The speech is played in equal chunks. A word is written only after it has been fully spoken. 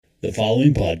The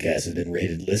following podcast has been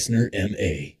rated Listener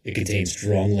MA. It contains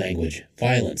strong language,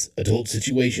 violence, adult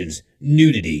situations,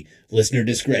 nudity. Listener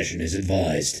discretion is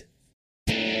advised.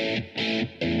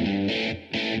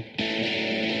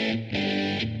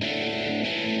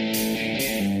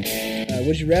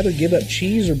 Would you rather give up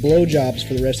cheese or blowjobs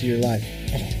for the rest of your life?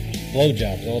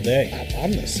 Blowjobs all day.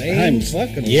 I'm the same.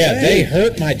 Fucking Yeah, same. they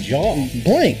hurt my jaw.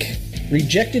 Blank.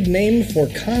 Rejected name for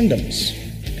condoms.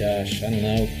 Gosh, I don't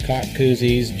know. Cock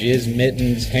koozies, jizz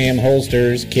mittens, ham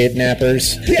holsters,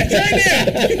 kidnappers. Yeah, try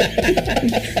it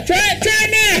now. Try it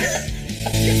now.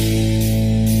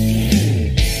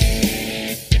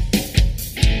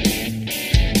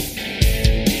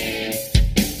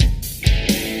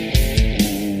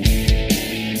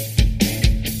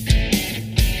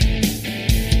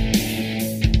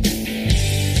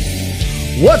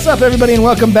 What's up, everybody, and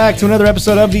welcome back to another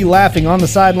episode of the Laughing on the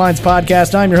Sidelines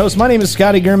podcast. I'm your host. My name is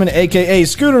Scotty Gurman, a.k.a.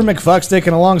 Scooter McFuckstick,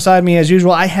 and alongside me, as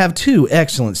usual, I have two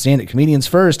excellent stand-up comedians.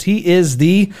 First, he is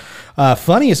the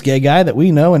funniest gay guy that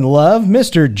we know and love,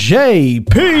 Mr.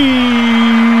 J.P.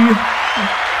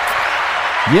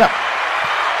 Yep.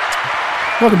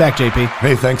 Welcome back, J.P.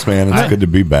 Hey, thanks, man. It's good to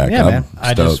be back. Yeah, man.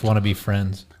 I just want to be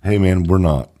friends. Hey, man, we're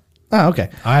not. Oh, okay.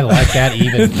 I like that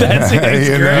even. That's You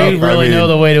great. You really know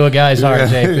the way to a guy's heart,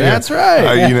 JP. That's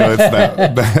right. You know, it's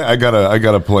that. I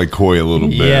gotta play coy a little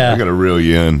bit. Yeah. I gotta reel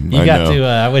you in. You got to.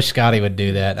 I wish Scotty would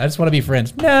do that. I just want to be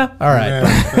friends. Nah. All right.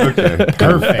 Yeah, okay.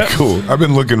 Perfect. Cool. I've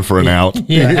been looking for an out.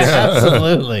 Yeah,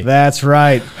 absolutely. That's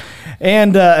right.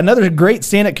 And another great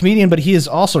stand-up comedian, but he is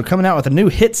also coming out with a new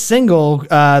hit single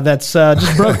that's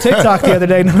just broke TikTok the other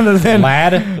day. None other than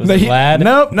Lad? Was it Lad?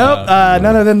 Nope. None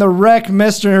other than the wreck,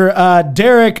 Mr.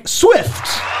 Derek Swift.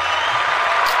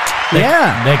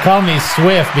 Yeah. They call me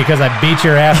Swift because I beat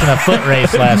your ass in a foot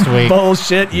race last week.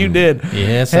 Bullshit, you did.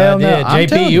 Yes, Hell I no. did. I'm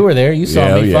telling JP, you were there. You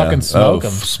saw me fucking smoke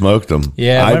him. Smoked him.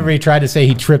 Yeah, whenever he tried to say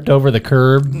he tripped over the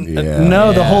curb. Yeah.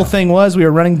 No, the whole thing was we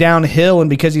were running downhill, and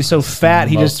because he's so fat,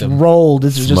 he just rolled.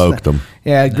 This is Smoked him.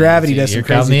 Yeah, gravity does some Here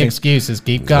come crazy the things. excuses.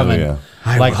 Keep coming. Oh,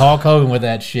 yeah. Like Hulk Hogan with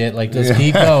that shit. Like, just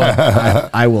keep going.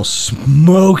 I will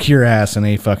smoke your ass in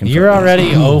a fucking. You're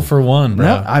already 0 for 1, bro.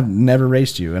 No, I've never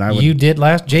raced you, and I would. You did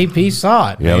last. JP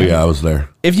saw it. Yeah, man. yeah, I was there.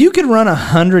 If you could run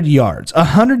 100 yards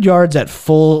at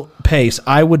full pace,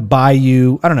 I would buy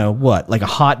you, I don't know, what, like a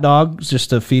hot dog just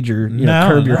to feed your,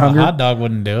 curb your hunger? A hot dog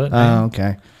wouldn't do it. Oh,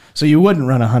 okay. So you wouldn't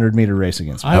run a 100-meter race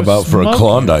against me? How about for a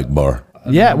Klondike bar?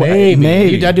 Yeah,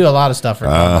 maybe. I do a lot of stuff for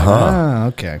Oh,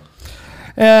 okay.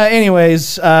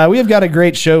 Anyways, we have got a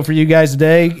great show for you guys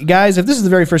today. Guys, if this is the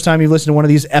very first time you've listened to one of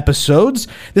these episodes,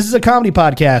 this is a comedy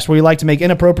podcast where we like to make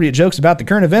inappropriate jokes about the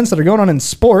current events that are going on in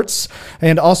sports,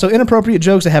 and also inappropriate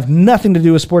jokes that have nothing to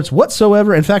do with sports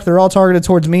whatsoever. In fact, they're all targeted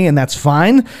towards me, and that's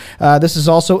fine. This is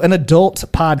also an adult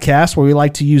podcast where we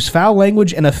like to use foul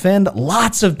language and offend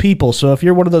lots of people. So if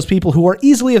you're one of those people who are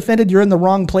easily offended, you're in the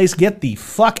wrong place. Get the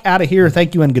fuck out of here.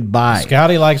 Thank you and goodbye.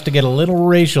 Scotty likes to get a little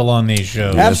racial on these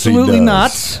shows. Absolutely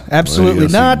not. Absolutely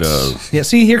Yes, not. he does. Yeah,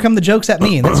 see, here come the jokes at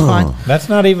me, and that's fine. That's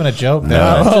not even a joke.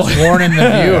 No. That's just warning the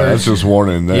Yeah, viewers. that's just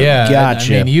warning them. Yeah,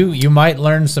 Gotcha. I mean, you might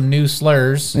learn some new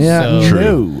slurs. Yeah, so.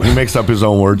 True. He makes up his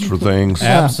own words for things.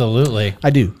 Absolutely. I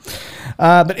do.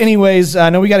 But anyways,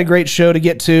 I know we got a great show to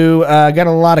get to. Got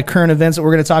a lot of current events that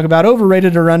we're going to talk about.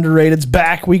 Overrated or underrated's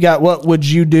back. We got what would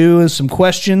you do and some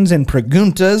questions and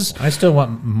preguntas. I still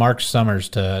want Mark Summers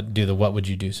to do the What Would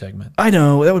You Do segment. I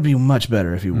know. That would be much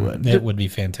better if you would. It would be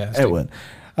fantastic. It would.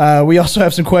 We also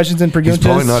have some questions and preguntas. He's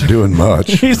probably not doing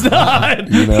much. He's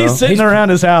not. You know? He's sitting around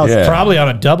his house. Yeah. Probably on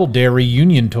a Double Dare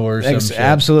reunion tour or some shit.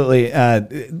 Absolutely.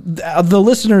 The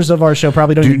listeners of our show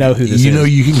probably don't even know who this is. You know,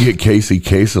 you can get Casey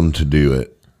Kasem to do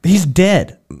it. He's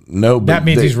dead. No, but That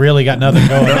means he's really got nothing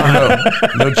going on.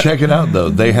 No, check it out though.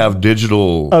 They have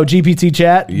digital. Oh, GPT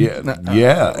chat? Yeah,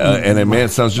 and man, it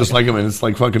sounds just like him, and it's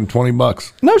like fucking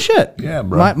 $20. No shit. Yeah,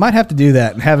 bro. Might have to do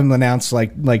that and have him announce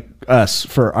like us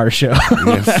for our show.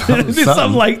 Yeah,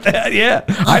 something like that. Yeah,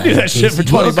 I do that shit for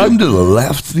 $20. Welcome to the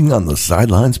Laughing on the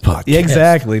Sidelines podcast. Yeah,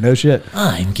 exactly. No shit.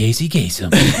 I'm Casey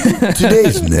Kasem.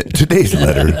 Today's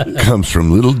letter comes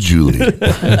from little Julie.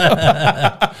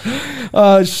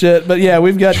 Oh shit. But yeah,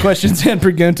 we've got questions and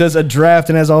preguntas, a draft,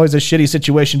 and as always, a shitty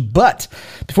situation. But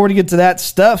before we get to that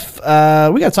stuff,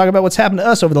 we got to talk about what's happened to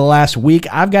us over the last week.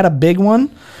 I've got a big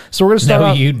one. So we're going to start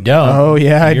off. You don't. Oh,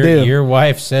 yeah, I do. Your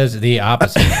wife says the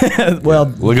opposite. Well,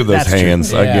 Look at those that's true.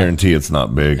 hands. I Yeah. guarantee it's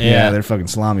not big. Yeah, they're fucking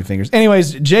salami fingers.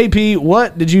 Anyways, JP,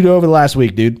 what did you do over the last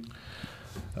week, dude?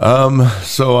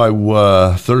 So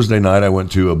I Thursday night I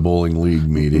went to a bowling league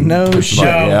meeting. No shit.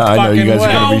 Yeah, I know you guys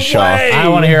are gonna be shocked. I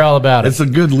want to hear all about it. It's a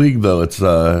good league though. It's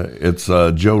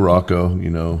Joe Rocco. You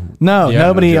know. No,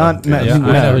 nobody Joe. on. No, I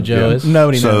know who Joe is.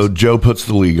 Nobody So knows. Joe puts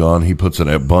the league on. He puts in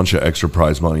a bunch of extra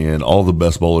prize money in. All the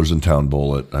best bowlers in town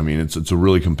bowl it. I mean, it's a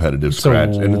really competitive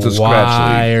scratch, and it's a scratch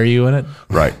Why league. are you in it?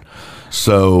 Right.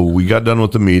 So we got done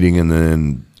with the meeting, and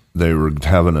then they were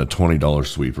having a $20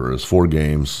 sweeper. It was 4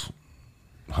 games,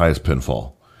 highest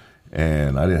pinfall.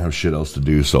 And I didn't have shit else to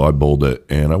do, so I bowled it,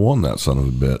 and I won that son of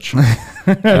a bitch.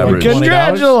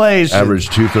 Congratulations. Average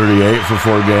 238 for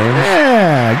 4 games.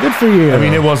 Yeah, good for you. I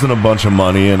mean, it wasn't a bunch of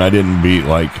money, and I didn't beat,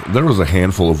 there was a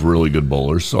handful of really good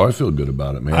bowlers, so I feel good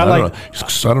about it, man. I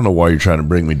don't know why you're trying to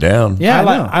bring me down. yeah, I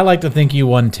know. I like to think you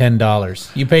won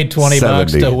 $10. You paid $20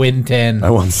 70. to win 10. I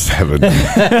won 7.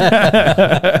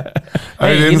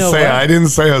 I you know what? didn't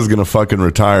say I was gonna fucking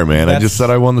retire, man. I just said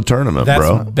I won the tournament, That's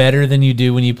bro. better than you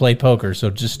do when you play poker. So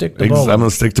just stick to I'm bowling.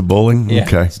 gonna stick to bowling. Yeah,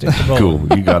 Okay, stick to bowling.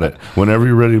 Cool. You got it. Whenever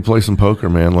you're ready to play some poker,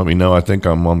 man, let me know. I think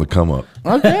I'm on the come up.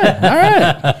 Okay, all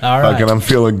right. All right. Fucking, I'm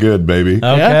feeling good, baby.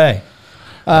 Okay.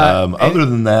 Other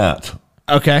than that,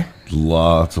 Okay.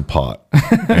 lots of pot,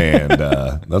 and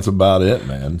that's about it,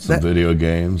 man. Some video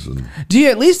games and Do you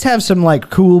at least have some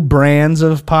cool brands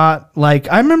of pot? I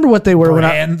remember what they were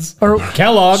Brands. when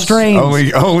Kellogg's.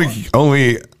 strains.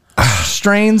 only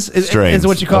Strains is Strains.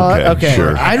 what you call it. Okay,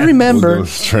 sure. I remember. We'll go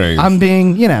with strains. I'm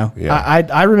being, Yeah.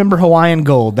 I remember Hawaiian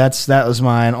Gold. That was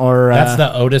mine. Or That's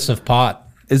the Otis of pot.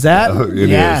 is that? It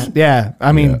yeah, is. yeah.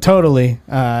 I mean, Yeah. totally.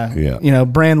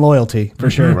 Brand loyalty for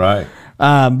sure. right.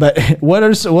 But what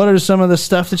are some of the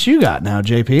stuff that you got now,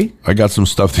 JP? I got some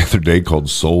stuff the other day called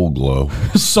Soul Glow.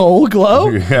 Soul Glow.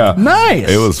 Yeah, Nice.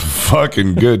 It was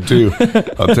fucking good too.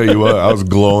 I'll tell you what, I was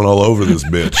glowing all over this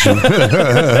bitch.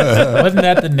 Wasn't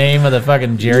that the name of the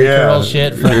fucking Jerry Curl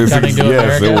shit from Yes, Coming to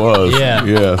yes, America? it was. Yeah.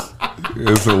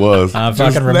 Yes, it was. I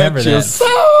fucking remember that.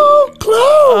 Soul Glow.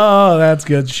 Oh, that's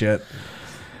good shit.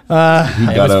 He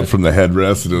got up from the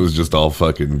headrest and it was just all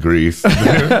fucking grease. You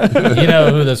know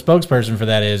who the spokesperson for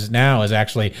that is now is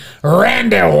actually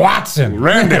Randy Watson.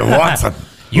 Randy Watson.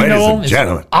 You Ladies know him. and It's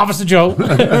gentlemen. Officer Joe.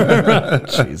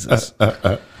 Jesus.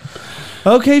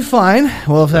 Okay, fine.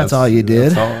 Well, if that's all you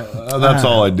did. That's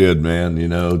all I did, man.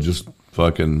 Just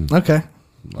fucking. Okay.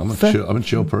 I'm a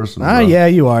chill person. Ah, bro. yeah,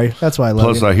 you are. That's why I love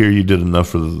Plus, you. I hear you did enough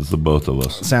for the both of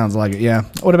us. Sounds like it, yeah.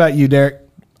 What about you, Derek?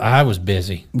 I was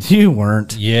busy. You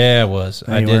weren't. Yeah, I was.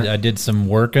 No, you weren't. I did some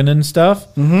working and stuff.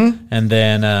 Mm-hmm. And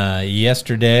then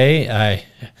yesterday,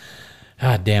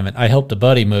 God damn it, I helped a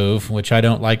buddy move, which I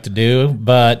don't like to do,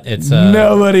 but it's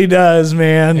Nobody does,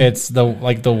 man. It's the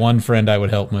one friend I would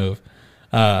help move.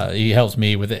 He helps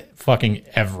me with fucking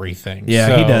everything.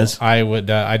 Yeah, he does.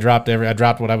 I dropped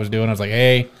what I was doing. I was like,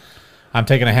 hey, I'm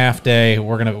taking a half day. I'm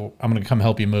gonna come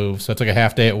help you move. So I took a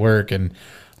half day at work, and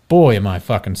boy, am I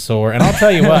fucking sore. And I'll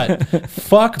tell you what,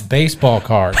 fuck baseball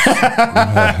cards.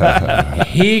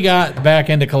 He got back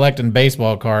into collecting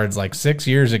baseball cards 6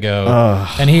 years ago,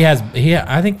 and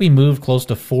I think we moved close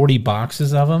to 40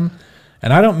 boxes of them.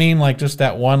 And I don't mean just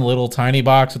that one little tiny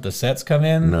box that the sets come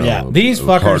in. No, Yeah. These a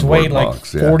fuckers cardboard weighed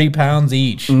box, 40 pounds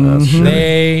each. Mm-hmm.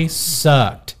 They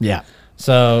sucked. yeah.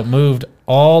 So moved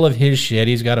all of his shit.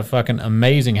 He's got a fucking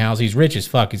amazing house. He's rich as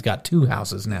fuck. He's got 2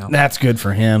 houses now. That's good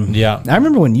for him. Yeah. I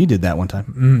remember when you did that one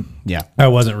time. Yeah. I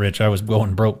wasn't rich. I was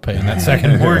going broke paying that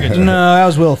second mortgage. No, that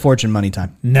was Wheel of Fortune money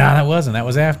time. No, that wasn't. That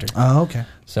was after. Oh, okay.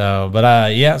 So,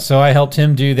 but so I helped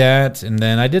him do that, and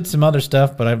then I did some other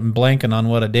stuff, but I'm blanking on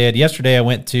what I did. Yesterday, I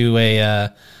went to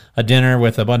a dinner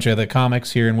with a bunch of the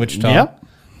comics here in Wichita. Yep.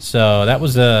 So that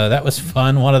was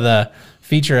fun. One of the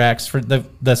feature acts for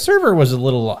the server was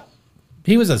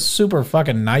he was a super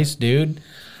fucking nice dude.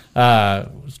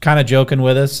 Was kind of joking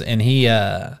with us, and he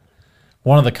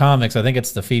one of the comics, I think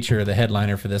it's the feature, the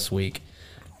headliner for this week.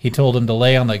 He told him to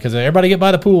lay on because everybody get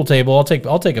by the pool table. I'll take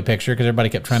a picture because everybody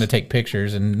kept trying to take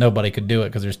pictures and nobody could do it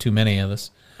because there's too many of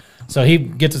us. So he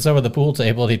gets us over the pool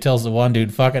table and he tells the one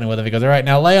dude fucking with him. He goes, "All right,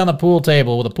 now lay on the pool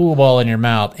table with a pool ball in your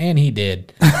mouth," and he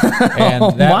did.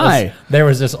 And there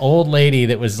was this old lady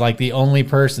that was the only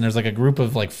person. There's a group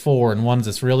of 4, and one's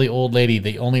this really old lady,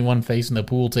 the only one facing the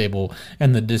pool table,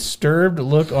 and the disturbed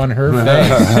look on her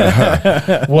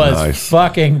face was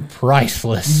fucking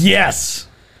priceless. Yes.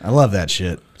 I love that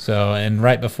shit. So, and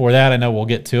right before that, I know we'll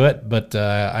get to it, but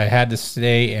I had to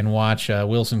stay and watch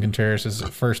Wilson Contreras'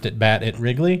 first at bat at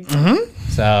Wrigley. Mm-hmm.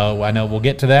 So I know we'll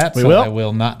get to that. We will. I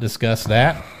will not discuss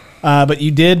that. But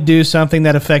you did do something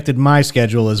that affected my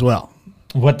schedule as well.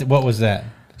 What was that?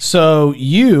 So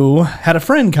you had a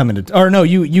friend come into, or no,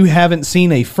 you haven't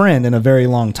seen a friend in a very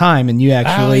long time, and you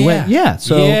actually went, yeah.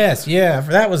 So yes,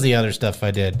 that was the other stuff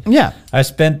I did. Yeah, I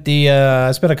spent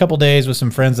a couple days with some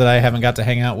friends that I haven't got to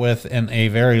hang out with in a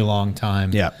very long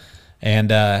time. Yeah, and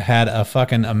had a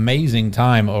fucking amazing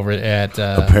time over at.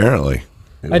 Apparently.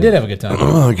 I did have a good time.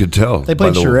 I could tell. They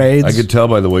played by charades. I could tell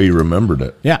by the way you remembered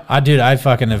it. yeah. I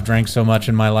fucking have drank so much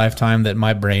in my lifetime that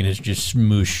my brain is just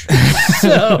smoosh.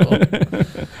 So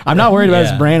I'm not worried about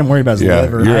his brain. I'm worried about his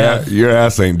liver. Your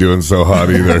ass ain't doing so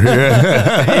hot either.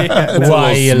 It's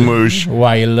why a little smoosh.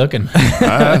 Why you looking?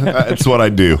 That's what I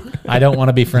do. I don't want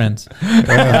to be friends.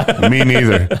 Me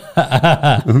neither.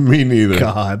 Me neither.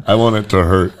 God. I want it to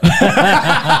hurt.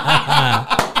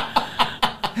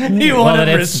 You want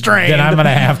him restrained. Then I'm going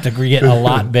to have to get a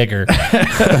lot bigger.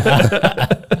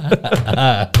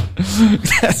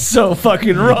 That's so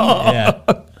fucking wrong.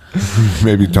 Yeah.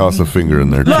 Maybe toss a finger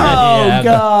in there too. Oh, Yeah,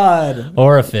 God.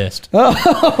 Or a fist.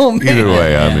 Oh, man. Either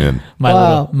way, I'm in.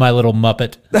 My little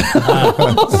Muppet.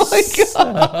 Oh, my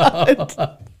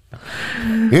God.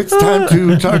 It's time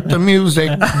to start the music.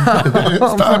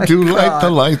 It's time to light the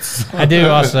lights. I do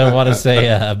also want to say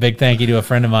a big thank you to a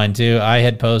friend of mine, too. I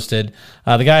had posted,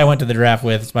 the guy I went to the draft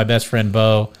with, it's my best friend,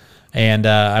 Bo, and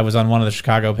I was on one of the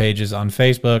Chicago pages on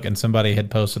Facebook, and somebody had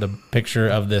posted a picture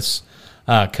of this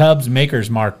Cubs Maker's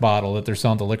Mark bottle that they're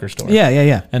selling at the liquor store.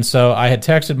 Yeah. And so I had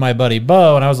texted my buddy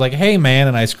Bo, and I was like, hey, man,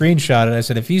 and I screenshot it. I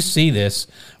said, if you see this,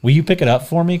 will you pick it up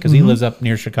for me? Because he lives up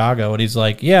near Chicago. And he's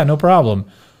like, yeah, no problem.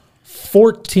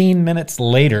 14 minutes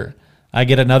later, I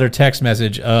get another text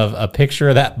message of a picture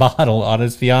of that bottle on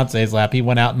his fiance's lap. He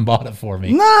went out and bought it for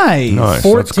me. Nice.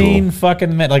 14 cool. fucking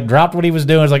minutes. Like, dropped what he was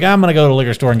doing. I was like, I'm going to go to the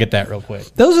liquor store and get that real quick.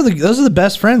 Those are the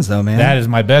best friends, though, man. That is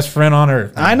my best friend on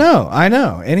earth. I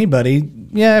know. Anybody.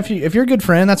 Yeah, if you're a good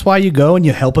friend, that's why you go and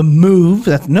you help him move.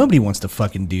 Nobody wants to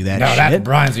fucking do that shit.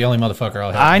 Brian's the only motherfucker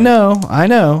I'll help. I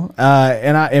know.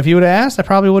 And if you would have asked, I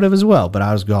probably would have as well, but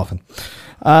I was golfing.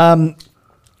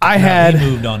 He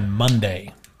moved on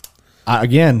Monday.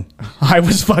 Again, I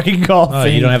was fucking golfing. Oh,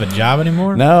 you don't have a job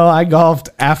anymore? No, I golfed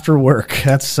after work.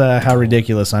 That's how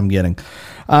ridiculous I'm getting.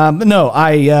 But no,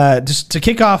 I just to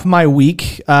kick off my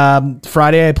week.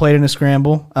 Friday, I played in a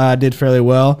scramble. Did fairly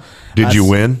well. Did you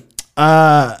win?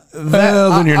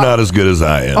 Then you're not as good as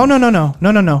I am. Oh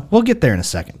no. We'll get there in a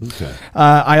second. Okay.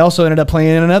 I also ended up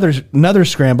playing in another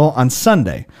scramble on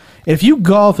Sunday. If you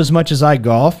golf as much as I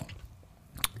golf,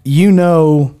 you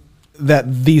know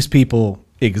that these people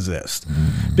exist.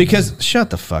 Because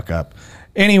shut the fuck up.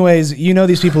 Anyways, you know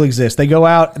these people exist. They go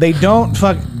out. They don't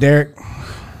fuck Derek.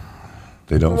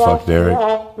 They don't fuck Derek.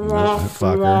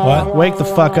 Fucker. What? Wake the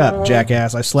fuck up,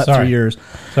 jackass. I slept Sorry. through yours.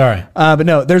 Sorry. But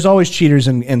no, there's always cheaters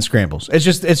in scrambles. It's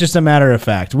just a matter of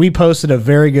fact. We posted a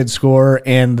very good score,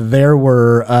 and there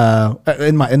were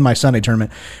in my Sunday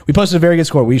tournament, we posted a very good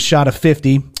score. We shot a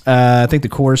 50. I think the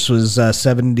course was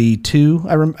 72.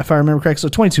 If I remember correctly, so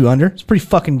 22 under. It's pretty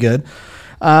fucking good.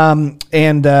 And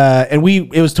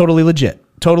it was totally legit,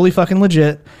 totally fucking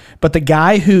legit. But the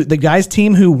guy's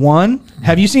team who won.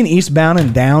 Have you seen Eastbound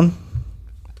and Down?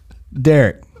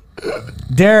 Derek.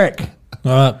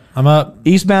 I'm up.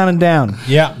 Eastbound and Down.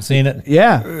 Yeah, I'm seeing it.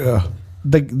 Yeah.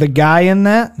 The guy in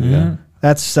that. Yeah.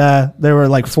 That's there were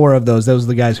like 4 of those. Those are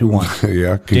the guys who won.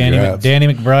 Yeah, congrats.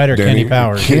 Danny McBride or Kenny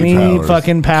Powers? Kenny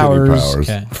fucking Powers.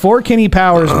 Okay. 4 Kenny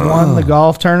Powers won the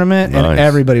golf tournament, and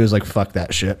everybody was like, "Fuck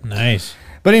that shit." Nice.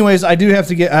 But anyways, I do have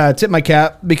to get tip my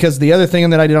cap because the other thing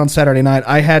that I did on Saturday night,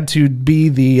 I had to be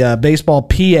the baseball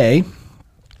PA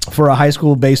for a high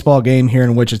school baseball game here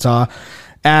in Wichita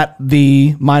at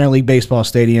the minor league baseball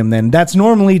stadium. Then that's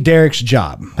normally Derek's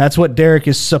job. That's what Derek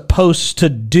is supposed to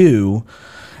do.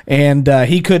 And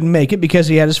he couldn't make it because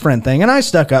he had his friend thing. And I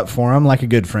stuck up for him like a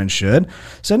good friend should.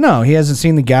 Said, no, he hasn't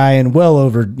seen the guy in well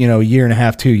over, a year and a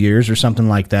half, 2 years or something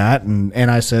like that.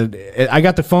 And I said, I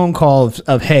got the phone call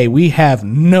of, hey, we have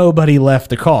nobody left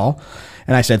to call.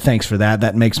 And I said, thanks for that.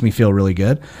 That makes me feel really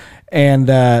good. And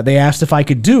they asked if I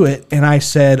could do it. And I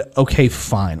said, okay,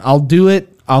 fine. I'll do it.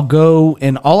 I'll go,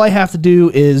 and all I have to do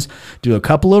is do a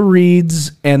couple of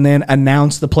reads and then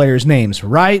announce the players' names,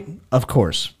 right? Of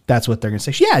course. That's what they're going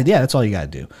to say. Yeah, that's all you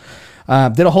got to do.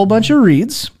 Did a whole bunch of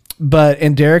reads,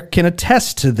 and Derek can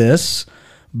attest to this,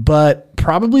 but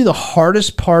probably the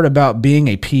hardest part about being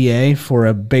a PA for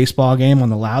a baseball game on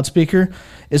the loudspeaker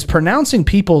is pronouncing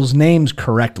people's names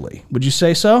correctly. Would you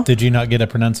say so? Did you not get a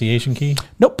pronunciation key?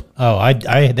 Nope. Oh,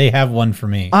 they have one for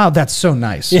me. Oh, that's so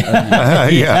nice.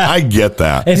 Yeah, I get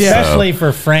that. Especially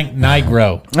for Frank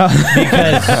Nigro.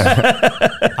 Because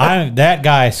That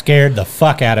guy scared the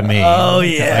fuck out of me. Oh,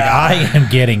 yeah. Like, I am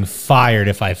getting fired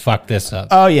if I fuck this up.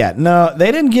 Oh yeah, no,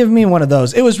 they didn't give me one of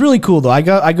those. It was really cool though. I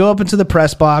go up into the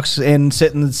press box and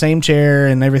sit in the same chair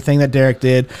and everything that Derek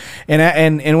did,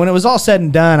 and when it was all said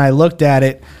and done, I looked at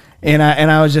it. And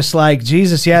I was just like,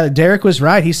 Jesus, yeah, Derek was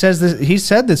right. He said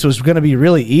this was going to be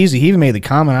really easy. He even made the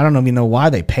comment, I don't even know why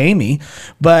they pay me,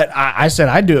 but I said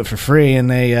I'd do it for free, and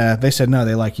they said no,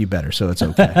 they like you better, so it's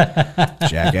okay.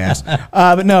 Jackass.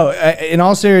 But no, in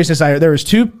all seriousness, there was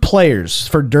 2 players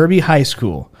for Derby High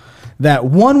School that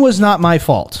one was not my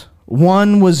fault.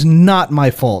 One was not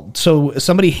my fault. So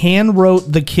somebody hand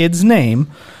wrote the kid's name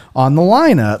on the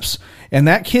lineups. And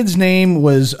that kid's name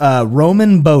was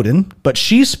Roman Bowden, but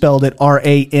she spelled it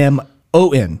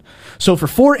Ramon. So for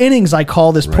 4 innings, I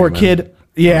call this poor kid,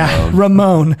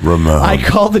 Ramon. I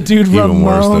call the dude Even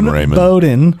worse than Ramon Raymond.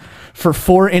 Bowden for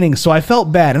 4 innings. So I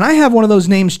felt bad. And I have one of those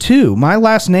names too. My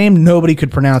last name, nobody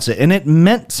could pronounce it. And it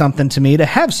meant something to me to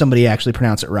have somebody actually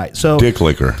pronounce it right. So Dick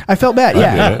licker. I felt bad. I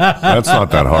Yeah. get it. That's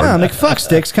not that hard. Yeah,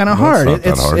 McFuckstick's kind of hard. not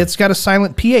that hard. It's got a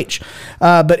silent PH.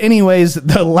 But anyways,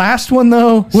 the last one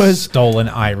though was Stolen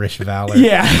Irish valor.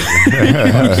 yeah,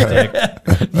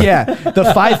 yeah,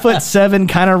 the 5'7"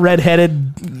 kind of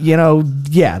redheaded,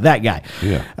 that guy.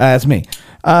 Yeah. That's me.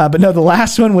 But no, the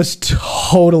last one was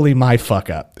totally my fuck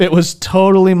up. It was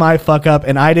totally my fuck up,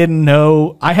 and I didn't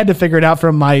know. I had to figure it out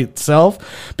for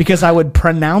myself because I would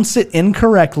pronounce it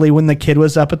incorrectly when the kid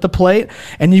was up at the plate,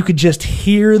 and you could just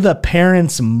hear the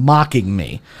parents mocking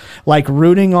me, like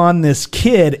rooting on this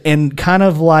kid and kind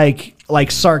of like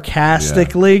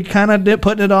sarcastically kind of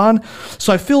putting it on.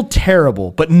 So I feel terrible,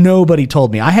 but nobody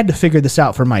told me. I had to figure this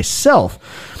out for myself.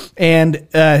 And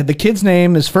the kid's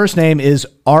name, his first name is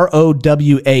Rowan.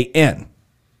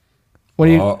 What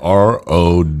do you?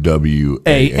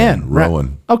 Rowan.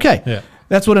 Rowan. Okay. Yeah.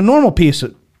 That's what a normal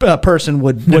person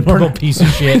would Normal piece of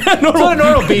shit. That's what a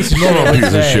normal piece of shit Normal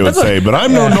piece of shit would say, but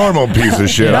I'm no normal piece of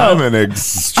shit. I'm an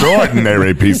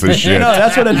extraordinary piece of shit. No,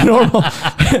 that's what a normal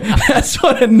that's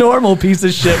what a normal piece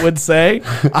of shit would say.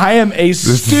 I am a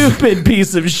stupid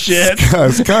piece of shit.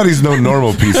 Scotty's no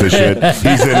normal piece of shit.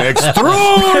 He's an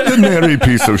extraordinary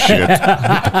piece of shit.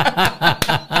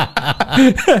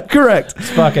 Correct. It's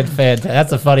fucking fantastic.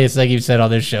 That's the funniest thing you've said on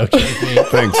this show, JP.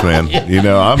 Thanks, man.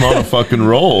 I'm on a fucking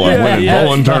roll. I'm winning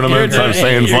bowling tournaments. I'm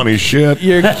saying funny shit.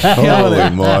 You're killing it.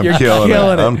 I'm You're killing it.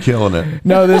 killing it. I'm killing it.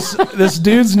 No, this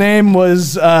dude's name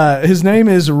was his name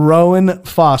is Rowan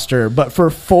Foster, but for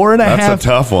 4.5 That's a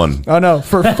tough one. Oh no,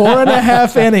 for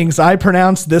 4.5 innings, I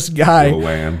pronounced this guy.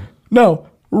 Rowan. No,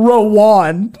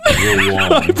 Rowan.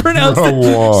 I pronounced it.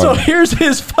 Rowan. So here's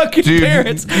his fucking Dude,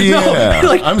 parents. yeah. No,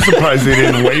 like I'm surprised they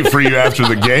didn't wait for you after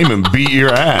the game and beat your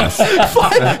ass.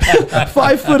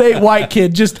 5'8" white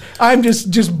kid. I'm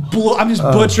just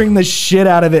butchering the shit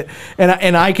out of it.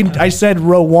 And I said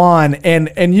Rowan,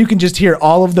 and you can just hear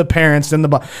all of the parents in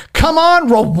the come on,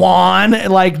 Rowan,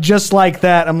 just like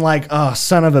that. I'm like, oh,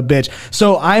 son of a bitch.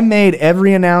 So I made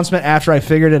every announcement after I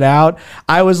figured it out.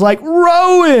 I was like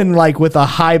Rowan, with a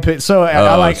high pitch. So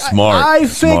smart. I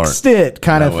fixed it,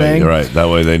 kind of thing. You're right. That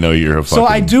way they know you're a fucking. So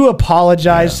I do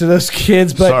apologize to those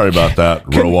kids, but sorry about that,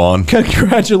 Rowan.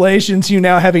 Congratulations, you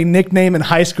now have a nickname in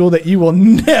high school that you will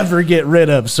never get rid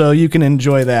of, so you can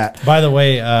enjoy that. By the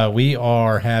way, we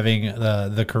are having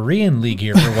the Korean League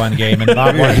here for one game, and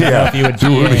Bob wanted to know if you would PA.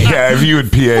 Yeah, if you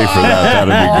would PA for that,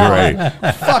 that'd be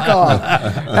great. Fuck off.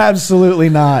 Absolutely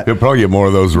not. You'll probably get more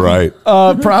of those right.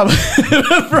 Probably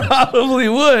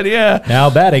would, yeah.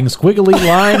 Now batting, squiggly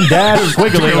line, dash,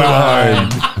 squiggly line.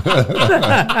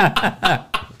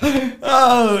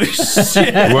 Oh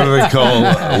shit! What do they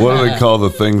call the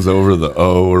things over the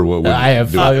O or what? I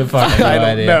have fucking no I don't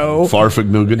idea. know.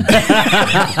 Farfignugan.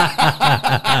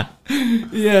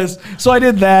 Yes. So I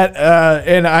did that,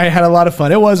 and I had a lot of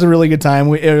fun. It was a really good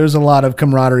time. It was a lot of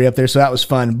camaraderie up there, so that was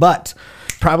fun. But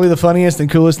probably the funniest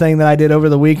and coolest thing that I did over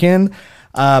the weekend.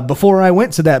 Before I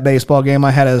went to that baseball game,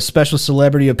 I had a special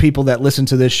celebrity of people that listen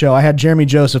to this show. I had Jeremy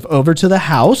Joseph over to the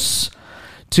house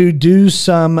to do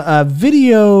some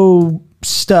video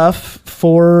stuff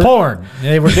for Porn.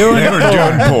 They were doing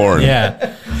porn.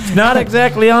 Yeah. It's not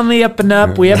exactly on the up and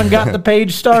up. We haven't got the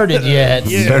page started yet.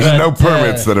 There's no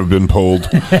permits that have been pulled.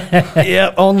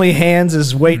 Yep, only hands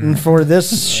is waiting for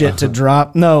this shit to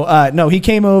drop. No, he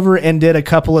came over and did a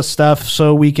couple of stuff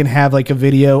so we can have a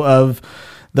video of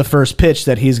the first pitch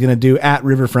that he's going to do at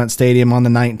Riverfront Stadium on the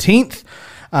 19th,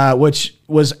 which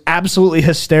was absolutely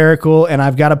hysterical, and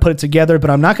I've got to put it together, but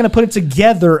I'm not going to put it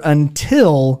together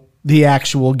until the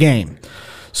actual game.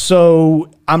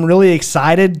 So I'm really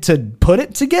excited to put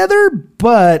it together,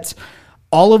 but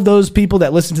all of those people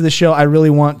that listen to the show, I really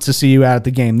want to see you out at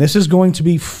the game. This is going to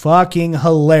be fucking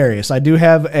hilarious. I do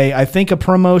have I think a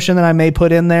promotion that I may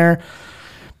put in there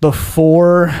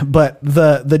before, but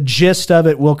the gist of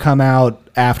it will come out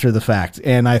after the fact,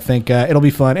 and I think it'll be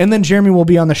fun. And then Jeremy will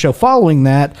be on the show following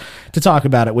that to talk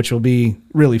about it, which will be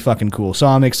really fucking cool. So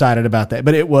I'm excited about that.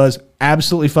 But it was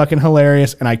absolutely fucking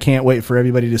hilarious, and I can't wait for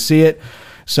everybody to see it.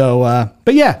 So,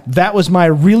 but yeah, that was my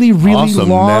really, really Awesome.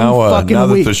 long fucking now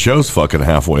that week. the show's fucking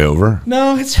halfway over.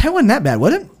 No, it wasn't that bad,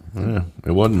 was it? Yeah,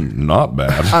 it wasn't not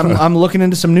bad. I'm looking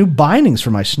into some new bindings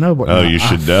for my snowboard. Oh, No, you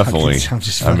should definitely. I'm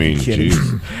just fucking kidding.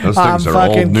 geez, those I'm things are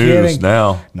old fucking news kidding.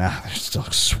 now. Nah, they're still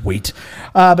sweet.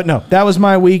 But no, that was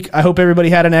my week. I hope everybody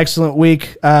had an excellent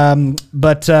week.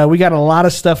 But we got a lot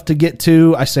of stuff to get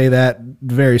to. I say that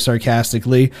very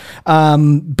sarcastically.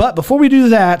 But before we do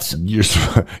that, You're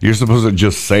supposed to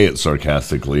just say it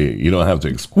sarcastically. You don't have to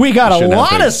explain. we got a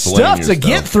lot of stuff to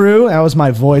get through. That was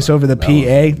my voice over the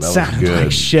PA. was Sounded good.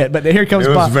 like shit. But here comes It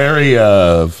was Bob. very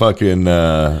fucking.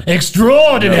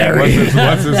 Extraordinary.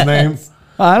 What's his name?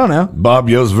 I don't know. Bob.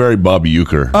 It was very Bob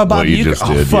Euchre. Oh, Bob what you Euchre. just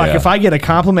Oh, did. fuck. Yeah. If I get a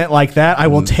compliment like that, I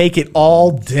will take it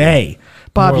all day.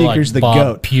 Bob More like Euchre's the Bob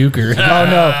goat. Puker. Oh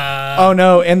no! Oh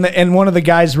no! And one of the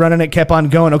guys running it kept on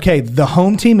going. Okay, the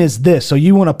home team is this, so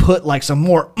you want to put like some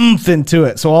more oomph into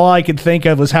it. So all I could think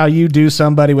of was how you do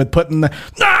somebody with putting the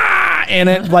in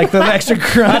it, like the extra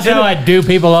crunch. That's how I do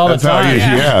people all That's the how time. you.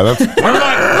 Yeah. That's.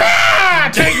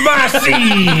 Take my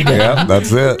seed. Yeah.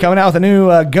 That's it. Coming out with a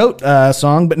new goat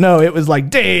song, but no, it was like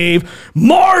Dave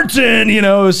Martin, it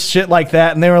was shit like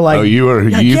that, and they were like, Oh, you were.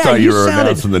 Yeah, You yeah, thought you were sounded-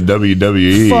 announcing the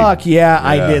WWE. Fuck yeah,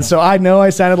 I Yeah. did. So I know I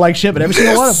sounded like shit, but every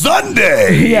single one of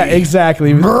Sunday. yeah,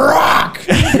 exactly. Brock.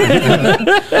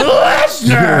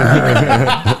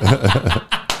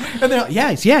 And they're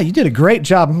like, yeah, you did a great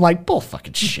job. I'm like, bull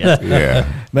fucking shit. Yeah.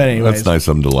 But anyways. That's nice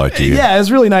of them to lie to you. Yeah, it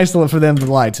was really nice for them to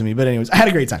lie to me. But anyways, I had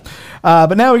a great time.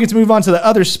 But now we get to move on to the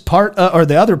other part or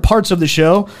the other parts of the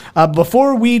show.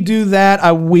 Before we do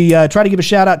that, we try to give a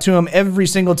shout out to them every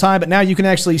single time. But now you can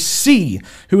actually see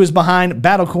who is behind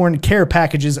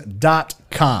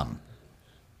battlecorncarepackages.com.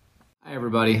 Hi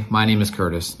everybody, my name is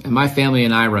Curtis, and my family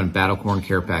and I run Battlecorn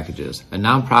Care Packages, a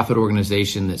nonprofit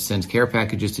organization that sends care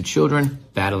packages to children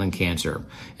battling cancer.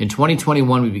 In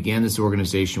 2021, we began this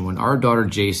organization when our daughter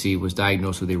JC was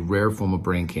diagnosed with a rare form of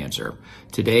brain cancer.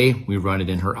 Today, we run it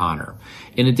in her honor.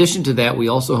 In addition to that, we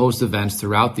also host events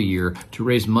throughout the year to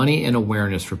raise money and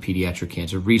awareness for pediatric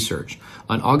cancer research.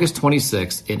 On August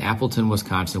 26th in Appleton,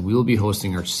 Wisconsin, we will be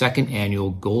hosting our second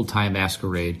annual Gold Tie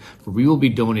Masquerade, where we will be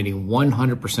donating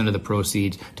 100% of the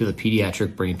proceeds to the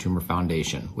Pediatric Brain Tumor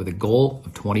Foundation with a goal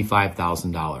of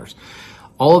 $25,000.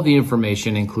 All of the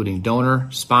information, including donor,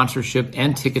 sponsorship,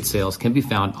 and ticket sales, can be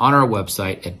found on our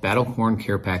website at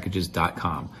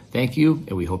battlecorncarepackages.com. Thank you,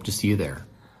 and we hope to see you there.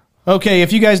 Okay,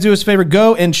 if you guys do us a favor,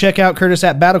 go and check out Curtis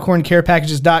at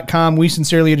battlecorncarepackages.com. We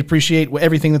sincerely appreciate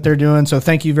everything that they're doing, so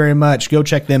thank you very much. Go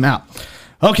check them out.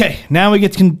 Okay, now we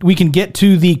can get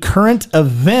to the current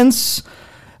events.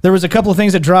 There was a couple of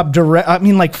things that dropped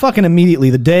fucking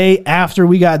immediately. The day after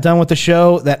we got done with the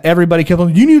show that everybody kept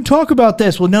on, you need to talk about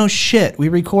this. Well, no shit. We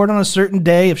record on a certain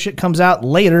day. If shit comes out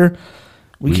later,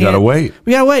 we gotta wait.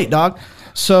 We gotta wait, dog.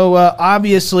 So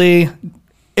obviously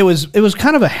it was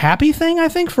kind of a happy thing, I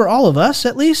think, for all of us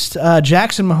at least.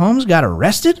 Jackson Mahomes got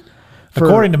arrested.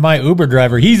 According to my Uber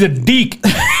driver, he's a deek.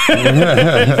 He's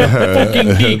a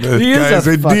fucking deek. He guy's is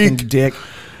a a fucking dick.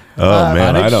 Oh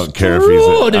man, I don't care if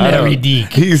extraordinary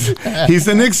dick. He's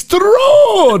an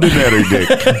extraordinary dick.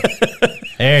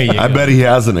 There you go. I bet he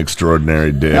has an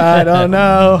extraordinary dick. I don't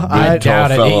know. I Tall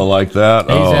doubt it. fellow like that.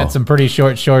 He's Oh, had some pretty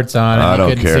short shorts on. And I you don't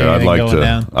couldn't see care. anything going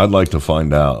down. I'd like to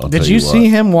find out. I'll Did tell you what. see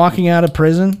him walking out of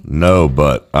prison? No,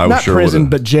 but I Not sure prison,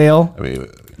 would've- but jail. I mean,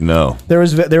 no. There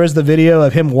was the video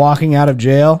of him walking out of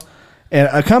jail, and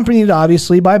accompanied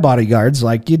obviously by bodyguards,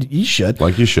 like you should.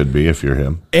 Like you should be if you're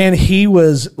him. And he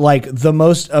was like the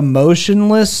most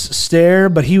emotionless stare,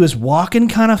 but he was walking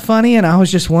kind of funny, and I was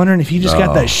just wondering if he just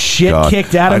got that shit God.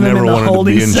 kicked out of I him in never the wanted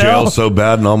holding to be in cell. jail so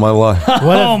bad in all my life.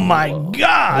 Oh my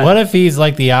god! What if he's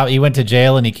like he went to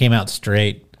jail and he came out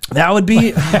straight? That would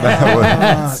be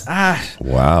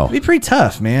Wow. be pretty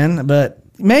tough, man. But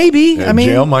maybe I mean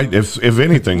jail might, if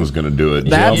anything's going to do it,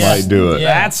 jail That's- might do it.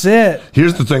 Yeah. that's it.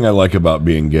 Here's the thing I like about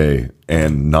being gay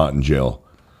and not in jail.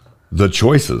 The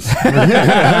choices.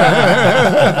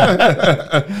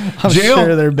 I'm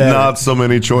sure they're better. Not so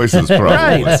many choices,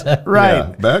 probably. Right.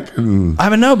 Yeah, back in, I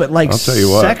don't know, but like, I'll tell you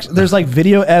what. there's like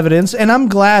video evidence, and I'm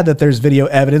glad that there's video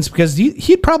evidence because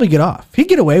he'd probably get off. He'd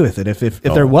get away with it if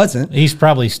there wasn't. He's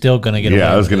probably still going to get away.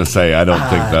 yeah, I was with going to say, I don't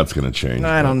think that's going to change.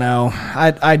 I don't know.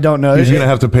 I don't know. He's going to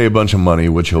have to pay a bunch of money,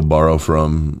 which he'll borrow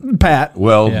from Pat.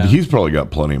 Well, Yeah. he's probably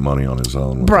got plenty of money on his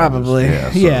own. Probably.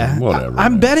 Yeah. So whatever.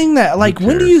 I'm man. betting that, like, Who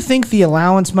when do cares? you think the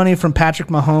allowance money from Patrick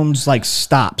Mahomes, like,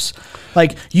 stops?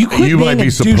 Like, you quit You being might a be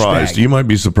surprised. douchebag. You might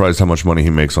be surprised how much money he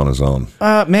makes on his own.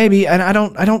 Maybe, and I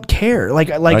don't care. Like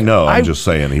I know. I'm just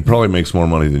saying. He probably makes more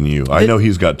money than you. I know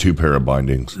he's got 2 pair of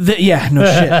bindings. Yeah, no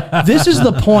shit. This is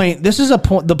the point. This is the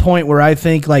point where I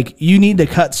think like you need to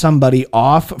cut somebody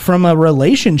off from a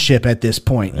relationship at this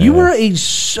point. You were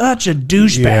such a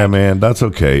douchebag. Yeah, man, that's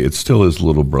okay. It's still his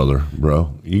little brother,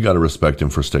 bro. You got to respect him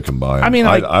for sticking by him. I mean,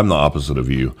 like- I'm the opposite of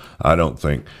you. I don't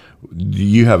think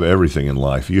you have everything in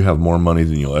life. You have more money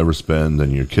than you'll ever spend,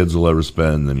 than your kids will ever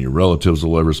spend, than your relatives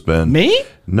will ever spend. Me?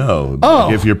 No.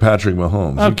 Oh. If you're Patrick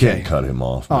Mahomes, you Okay. can't cut him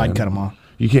off. Oh, man. I'd cut him off.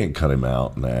 You can't cut him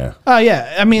out. Nah. Oh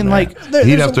yeah, I mean like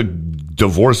He'd have to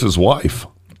divorce his wife.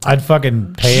 I'd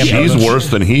fucking pay him. She's worse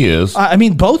than he is. I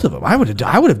mean both of them. I would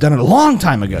have done it a long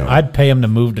time ago. I'd pay him to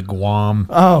move to Guam.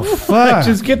 Oh fuck!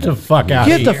 Just get the fuck out.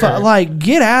 Get the here. fuck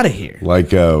get out of here.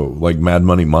 Like Mad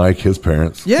Money Mike, his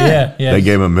parents. Yeah. Yeah. They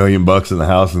gave him $1 million in the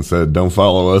house and said, "Don't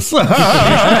follow us. That's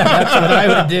what I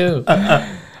would do.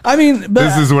 I mean, but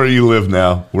This is where you live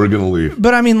now. We're gonna leave."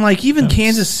 But I mean, like even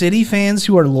Kansas City fans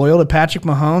who are loyal to Patrick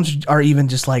Mahomes are even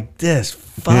just like this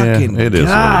fucking it is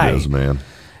guy. what it is, man.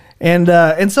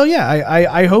 And so yeah,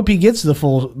 I hope he gets the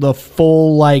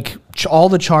full like all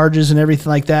the charges and everything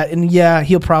like that. And yeah,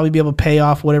 he'll probably be able to pay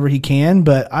off whatever he can.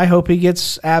 But I hope he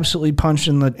gets absolutely punched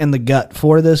in the gut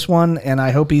for this one, and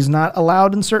I hope he's not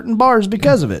allowed in certain bars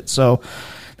because of it. So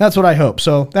that's what I hope.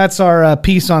 So that's our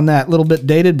piece on that. A little bit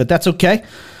dated, but that's okay.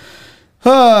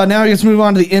 Now let's move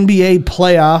on to the NBA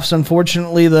playoffs.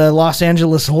 Unfortunately, the Los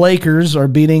Angeles Lakers are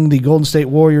beating the Golden State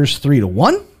Warriors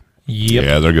 3-1. Yep.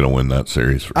 Yeah, they're gonna win that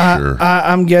series for sure.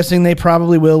 I'm guessing they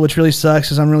probably will, which really sucks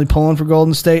because I'm really pulling for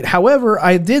Golden State. However,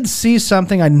 I did see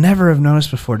something I never have noticed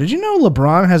before. Did you know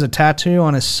LeBron has a tattoo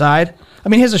on his side? I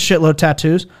mean, he has a shitload of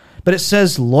tattoos, but it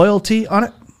says loyalty on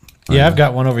it. Yeah, I've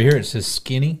got one over here. It says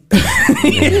skinny.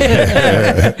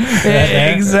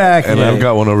 Exactly. And I've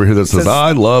got one over here that says,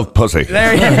 "I love pussy."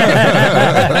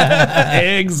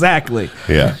 Exactly.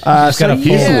 Yeah, So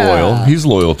he's loyal. He's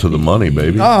loyal to the money,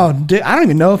 baby. Oh, I don't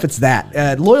even know if it's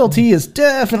that. Loyalty is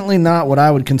definitely not what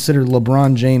I would consider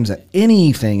LeBron James at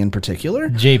anything in particular.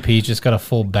 JP's just got a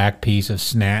full back piece of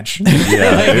snatch.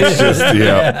 Yeah, it's just for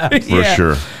Yeah.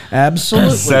 sure.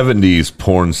 Absolutely. 70s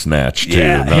porn snatch too.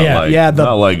 Yeah, not yeah, like,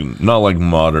 yeah, not like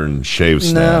modern shave No,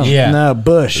 snatch. Yeah. no,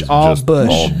 bush, all Just bush.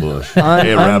 all bush.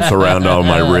 It wraps around all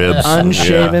my ribs.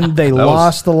 Unshaven. Yeah. They That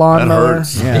lost the that lawnmower.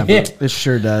 hurts. Yeah, it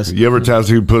sure does. You ever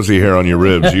tattooed pussy hair on your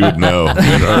ribs? You would know it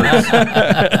hurts.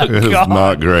 It is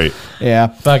not great. Yeah.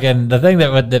 Fucking the thing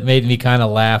that made me kind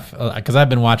of laugh because I've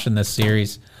been watching this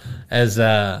series as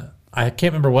I can't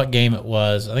remember what game it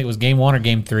was. I think it was game 1 or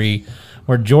game 3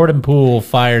 where Jordan Poole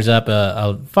fires up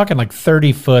a fucking like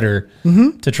 30-footer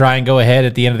to try and go ahead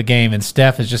at the end of the game, and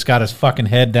Steph has just got his fucking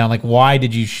head down like, why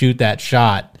did you shoot that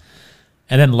shot?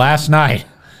 And then last night,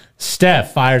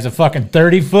 Steph fires a fucking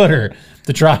 30-footer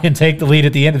to try and take the lead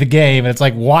at the end of the game, and it's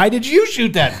like, why did you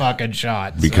shoot that fucking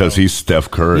shot? Because he's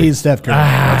Steph Curry. He's Steph Curry.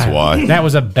 That's why. That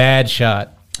was a bad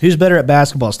shot. Who's better at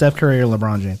basketball, Steph Curry or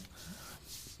LeBron James?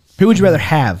 Who would you rather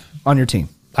have on your team?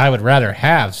 I would rather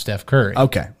have Steph Curry.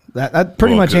 Okay. That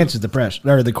pretty Well, much answers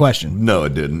the question. No,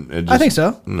 it didn't. It just, I think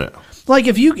so. No. Like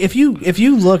if you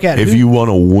look at If you want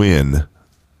to win,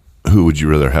 who would you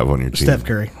rather have on your team? Steph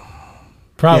Curry,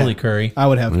 Probably Yeah. Curry. I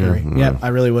would have Curry. Yeah, I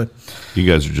really would. You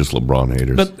guys are just LeBron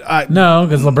haters. But No,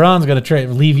 because LeBron's going to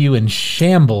leave you in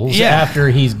shambles Yeah. after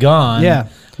he's gone. Yeah.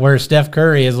 Where Steph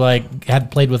Curry is like had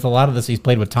played with a lot of this. He's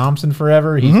played with Thompson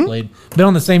forever. He's been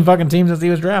on the same fucking team since he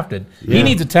was drafted. He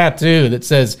needs a tattoo that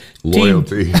says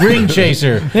Loyalty. Team Ring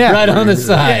Chaser Yeah. right on the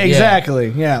side. yeah, exactly.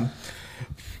 Yeah.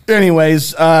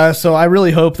 Anyways, so I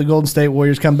really hope the Golden State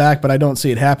Warriors come back, but I don't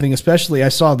see it happening. Especially, I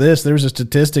saw this. There was a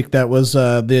statistic that was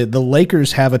the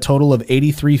Lakers have a total of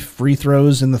 83 free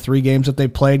throws in the 3 games that they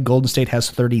played. Golden State has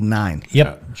 39.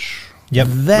 Yep. Yep.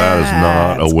 that is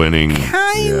not a winning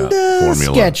kind of formula.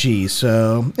 sketchy.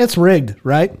 So it's rigged,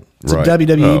 right? It's Right. a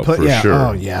WWE Oh, put. for Yeah. sure.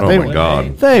 Oh yeah. Oh, they, my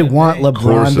God. They want Of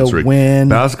course LeBron it's to rigged. win.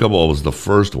 Basketball was the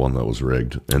first one that was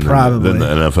rigged. And Probably. then the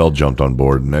NFL jumped on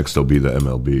board. Next will be the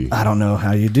MLB. I don't know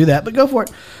how you do that, but go for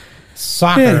it.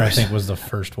 Soccer, Anyways. I think, was the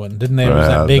first one. Didn't they? Was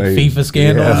that big FIFA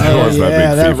scandal? Yeah, there was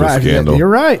that big FIFA right. scandal.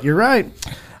 You're right.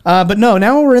 But no,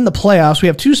 now we're in the playoffs. We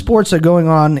have two sports that are going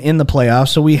on in the playoffs.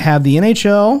 So we have the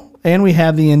NHL and we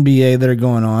have the NBA that are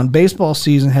going on. Baseball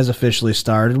season has officially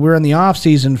started. We're in the off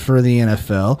season for the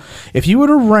NFL. If you were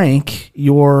to rank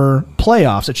your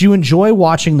playoffs that you enjoy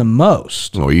watching the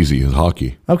most, Easy is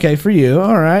hockey. okay, for you,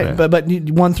 all right, Yeah. but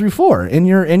 1 through 4 in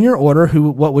your order,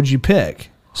 what would you pick?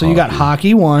 So you got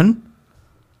hockey 1,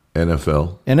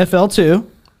 NFL. NFL 2,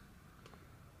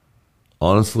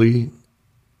 Honestly,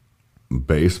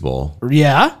 baseball.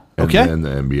 yeah, okay, And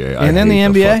then the NBA. And then the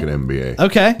hate NBA? fucking NBA.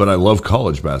 Okay. But I love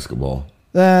college basketball.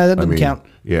 that doesn't count.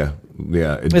 Yeah.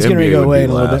 It's getting ready to go away in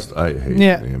a little bit. I hate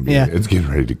Yeah, the NBA. yeah. It's getting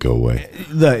ready to go away.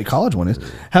 The college one is.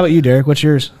 How about you, Derek? What's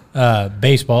yours?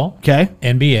 Baseball, Okay.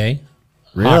 NBA,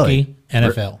 Really? hockey,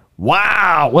 NFL.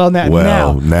 Wow. Well,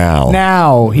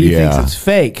 now he Yeah. thinks it's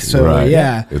fake. So Right.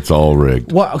 yeah. It's all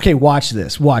rigged. Well, okay, watch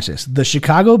this. The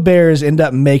Chicago Bears end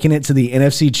up making it to the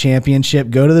NFC Championship,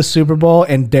 go to the Super Bowl,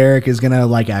 and Derek is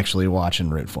gonna actually watch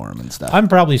and root for him and stuff. I'm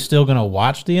probably still going to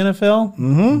watch the NFL,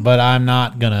 but I'm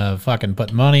not going to fucking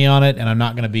put money on it, and I'm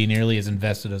not going to be nearly as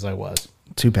invested as I was.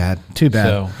 Too bad.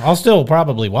 So I'll still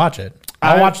probably watch it.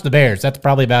 I'll watch the Bears. That's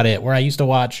probably about it. Where I used to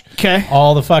watch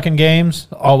all the fucking games,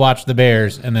 I'll watch the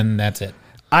Bears, and then that's it.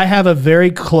 I have a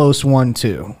very close one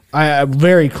too.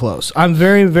 Very close. I'm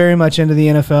very, very much into the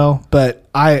NFL, but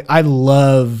I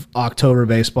love October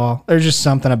baseball. There's just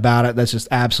something about it that's just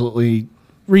absolutely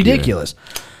ridiculous.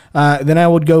 Then I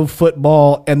would go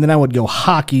football, and then I would go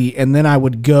hockey, and then I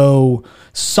would go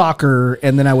soccer,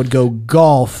 and then I would go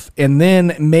golf, and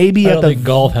then maybe I at don't the think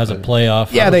golf has a playoff.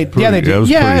 they I do. was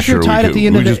Yeah, pretty if you're sure tied we at the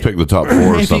end of just the pick the top 4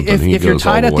 or if something. if you're goes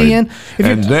tied all at way. the end,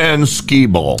 and then skee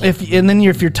ball. if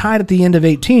you're tied at the end of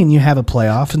 18, you have a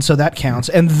playoff, and so that counts.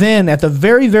 And then at the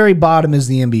very, very bottom is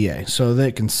the NBA, so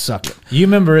they can suck it. You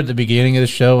remember at the beginning of the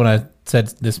show when I said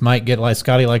this might get like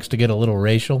Scotty likes to get a little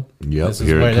racial? Yep, This is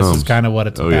here it this is comes. kind of what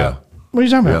it's Oh, about. yeah. What are you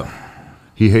talking about? Yeah.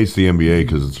 He hates the NBA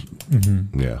because it's,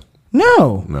 yeah.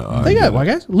 No, No, they I got get it. white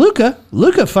guys.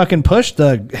 Luca fucking pushed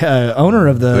the owner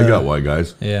of the. They got white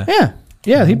guys. Yeah.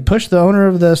 Yeah, he pushed the owner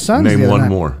of the Suns. Name the other one night.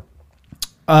 more.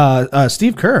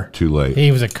 Steve Kerr. Too late.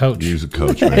 He was a coach He's a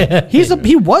coach, man. He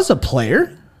was a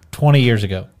player. 20 years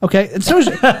ago. Okay, and so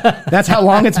that's how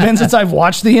long it's been since I've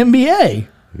watched the NBA.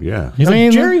 Yeah. He's I mean,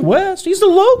 like Jerry West. He's the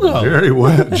logo. Jerry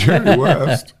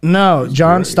West. No,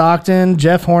 John Stockton,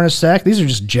 Jeff Hornacek. These are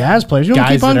just jazz players. You want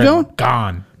to Guys keep on that are going?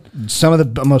 gone. Some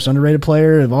of the most underrated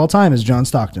player of all time is John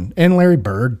Stockton and Larry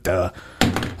Bird. Duh.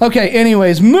 Okay,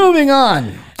 anyways, moving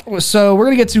on. So we're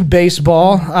going to get to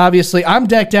baseball. Obviously, I'm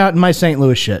decked out in my St.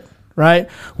 Louis shit, right?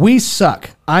 We suck.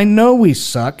 I know we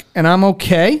suck, and I'm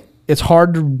okay. It's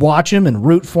hard to watch him and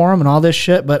root for him and all this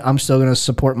shit, but I'm still going to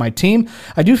support my team.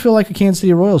 I do feel like a Kansas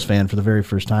City Royals fan for the very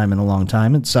first time in a long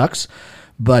time. It sucks.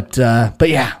 But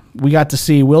yeah, we got to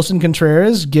see Wilson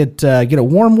Contreras get a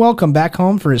warm welcome back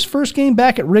home for his first game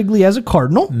back at Wrigley as a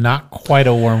Cardinal. Not quite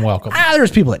a warm welcome. There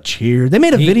was people that cheered. They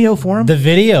made a video for him. The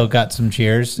video got some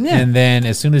cheers. Yeah. And then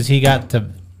as soon as he got to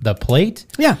the plate,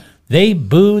 Yeah. they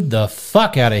booed the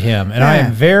fuck out of him. And I Yeah.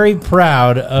 am very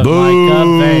proud of my Cub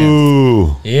fans.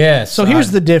 Boo. Yes. So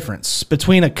here's the difference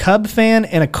between a Cub fan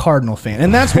and a Cardinal fan.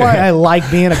 And that's why I like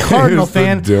being a Cardinal Here's the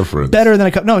fan difference. better than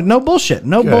a Cub. No bullshit.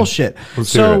 No bullshit.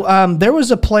 Let's hear So there was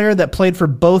a player that played for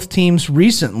both teams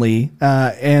recently,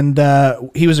 and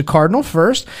he was a Cardinal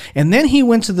first, and then he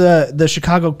went to the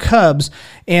Chicago Cubs,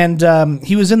 and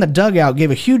he was in the dugout, gave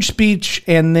a huge speech,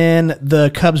 and then the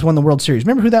Cubs won the World Series.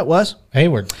 Remember who that was?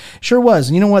 Hayward. Sure was.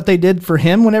 And you know what they did for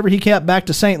him whenever he came back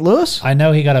to St. Louis? I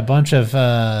know he got a bunch of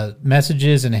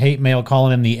messages and hate mail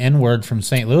calling him the N-word from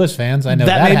St. Louis fans. I know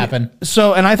that made- happened.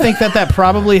 So, and I think that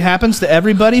probably happens to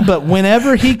everybody, but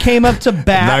whenever he came up to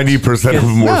bat. 90% of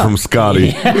them were No. from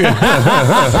Scotty.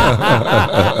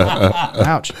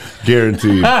 Ouch.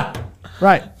 Guaranteed.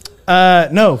 Right.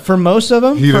 No, for most of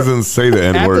them. He doesn't say the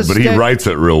N word, but he sta- writes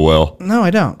it real well. No,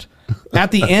 I don't.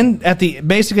 At the end,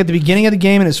 basically at the beginning of the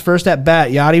game in his first at bat,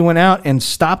 Yachty went out and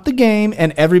stopped the game,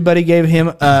 and everybody gave him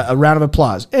a round of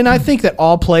applause. And I think that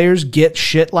all players get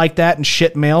shit like that and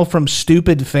shit mail from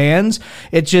stupid fans.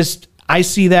 It just, I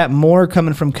see that more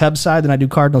coming from Cubs side than I do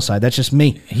Cardinal side. That's just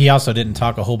me. He also didn't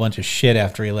talk a whole bunch of shit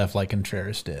after he left like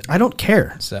Contreras did. I don't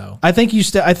care. So I think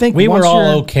I think we once were all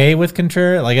you're- okay with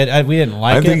Contreras. Like we didn't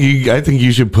like I think it. I think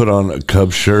you should put on a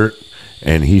Cubs shirt,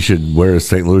 and he should wear a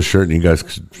St. Louis shirt, and you guys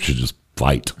should just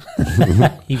fight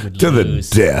He would to lose.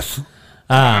 the death.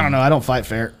 I don't know. I don't fight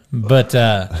fair. But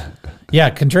Yeah,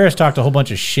 Contreras talked a whole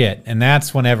bunch of shit, and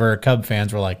that's whenever Cub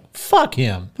fans were like, fuck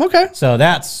him. Okay. So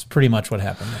that's pretty much what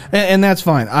happened there. And that's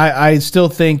fine. I still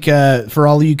think for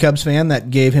all of you Cubs fan that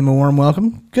gave him a warm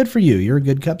welcome, good for you. You're a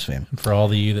good Cubs fan. For all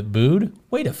of you that booed,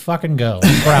 way to fucking go.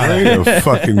 I'm proud of Way you. to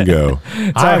fucking go.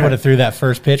 I would have threw that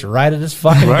first pitch right at his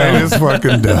fucking Right, dome. it's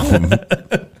fucking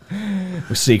dumb.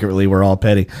 Secretly, we're all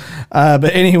petty.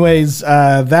 But anyways,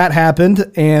 that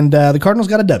happened, and the Cardinals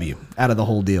got a W out of the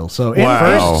whole deal. So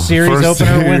Wow. First series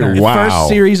opener winner. Wow. first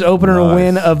series opener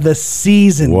win of the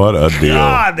season. What a deal.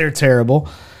 God, they're terrible.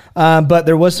 But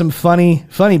there was some funny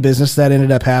business that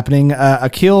ended up happening.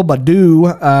 Akil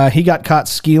Badu, he got caught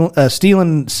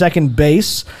stealing second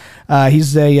base.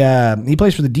 He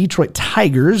plays for the Detroit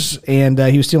Tigers, and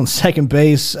he was stealing second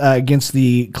base against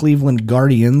the Cleveland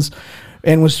Guardians,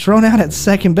 and was thrown out at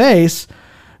second base.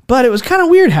 But it was kind of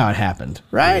weird how it happened,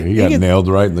 right? He got nailed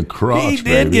right in the crotch. He did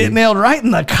baby. get nailed right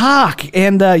in the cock.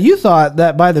 And you thought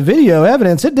that by the video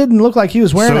evidence, it didn't look like he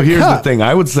was wearing a So here's cup. the thing.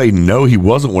 I would say no, he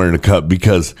wasn't wearing a cup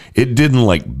because it didn't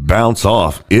like bounce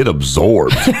off. It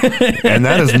absorbed. And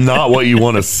that is not what you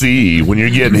want to see when you're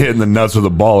getting hit in the nuts with a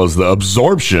ball is the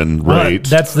absorption rate.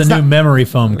 That's the new memory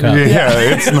foam cup. yeah,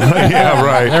 it's not. Yeah,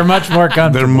 right. They're much more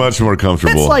comfortable. They're much more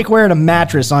comfortable. It's like wearing a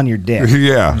mattress on your dick.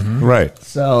 yeah, right.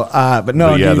 So, but no,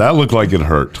 But yeah, dude, that looked like it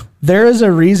hurt. there is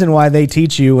a reason why they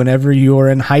teach you whenever you're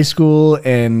in high school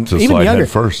and To even slide younger. head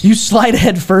first. You slide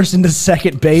head first into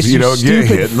second base. You don't get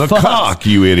stupid hit in the fuck. cock,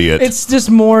 you idiot. It's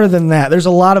just more than that. There's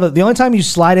a lot of it. The only time you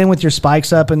slide in with your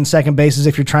spikes up in second base is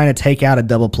if you're trying to take out a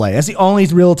double play. That's the only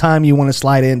real time you want to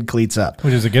slide in cleats up.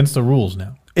 Which is against the rules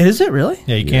now. Is it really?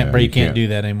 Yeah, you can't. Yeah, You you can't can't. do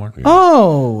that anymore.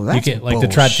 Oh, that's You can't like to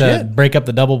try to bullshit. break up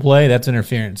the double play. That's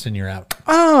interference, and you're out.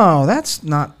 Oh, that's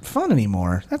not fun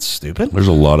anymore. That's stupid. There's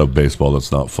a lot of baseball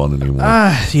that's not fun anymore.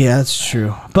 Yeah, that's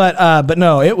true. But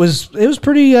no, it was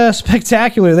pretty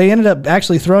spectacular. They ended up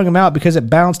actually throwing him out because it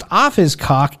bounced off his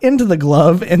cock into the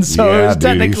glove, and so it yeah, was dude,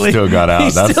 technically he still got he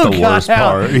out. That's still the got worst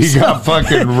out. part. He got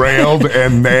fucking railed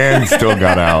and then still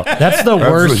got out. That's the That's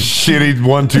a worst. shitty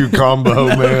 1-2 combo,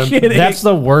 man. Kidding. That's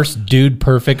the worst dude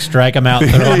perfect strike him out,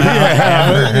 throw him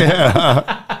out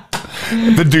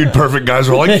ever. The dude perfect guys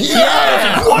were like,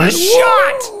 yeah, what a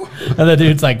shot. And the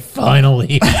dude's like,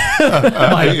 finally,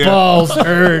 my balls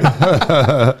hurt.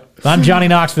 I'm Johnny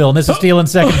Knoxville, and this is stealing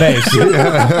second base.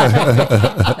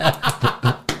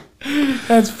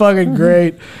 That's fucking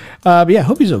great. But yeah, I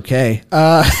hope he's okay.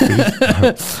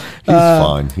 He's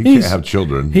fine. He can't have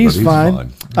children. he's but he's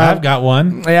fine. I've got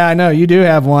one. Yeah, I know you do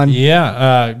have one.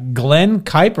 Yeah, Glenn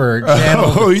Kuiper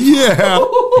channeled, Oh,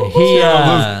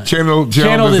 yeah. he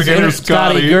channeled his inner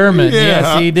Scotty Gurman.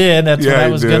 Yes, he did. That's Yeah, what I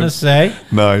he was did. going to say.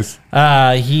 Nice.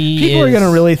 People are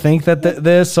gonna really think that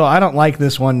this, so I don't like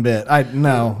this one bit.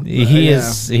 He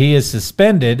is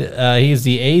suspended. He is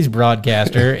the A's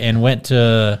broadcaster and went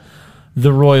to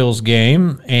the Royals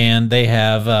game, and they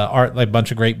have a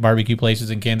bunch of great barbecue places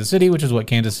in Kansas City, which is what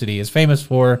Kansas City is famous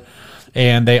for.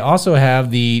 And they also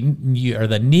have the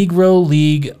Negro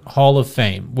League Hall of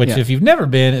Fame, which if you've never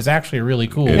been, is actually really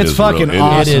cool. It's fucking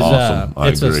awesome. It is awesome. I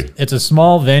agree. it's a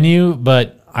small venue,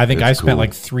 but I think I spent cool.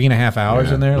 like 3.5 hours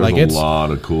in there. There's Like a it's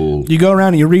lot of cool. You go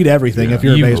around and you read everything if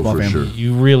you're a You- baseball for fan. sure.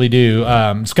 You really do.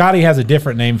 Scotty has a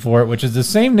different name for it, which is the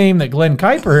same name that Glenn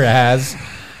Kuiper has,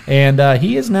 and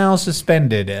he is now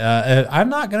suspended. I'm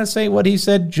not going to say what he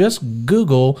said. Just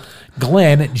Google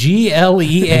Glenn,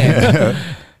 Glen,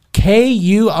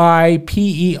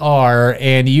 Kuiper,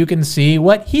 and you can see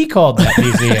what he called that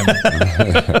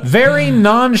museum. Very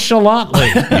nonchalantly.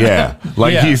 Yeah,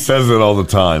 like Yeah. he says it all the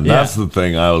time. Yeah. That's the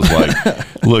thing. I was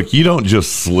like, look, you don't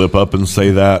just slip up and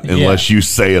say that unless you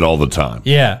say it all the time.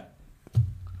 Yeah.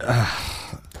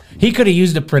 He could have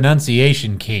used a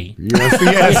pronunciation key.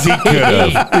 Yes, he could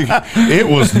have. It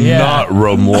was not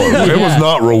Ramon. It was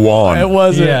not Rowan. It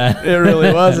wasn't. Yeah. It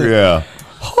really wasn't. Yeah.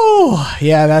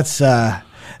 Yeah, that's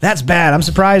bad. I'm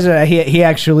surprised that he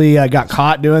actually got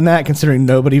caught doing that, considering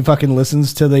nobody fucking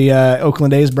listens to the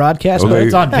Oakland A's broadcast. Oh, But they-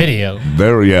 It's on video.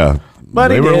 But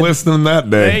they he were did. listening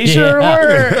that they day. sure were.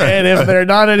 And if they're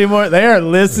not anymore, they are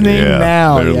listening Yeah,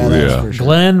 now. they're- Yeah, that's yeah. for sure.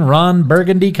 Glenn Ron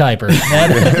Burgundy Kuiper.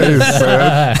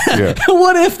 Yeah.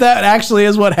 What if that actually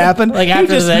is what happened? Like He after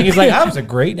the just- thing, he's like, that was a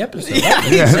great episode. Yeah,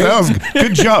 Yeah, that was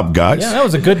good job, guys. that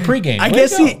was a good pregame. I Way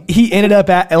guess to go. he ended up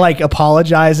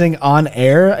apologizing on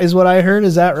air, is what I heard.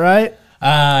 Is that right?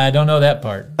 I don't know that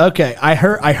part. Okay, I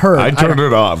heard. I turned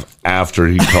it off after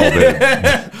he called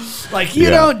it. Like you Yeah.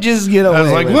 don't just get away. I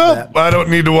was like, with well, that. I don't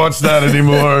need to watch that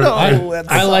anymore.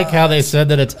 I like how they said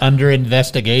that it's under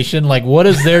investigation. Like, what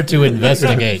is there to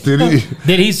investigate? Did he?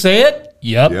 Did he say it?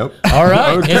 Yep. Yep. All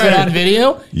right. Okay. Is it on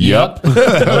video? Yep.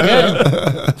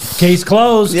 Okay. Case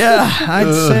closed. Yeah, I'd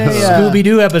say Scooby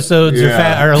Doo episodes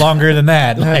Yeah. are longer than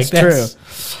that. That's true.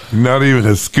 Not even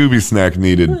a Scooby snack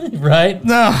needed. Right?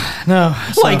 No.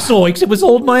 Like Zoinks, it was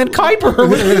old man Kuiper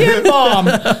with the N-bomb.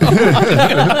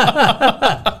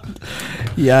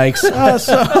 Yikes.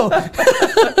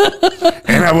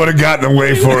 And I would have gotten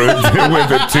away with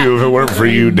it too if it weren't for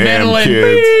you damn Meddling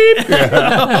kids.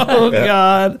 Oh,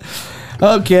 God.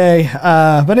 Okay.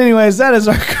 But anyways, that is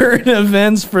our current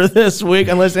events for this week,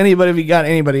 unless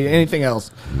anything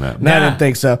else. No. I didn't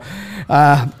think so.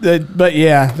 But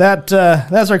yeah, that's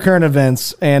our current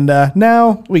events. And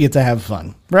now we get to have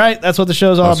fun, right? That's what the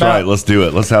show's all That's about. right. Let's do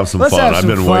it. Let's have some Let's fun. have I've some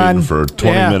been fun. waiting for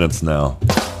 20 Yeah. minutes now.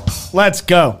 Let's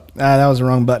go. That was the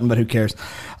wrong button, but who cares?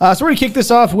 So we're going to kick this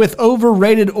off with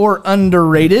overrated or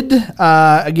underrated.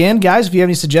 Again, guys, if you have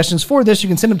any suggestions for this, you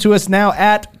can send them to us now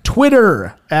at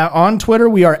Twitter. On Twitter,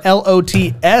 we are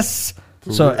LOTS.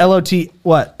 So LOT,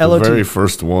 what? The LOT. very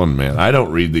first one, man. I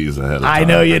don't read these ahead of time. I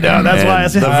know you don't. That's why I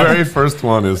And said the very first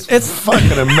one is It's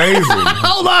fucking amazing.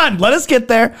 Hold on. Let us get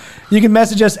there. You can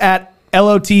message us at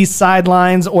LOT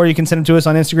Sidelines, or you can send them to us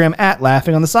on Instagram at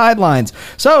Laughing on the Sidelines.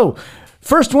 So,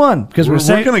 first one, because We're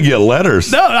going to get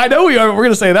letters. No, I know we are. We're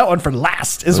going to say that one for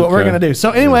last is what we're Okay. going to do.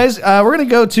 So anyways, we're going to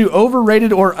go to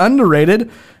overrated or underrated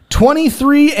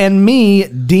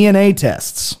 23andMe DNA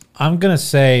tests. I'm going to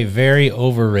say very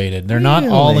overrated. They're not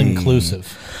all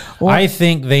inclusive. I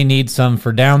think they need some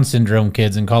for Down syndrome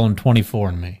kids and call them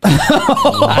 24andMe.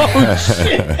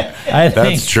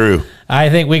 That's true. I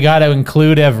think we got to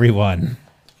include everyone.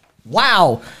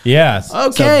 Wow. Yes.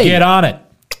 Okay. So get on it.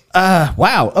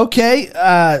 Wow. Okay.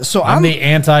 So I'm the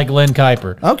anti-Glenn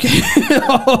Kuiper. Okay.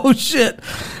 Oh shit.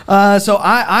 So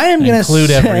I am going to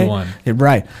Include everyone. Yeah,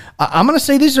 right. I'm going to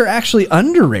say these are actually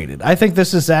underrated. I think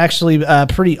this is actually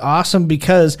pretty awesome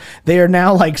because they are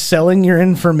now like selling your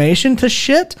information to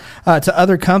shit to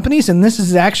other companies, and this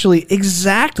is actually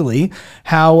exactly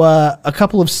how a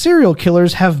couple of serial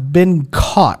killers have been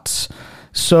caught.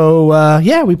 So,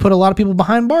 yeah, we put a lot of people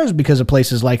behind bars because of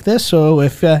places like this. So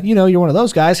if, you're one of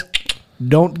those guys,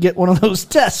 don't get one of those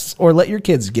tests or let your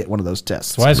kids get one of those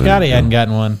tests. That's why Scotty hadn't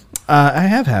gotten one. I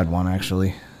have had one,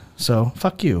 actually. So,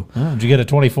 fuck you. Oh, did you get a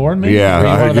 24andMe? Yeah, Were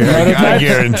you one of the I prototypes?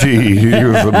 guarantee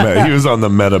he was on the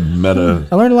meta.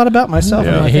 I learned a lot about myself.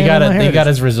 Yeah. And my He family got and my he got heritage.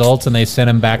 his results and they sent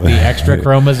him back the extra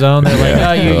chromosome. They're like,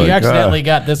 oh, you accidentally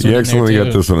got this one You in there accidentally too.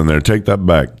 got this one in there. Take that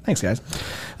back. Thanks, guys.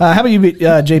 How about you,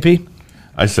 JP?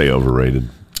 I say overrated.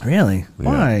 Really?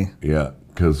 Why? Yeah,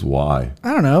 because why?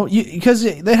 I don't know. Because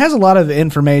it has a lot of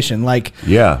information. Like,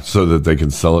 Yeah, so that they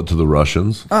can sell it to the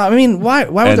Russians. I mean, why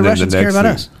would And the then the Russians care next about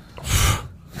us?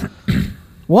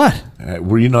 What?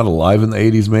 Were you not alive in the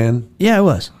 80s, man? Yeah, it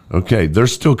was. Okay, they're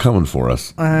still coming for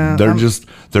us.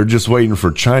 They're just waiting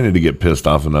for China to get pissed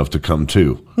off enough to come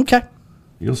too. Okay.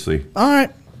 You'll see. All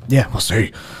right. Yeah, we'll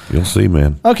see. You'll see,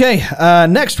 man. Okay,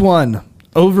 next one.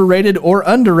 Overrated or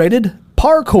underrated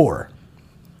parkour.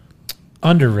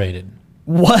 Underrated.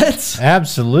 What?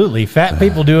 Absolutely. Fat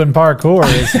people doing parkour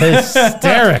is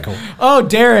hysterical. Oh,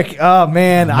 Derek. Oh,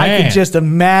 man. I Man. could just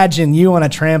imagine you on a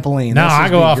trampoline. No, This I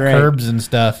would go be off great. curbs and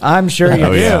stuff. I'm sure you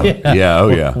Oh do. yeah. Yeah. Oh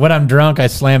yeah. When I'm drunk, I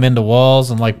slam into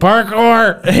walls. I'm like,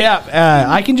 parkour. Yeah,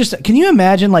 I can just. Can you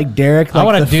imagine like Derek, I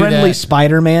wanna like the do friendly that.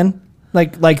 Spider-Man?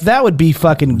 Like that would be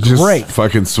fucking Just great.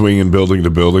 fucking swinging building to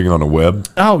building on a web.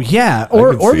 Oh yeah,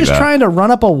 or can see just that. trying to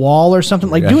run up a wall or something.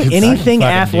 Like Yeah, do I can- anything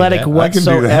I can fucking do athletic that. I can do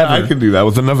whatsoever. that. I can do that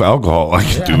with enough alcohol. I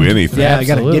can do anything. Yeah, I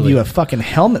got to give Absolutely. you a fucking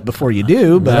helmet before you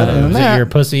do. But other than Is it that, your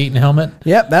pussy eating helmet?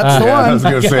 yep, that's the Yeah, I was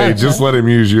one. gonna say, just let him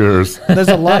use yours. There's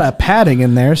a lot of padding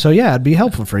in there, so yeah, it'd be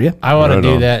helpful for you. I want Right to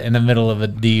do on. that in the middle of a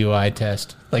DUI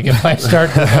test. Like if I start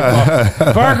to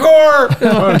parkour,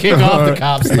 I'll kick off the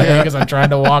cop's thing because I'm trying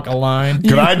to walk a line.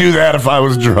 Could I do that if I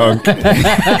was drunk?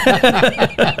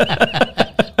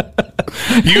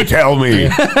 You tell me.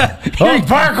 Oh,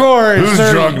 parkour! Who's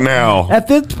sir. drunk now? At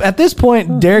this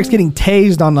point, Derek's getting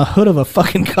tased on the hood of a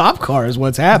fucking cop car. Is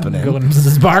what's happening. Going, this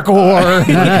is parkour.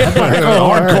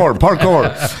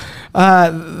 Parkour.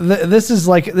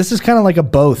 This is kind of like a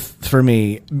both for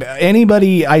me.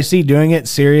 Anybody I see doing it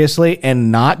seriously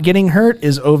and not getting hurt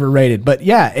is overrated. But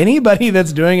yeah, anybody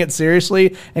that's doing it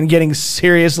seriously and getting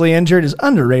seriously injured is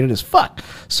underrated as fuck.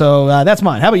 So that's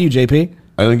mine. How about you, JP?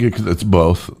 I think it's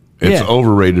both. It's Yeah.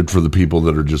 overrated for the people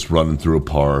that are just running through a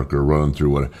park or running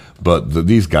through whatever. But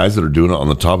these guys that are doing it on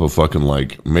the top of fucking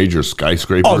like major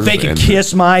skyscrapers. Oh, they can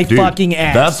kiss my fucking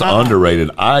ass. That's underrated.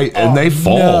 And they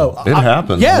fall. no. It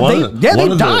happens. Yeah, One they- of yeah, one they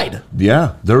of the- died.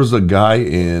 Yeah, there was a guy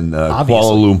in Obviously.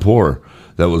 Kuala Lumpur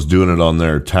that was doing it on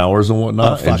their towers and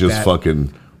whatnot, Oh, fuck and just that.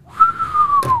 fucking.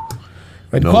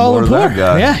 But No Kuala more of that Lumpur,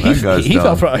 guy. yeah, That guy's he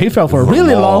done. fell for a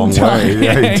really long time. way.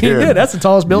 Yeah, he did. That's the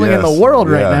tallest building in the Yes. world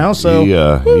right Yeah. now. So he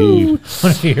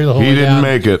What if you hear the whole he way didn't down?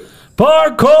 make it.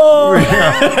 Parkour.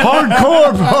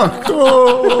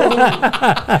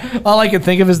 Hardcore. all I can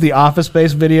think of is the Office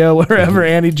Space video wherever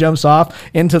Andy jumps off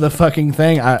into the fucking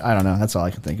thing. I don't know. That's all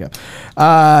I can think of.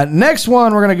 Next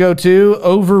one we're gonna go to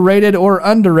overrated or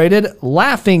underrated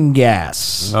laughing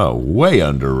gas. Oh, way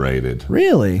underrated.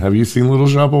 Really? Have you seen Little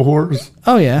Shop of Horrors?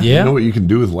 Oh yeah. Yeah. You know what you can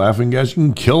do with laughing gas? You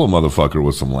can kill a motherfucker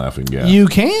with some laughing gas. You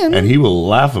can. and he will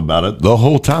laugh about it the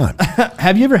whole time.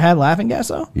 Have you ever had laughing gas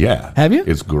though? Yeah. Have you?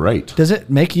 It's great. Does it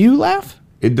make you laugh?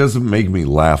 It doesn't make me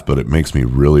laugh, but it makes me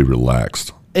really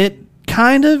relaxed. It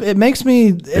kind of. It makes me.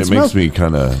 It makes me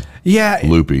kind of yeah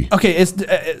loopy. Okay,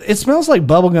 it smells like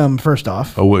bubblegum. First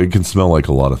off, Oh, well, it can smell like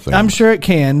a lot of things. I'm sure it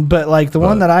can, but like the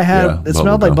one that I had, yeah, it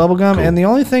smelled like bubblegum. bubblegum, Cool. and the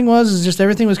only thing was just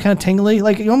everything was kind of tingly.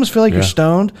 Like you almost feel like you're Yeah.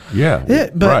 stoned. Yeah,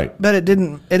 but, right. But it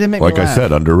didn't. It didn't make Like me I laugh.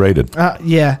 said, underrated.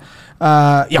 Yeah,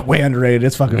 way underrated.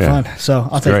 It's fucking Yeah. fun. So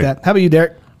I'll take great. that. How about you,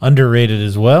 Derek? Underrated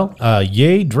as well.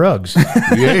 Yay, drugs.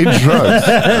 Yay, drugs.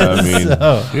 I mean,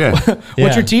 yeah.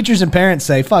 What your teachers and parents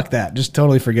say? Fuck that. Just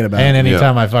totally forget about And it.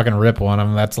 anytime I fucking rip one of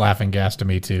them, that's laughing gas to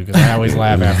me too, because I always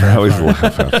laugh after. I always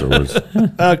laugh afterwards.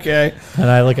 Okay.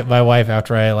 And I look at my wife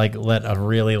after I like let a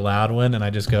really loud one, and I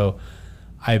just go,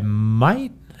 I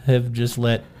might have just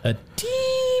let a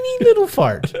teeny little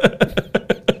fart.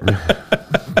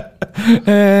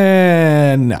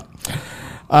 And no.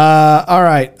 All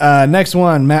right. Next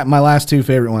one, Matt. My last two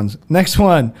favorite ones. Next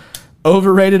one,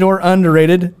 overrated or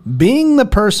underrated? Being the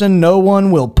person no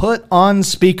one will put on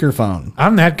speakerphone.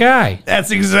 I'm that guy.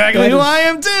 That's exactly who I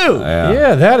am too.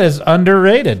 Yeah, that is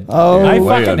underrated. Oh, I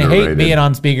way fucking hate underrated. being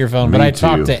on speakerphone, but Me I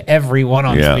talk too. to everyone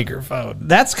on Yeah. speakerphone.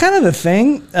 That's kind of the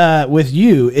thing with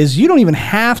you is you don't even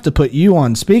have to put you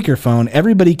on speakerphone.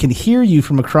 Everybody can hear you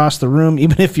from across the room,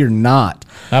 even if you're not.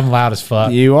 I'm loud as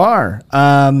fuck. You are.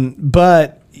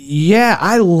 But yeah,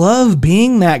 I love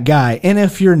being that guy. And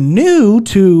if you're new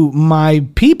to my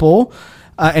people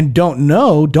and don't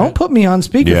know, don't put me on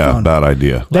speakerphone. Yeah, bad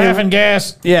idea. Laughing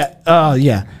gas. Yeah. Oh,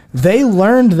 yeah. They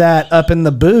learned that up in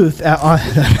the booth.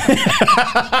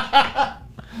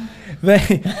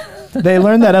 They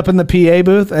learned that up in the PA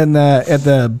booth and at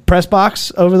the press box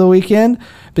over the weekend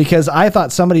because I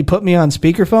thought somebody put me on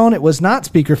speakerphone. It was not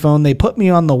speakerphone. They put me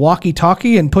on the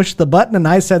walkie-talkie and pushed the button, and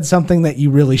I said something that you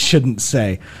really shouldn't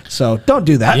say. So don't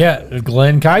do that. Yeah,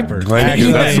 Glenn Kuiper.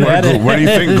 Actually, That's that where do you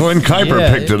think is- Glenn Kuiper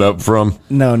yeah. picked it up from?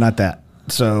 No, not that.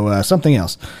 So something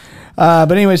else.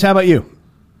 But anyways, how about you?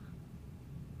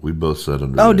 We both said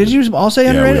underrated. Oh, did you all say Yeah,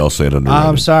 underrated? we all said underrated.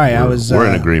 I'm sorry. We're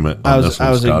in agreement on this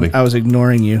one, Scotty. I was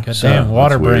ignoring you. Goddamn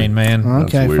water that's weird. brain, man.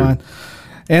 Okay, weird. fine.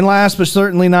 And last but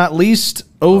certainly not least,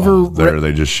 There,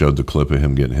 they just showed the clip of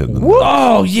him getting hit in the nuts.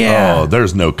 Oh yeah. Oh,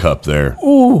 there's no cup there.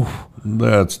 Ooh.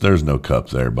 There's no cup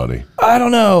there, buddy. I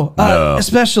don't know. No.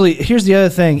 Especially here's the other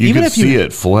thing. You Even can if you see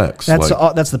it flex. that's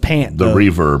like that's the pant. the though.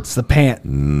 reverb. It's the pant.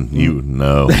 You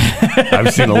know,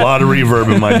 I've seen a lot of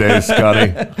reverb in my day,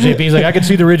 Scotty. JP's like, I could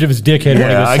see the ridge of his dickhead when he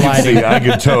Yeah, was I sliding.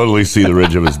 could totally see the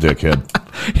ridge of his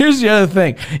dickhead. Here's the other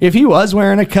thing. If he was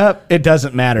wearing a cup, it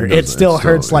doesn't matter. It still It's still-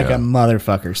 hurts like yeah. a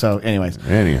motherfucker. So, anyways.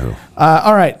 Anywho,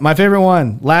 All right, my favorite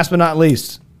one. Last but not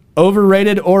least,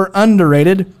 overrated or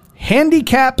underrated?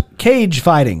 Handicap cage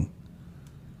fighting.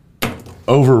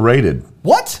 overrated.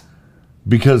 What?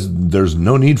 Because there's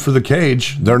no need for the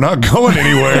cage. They're not going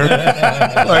anywhere.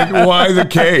 Like, why the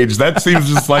cage? That seems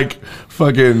just like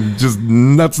fucking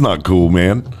that's not cool,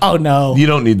 man. Oh no. You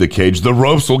don't need the cage. The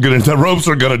ropes will get it. The ropes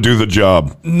are gonna do the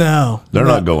job. No. They're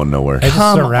not going nowhere. They just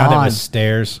Come surround it on. with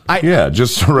stairs. Yeah,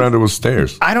 just surrounded with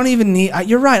stairs. I don't even need.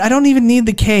 You're right. I don't even need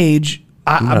the cage.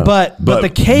 But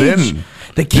the cage. then,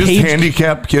 The just cage.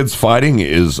 handicapped kids fighting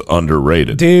is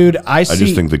underrated. Dude, I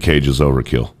just think the cage is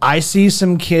overkill. I see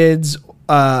some kids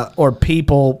or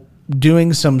people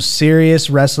doing some serious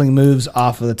wrestling moves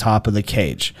off of the top of the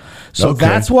cage. So Okay.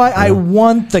 that's why I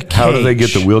want the cage. How do they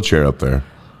get the wheelchair up there?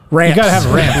 ramps? You gotta have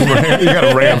a ramp. You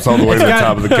got ramps all the way to the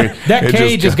top of the cage. That It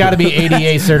cage has just- got to be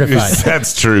ADA certified.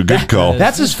 That's true. Good call.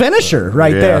 That's his finisher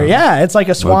right Yeah. there. Yeah, it's like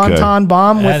a swanton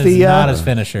bomb That with is the. not his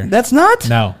finisher. That's not.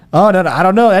 No. Oh no, I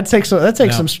don't know. That takes No.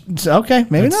 some. Okay,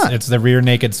 maybe not. It's the rear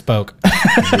naked spoke.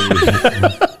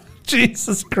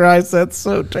 Jesus Christ, that's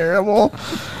so terrible.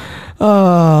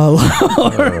 Oh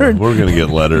Lord. We're gonna get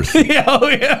letters. Oh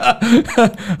yeah.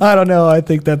 I don't know. I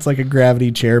think that's like a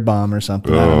gravity chair bomb or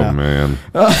something. I don't Oh know. man.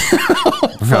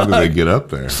 How do they get up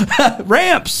there?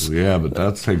 Ramps. Yeah, but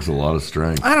that takes a lot of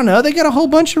strength. I don't know. They got a whole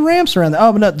bunch of ramps around there.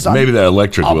 Oh, but no, Maybe that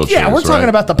electric wheelchair. Yeah, we're talking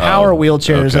about the power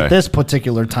wheelchairs okay. at this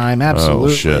particular time.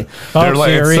 Absolutely. Oh, shit. Oh, They're like,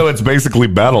 Siri. so it's basically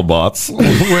battle bots.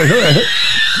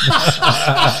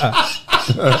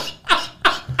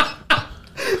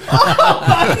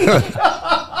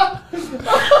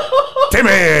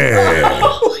 Timmy!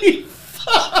 Holy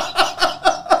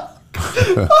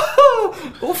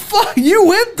well, fuck, you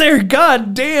went there.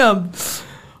 God damn.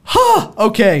 Huh.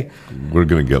 Okay. We're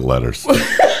going to get letters.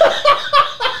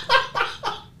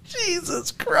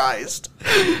 Jesus Christ.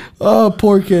 Oh,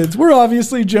 poor kids. We're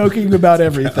obviously joking about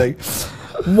everything.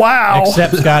 Wow.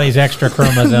 Except Scotty's extra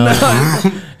chromosomes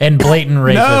and blatant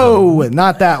racism. No,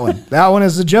 not that one. That one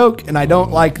is a joke, and I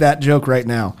don't like that joke right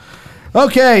now.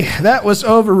 Okay, that was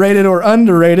overrated or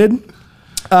underrated.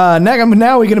 Now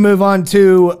we're going to move on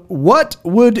to what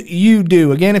would you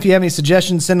do? Again, if you have any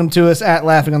suggestions, send them to us at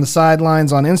Laughing on the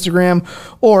Sidelines on Instagram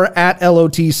or at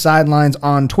LOT Sidelines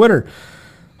on Twitter.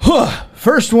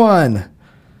 First one.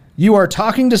 You are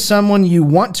talking to someone you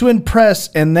want to impress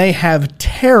and they have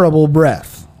terrible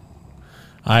breath.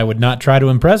 I would not try to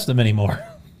impress them anymore.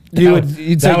 You'd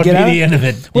say, that would "Get be out." the end of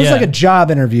it. Well, it's like a job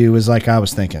interview is like I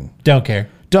was thinking. Don't care.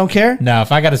 Don't care? No,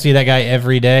 if I got to see that guy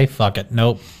every day, fuck it.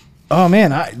 Nope. Oh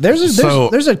man, there's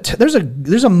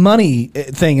a money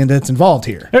thing that's involved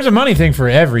here. There's a money thing for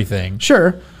everything.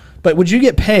 Sure, but would you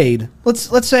get paid?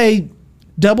 Let's say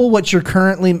triple what you're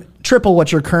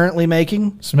currently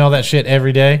making. Smell that shit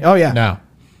every day? Oh yeah. No.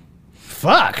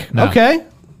 Fuck. No. Okay.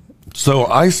 So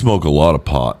I smoke a lot of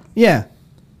pot. Yeah.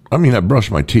 I mean, I brush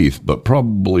my teeth, but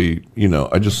probably,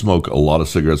 I just smoke a lot of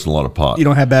cigarettes and a lot of pot. You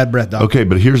don't have bad breath, dog. Okay,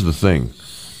 but here's the thing.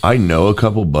 I know a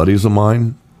couple buddies of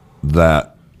mine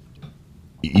that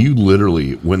you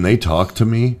literally, when they talk to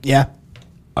me, Yeah.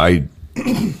 I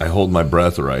hold my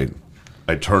breath or I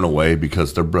turn away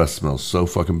because their breath smells so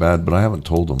fucking bad, but I haven't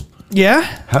told them. Yeah.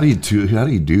 How do you do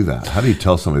that? How do you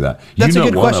tell somebody that? That's you know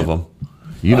a good one question. of them.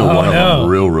 You know one of them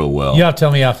real well. You have to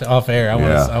tell me off air.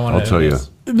 I'll tell you.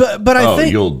 But I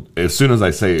think you'll as soon as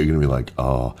I say it, you're gonna be like,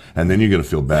 oh, and then you're gonna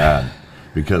feel bad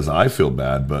because I feel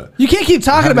bad, but you can't keep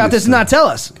talking about this and not tell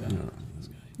us.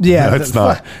 Yeah, it's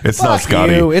not. It's not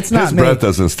Scotty. It's not His me. breath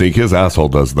doesn't stink. His asshole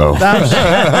does, though.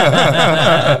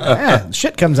 Yeah,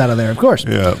 shit comes out of there, of course.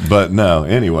 Yeah, but no.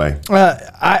 Anyway,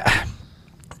 I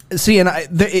see, and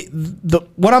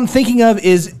what I'm thinking of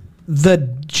is the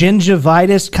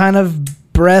gingivitis kind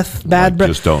of breath, bad breath.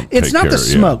 just don't It's take not care the of it.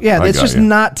 smoke. Yeah, Yeah, I it's got just you.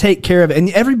 not take care of it, and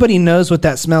everybody knows what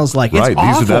that smells like. right? It's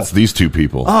awful. That's these two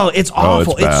people. Oh, it's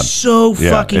awful. bad. It's so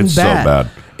Yeah, fucking it's so bad. bad.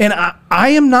 And I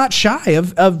am not shy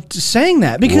of saying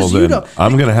that Well, because you then don't.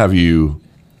 I'm gonna have you.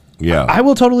 Yeah, I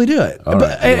will totally do it. All right. You're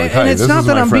like, And hey, it's this not is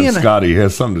that my I'm friend being. Scotty. He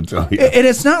has something to tell you. And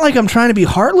it's not like I'm trying to be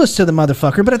heartless to the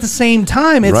motherfucker, but at the same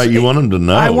time, it's Right, you want him to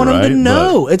know, I want him to right?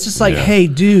 know. But- It's just like, yeah. hey,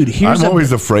 dude, here's I'm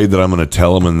always afraid that I'm going to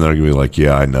tell them, and they're going to be like,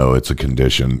 "Yeah, I know it's a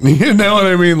condition." You know what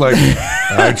I mean? Like,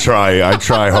 I try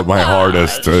my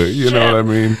hardest to, you know what I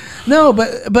mean? No,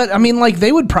 but I mean, like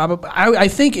they would probably. I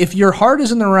think if your heart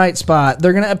is in the right spot,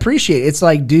 they're gonna appreciate it. It's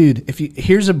like, dude,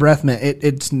 here's a breath mint,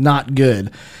 it's not good.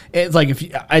 It's like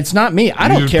it's not me. I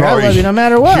don't care. I love you no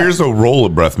matter what. Here's a roll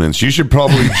of breath mints. You should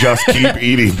probably just keep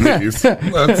eating these.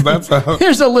 That's how.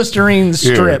 Here's a Listerine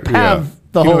strip. Here, Have yeah.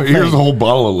 the whole thing. Here's a whole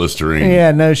bottle of Listerine.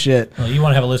 Yeah, no shit. Well, you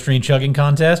want to have a Listerine chugging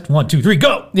contest? 1, 2, 3,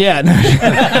 go! Yeah, no, You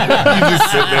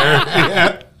just sit there.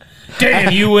 Yeah.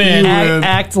 Damn, you win.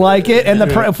 act like it, and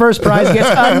the first prize gets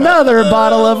another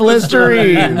bottle of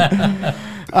Listerine.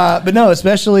 But no,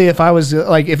 especially if I was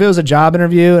like, if it was a job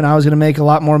interview and I was going to make a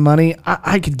lot more money,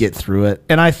 I could get through it.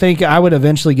 And I think I would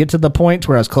eventually get to the point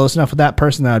where I was close enough with that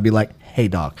person that I'd be like, hey,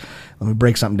 dog, let me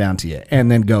break something down to you,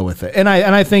 and then go with it. And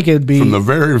I think it'd be From the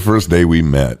very first day we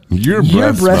met, your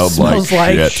breath smells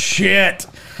like shit. shit.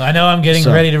 I know I'm getting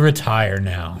ready to retire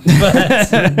now.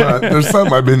 But But there's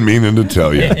something I've been meaning to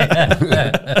tell you.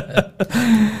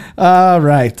 All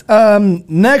right.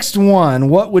 Next one.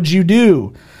 What would you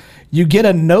do? You get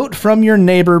a note from your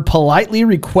neighbor politely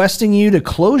requesting you to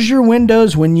close your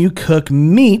windows when you cook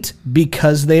meat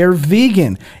because they are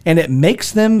vegan, and it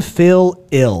makes them feel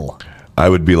ill. I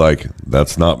would be like,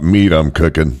 that's not meat I'm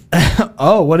cooking.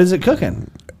 Oh, what is it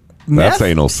cooking? That's Meth?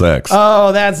 anal sex.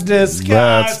 Oh, that's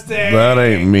disgusting. That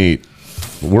ain't meat.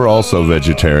 We're also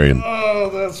vegetarian. Oh,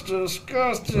 that's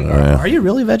disgusting. Yeah. Are you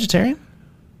really vegetarian?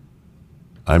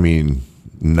 I mean,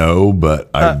 no, but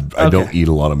I don't okay. eat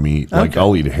a lot of meat. Like,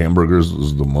 I'll eat hamburgers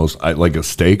is the most. Like a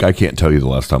steak, I can't tell you the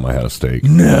last time I had a steak.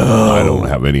 No. I don't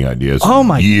have any idea. It's Oh,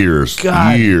 my years,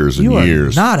 God. years and You are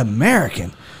years. not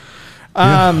American.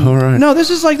 All right. No, this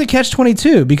is like the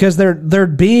catch-22 because they're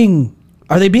being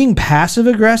Are they being passive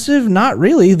aggressive? Not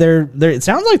really. They're it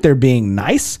sounds like they're being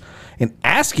nice and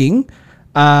asking.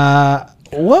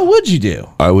 What would you do?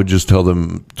 I would just tell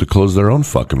them to close their own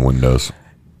fucking windows.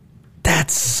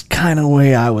 That's kind of the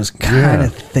way I was kind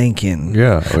of thinking.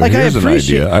 Yeah. Like, here's an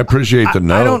idea. I appreciate the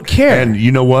note. I don't care. And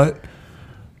you know what?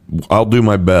 I'll do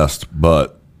my best,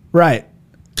 but right.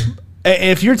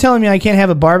 If you're telling me I can't have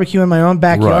a barbecue in my own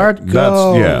backyard, right.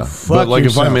 go But like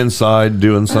yourself. if I'm inside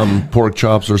doing some pork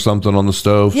chops or something on the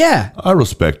stove, I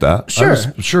respect that. Sure.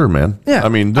 Sure, man. Yeah. I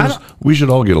mean, we should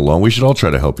all get along. We should all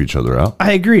try to help each other out.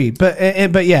 I agree, but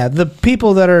yeah, the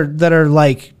people that are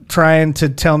like trying to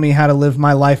tell me how to live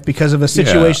my life because of a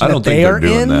situation I don't that they think are they're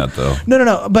doing in. that, though.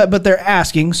 No, but they're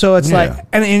asking, so it's like,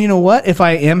 and you know what? If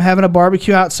I am having a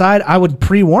barbecue outside, I would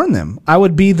pre-warn them. I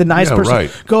would be the nice person.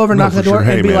 Right. Go over, knock on the door,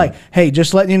 and be like, "Hey,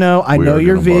 just letting you know, I know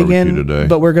you're vegan,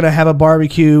 but we're gonna have a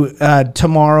barbecue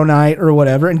tomorrow night or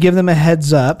whatever," and give them a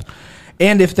heads up.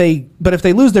 And if they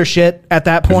lose their shit at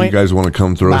that point, if you guys want to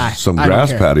come throw some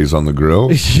grass patties on the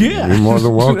grill, you're more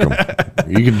than welcome.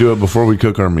 You can do it before we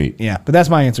cook our meat. Yeah, but that's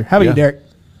my answer. How about you, Derek?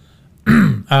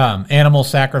 Animal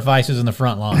sacrifices in the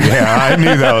front lawn. Yeah, I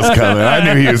knew that was coming. I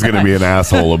knew he was going to be an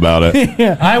asshole about it.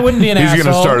 Yeah. I wouldn't be an asshole. He's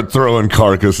going to start throwing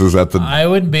carcasses at the... I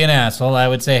wouldn't be an asshole. I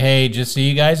would say, hey, just so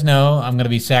you guys know, I'm going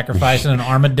to be sacrificing an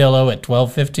armadillo at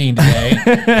 12:15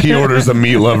 today. He orders a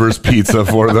meat lover's pizza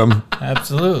for them.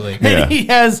 Absolutely. Yeah. And he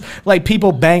has like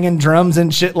people banging drums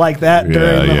and shit like that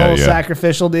during the whole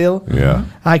sacrificial deal. Yeah.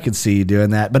 I could see you doing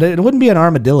that, but it wouldn't be an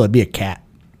armadillo. It'd be a cat.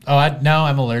 Oh, no,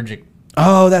 I'm allergic.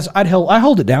 Oh, I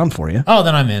hold it down for you. Oh,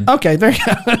 then I'm in. Okay, there you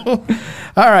go.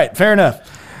 All right, fair enough.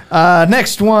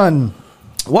 Next one.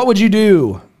 What would you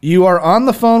do? You are on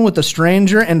the phone with a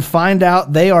stranger and find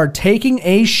out they are taking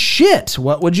a shit.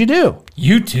 What would you do?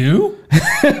 You too?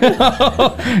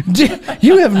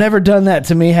 You have never done that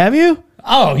to me, have you?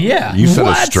 Oh, yeah. You said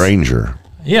What? a stranger.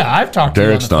 Yeah, I've talked to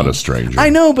Derek's you on not the a stranger. I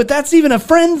know, but that's even a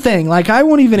friend thing. Like, I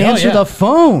won't even answer yeah. the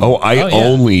phone. Oh, I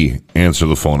only answer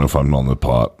the phone if I'm on the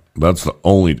pot. That's the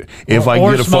only. If I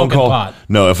or get a phone smoking call, pot.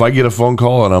 no. If I get a phone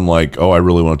call and I'm like, oh, I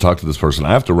really want to talk to this person, I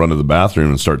have to run to the bathroom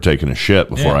and start taking a shit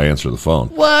before Yeah. I answer the phone.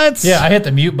 What? Yeah, I hit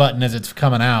the mute button as it's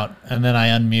coming out, and then I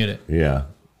unmute it. Yeah.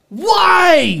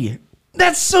 Why?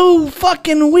 That's so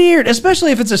fucking weird,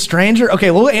 especially if it's a stranger.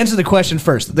 Okay, we'll answer the question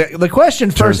first. The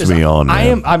question first Turns is me on,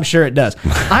 man. I'm sure it does.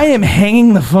 I am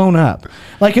hanging the phone up.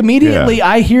 Like immediately Yeah.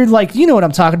 I hear like, you know what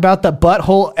I'm talking about, the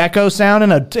butthole echo sound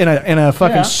in a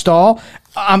fucking Yeah. stall.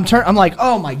 I'm like,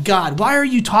 "Oh my god, why are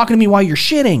you talking to me while you're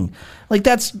shitting?" Like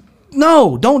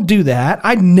no, don't do that.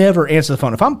 I never answer the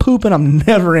phone. If I'm pooping, I'm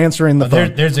never answering the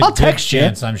phone. There's a I'll good text you.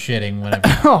 chance I'm shitting whenever.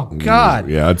 Oh god.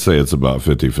 Yeah, I'd say it's about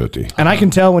 50-50. And I can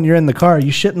tell when you're in the car.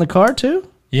 You shit in the car too?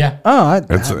 Yeah. Oh,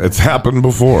 It's happened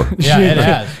before. Yeah, it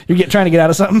has. You're trying to get out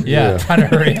of something? Yeah, trying to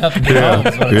hurry up and get home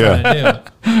is what I'm trying to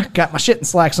do. Got my shit and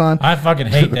slacks on. I fucking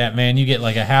hate that, man. You get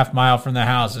like a half mile from the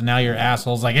house, and now your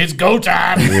asshole's like, "It's go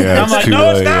time." Yeah, and I'm it's like, too "No,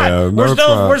 it's late, not. yeah. We're No, it's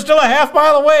not." still a half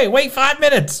mile away. Wait 5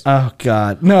 minutes." Oh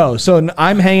God, no! So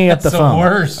I'm hanging up That's the the phone.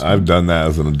 worst. I've done that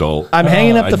as an adult. I'm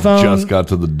hanging up the phone. I just got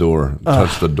to the door,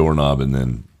 touched the doorknob, and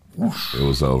then it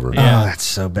was over. Yeah. Oh, that's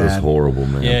so It was bad. horrible,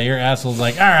 man. Yeah, your asshole's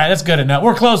like, "All right, that's good enough.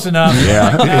 We're close enough."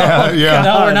 Yeah.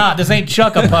 No, we're not. This ain't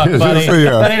chuck a puck, buddy.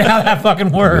 Yeah. That ain't how that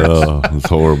fucking works. Oh, it's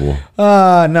horrible.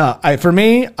 No, for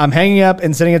me, I'm hanging up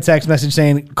and sending a text message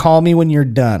saying, "Call me when you're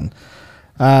done."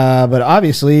 But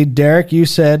obviously, Derek, you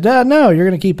said no. You're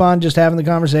going to keep on just having the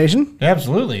conversation.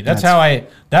 Absolutely. That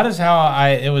is how I,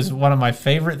 it was one of my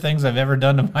favorite things I've ever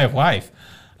done to my wife.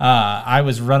 I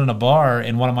was running a bar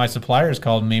and one of my suppliers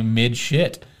called me mid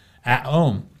shit at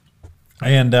home.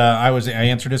 And I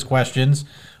answered his questions,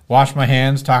 washed my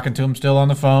hands, talking to him still on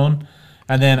the phone.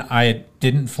 And then I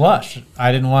didn't flush.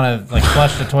 I didn't want to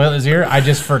flush the toilet in his ear. I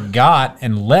just forgot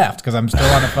and left because I'm still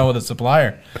on the phone with a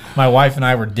supplier. My wife and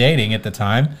I were dating at the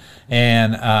time.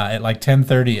 And at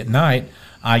 10:30 at night,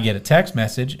 I get a text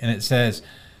message and it says,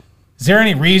 "Is there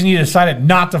any reason you decided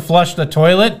not to flush the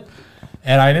toilet?"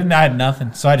 And I had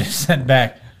nothing. So I just sent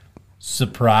back,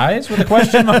 "Surprise?" with a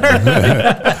question mark.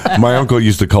 My uncle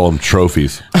used to call them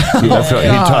trophies. He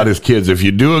taught his kids, if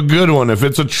you do a good one, if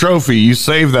it's a trophy, you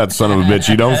save that son of a bitch.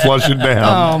 You don't flush it down.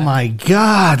 Oh my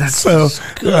God, that's So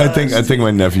I think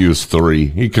my nephew is 3.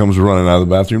 He comes running out of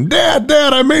the bathroom. Dad,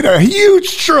 I made a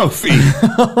huge trophy.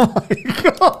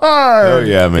 Oh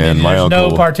yeah, man. My There's uncle,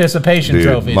 no participation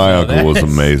trophies. my so uncle was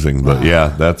that's- amazing. But yeah,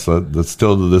 that's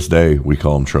still to this day we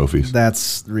call them trophies.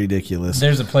 That's ridiculous.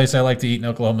 There's a place I like to eat in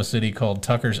Oklahoma City called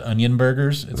Tucker's Onion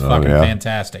Burgers. It's fucking yeah.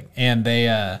 fantastic. And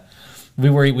they,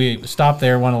 we stopped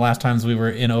there one of the last times we were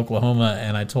in Oklahoma,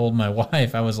 and I told my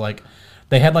wife, I was like,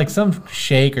 they had like some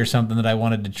shake or something that I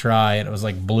wanted to try, and it was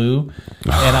like blue.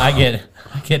 And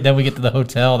then we get to the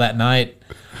hotel that night,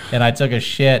 and I took a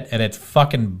shit, and it's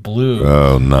fucking blue.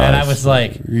 Oh, nice. And I was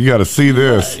like, you got to see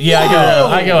this. yeah,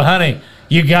 I go, honey,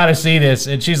 you got to see this.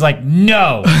 And she's like,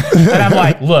 no. And I'm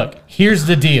like, look, here's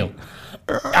the deal.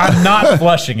 I'm not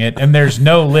flushing it, and there's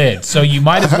no lid, so you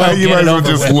might as well you get might it as well over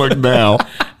just with. look now.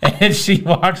 And she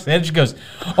walks in, she goes,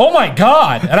 oh my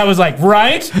God. And I was like,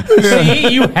 right?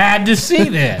 See, you had to see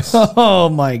this. Oh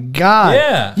my God.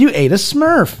 Yeah. You ate a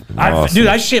Smurf. Awesome. Dude,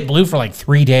 I shit blue for like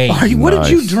 3 days. What did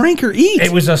you Nice. drink or eat?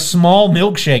 It was a small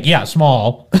milkshake. Yeah,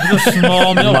 small. It was a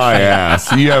small milkshake. My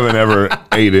ass. You haven't ever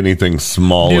ate anything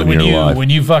small Dude, in your life. when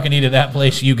you fucking eat at that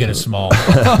place, you get a small.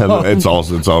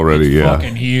 It's already, yeah.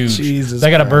 Fucking huge. Jesus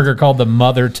They got a burger called the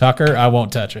Mother Tucker. I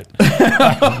won't touch it.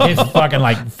 It's fucking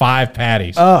like 5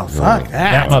 patties. Oh, fuck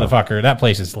that. That motherfucker, that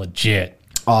place is legit.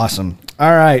 Awesome.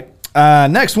 All right.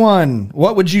 Next one.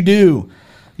 What would you do?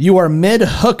 You are mid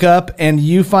hookup and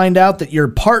you find out that your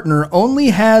partner only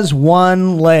has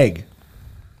one leg.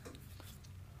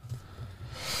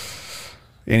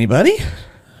 Anybody?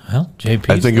 Well, JP.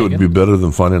 I think it would be better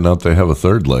than finding out they have a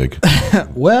third leg.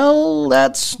 Well,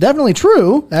 that's definitely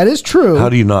true. That is true. How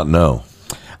do you not know?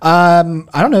 I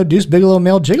don't know. Deuce Bigelow,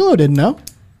 Male Gigolo didn't know.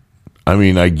 I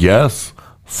mean, I guess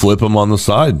flip them on the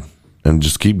side and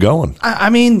just keep going. I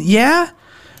mean, yeah,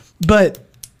 but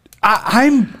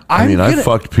I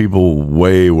fucked people,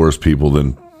 way worse people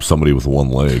than somebody with one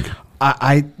leg.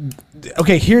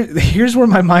 Okay, here's where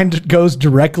my mind goes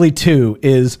directly to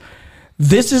is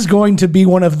this is going to be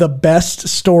one of the best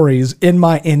stories in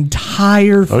my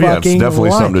entire fucking Oh yeah, it's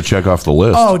definitely life. something to check off the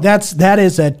list. Oh, that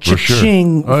is a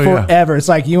cha-ching sure. Oh, yeah. forever. It's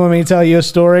like, you want me to tell you a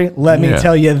story? Let me Yeah.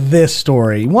 tell you this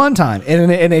story one time.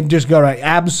 And it just go right.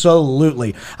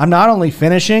 Absolutely. I'm not only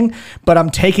finishing, but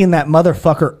I'm taking that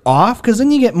motherfucker off because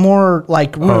then you get more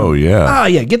like room. Oh, yeah. Oh,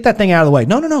 yeah. Get that thing out of the way.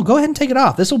 No. Go ahead and take it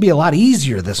off. This will be a lot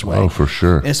easier this way. Oh, for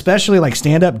sure. Especially like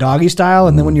stand up doggy style.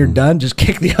 And then when you're done, just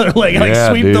kick the other leg. Like Yeah,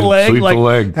 sweep dude. the leg. Sweep the like,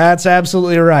 leg. That's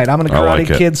absolutely right. I'm going to I Karate like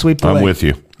it. Kid sweep the leg. I'm with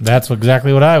you. That's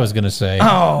exactly what I was gonna say.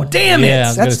 Oh, damn it. Yeah, I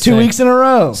was That's gonna 2 say. weeks in a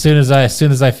row. As soon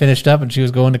as I finished up and she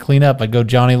was going to clean up, I'd go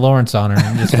Johnny Lawrence on her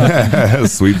and just fucking,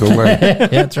 Sweep the leg. yeah,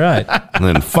 that's right. And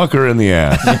then fuck her in the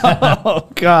ass. Oh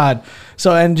God!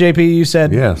 So and JP, you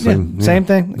said Yeah, same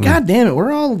thing. God damn it,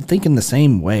 we're all thinking the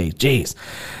same way. Jeez.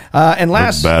 And That's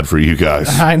last, bad for you guys.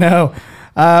 I know.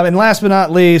 And last but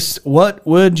not least, what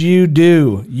would you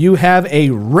do? You have a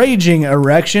raging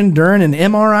erection during an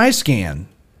MRI scan.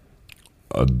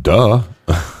 Duh.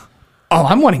 Oh,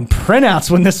 I'm wanting printouts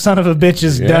when this son of a bitch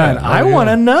is done. I want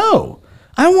to know.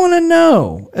 I want to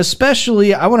know.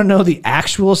 Especially, I want to know the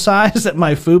actual size that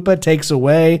my fupa takes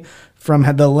away from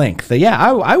the length.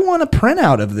 I want a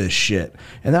printout of this shit,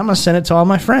 and I'm gonna send it to all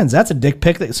my friends. That's a dick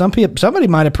pic that somebody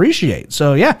might appreciate.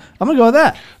 So yeah, I'm gonna go with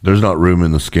that. There's not room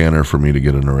in the scanner for me to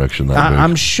get an erection that big.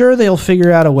 I'm sure they'll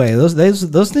figure out a way. Those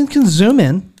things can zoom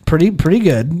in pretty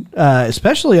good,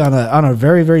 especially on a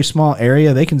very very small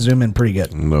area. They can zoom in pretty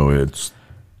good. No, it's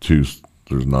too.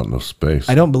 There's not enough space.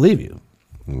 I don't believe you.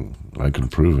 I can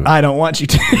prove it. I don't want you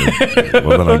to.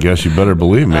 Well, then I guess you better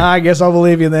believe me. I guess I'll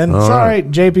believe you then. It's all right.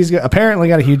 JP's apparently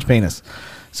got a huge penis.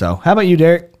 So how about you,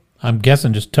 Derek? I'm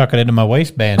guessing just tuck it into my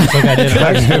waistband, just like I did. in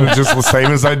high school. Just the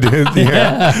same as I did.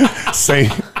 Yeah.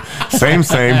 Same.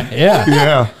 Yeah.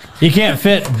 Yeah. You can't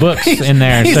fit books in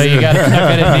there, so you got to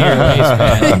tuck it into your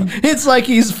waistband. It's like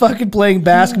he's fucking playing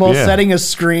basketball, Yeah. setting a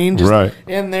screen, just Right.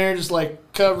 in there, just like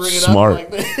covering it Smart. up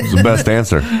like this. It's the best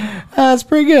answer. That's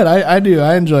pretty good. I do.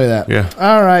 I enjoy that. Yeah.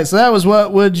 All right. So that was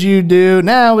what would you do?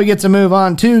 Now we get to move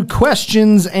on to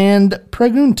questions and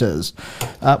preguntas.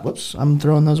 Whoops. I'm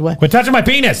throwing those away. Quit touching my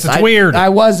penis. It's weird. I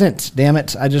wasn't. Damn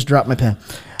it. I just dropped my pen.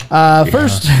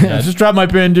 First. I just dropped my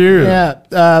pen, dude.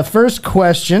 Yeah. First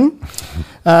question.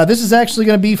 This is actually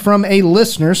going to be from a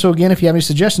listener. So again, if you have any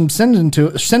suggestions, send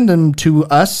them to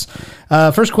us.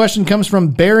 First question comes from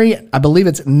Barry. I believe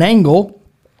it's Nangle.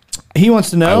 He wants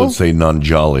to I know. would say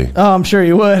non-jolly. Oh, I'm sure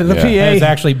you would. The Yeah. It's PA.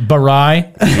 actually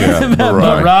Barai. Yeah.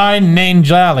 Barai. Barai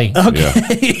Nanjali.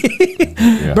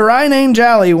 Yeah. Brian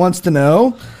Anjali wants to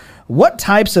know what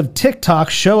types of TikTok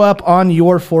show up on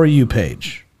your For You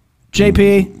page.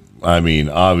 JP? I mean,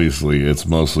 obviously, it's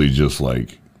mostly just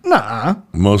like. Nah.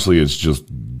 Mostly, it's just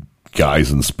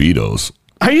guys in Speedos.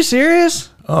 Are you serious?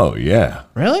 Oh yeah.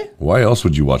 Really? Why else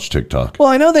would you watch TikTok? Well,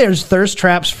 I know there's thirst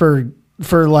traps for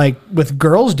like with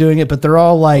girls doing it, but they're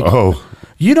all like, Oh.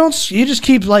 you just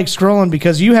keep like scrolling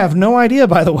because you have no idea,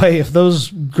 by the way, if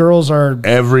those girls are.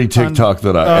 Every TikTok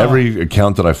every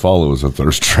account that I follow is a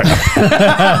thirst trap.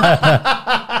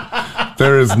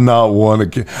 There is not one.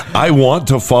 I want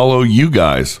to follow you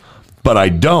guys, but I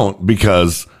don't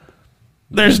because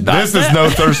this is no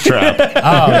thirst trap. Oh,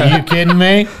 are you kidding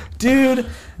me? Dude,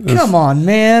 come on,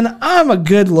 man. I'm a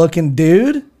good looking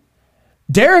dude.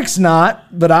 Derek's not,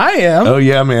 but I am. Oh,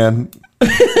 yeah, man.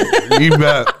 You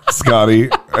bet, Scotty.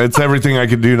 It's everything I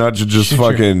could do not to just Shoot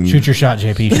your shot,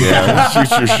 JP. Yeah,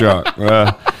 shoot your shot.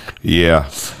 Yeah.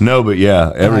 No, but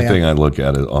yeah, everything I look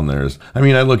at it on there is, I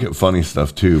mean, I look at funny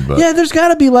stuff too, but yeah, there's got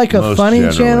to be like a funny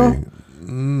channel.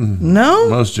 No?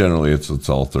 Most generally, it's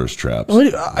all thirst traps.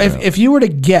 If you were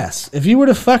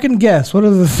to fucking guess, what are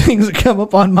the things that come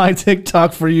up on my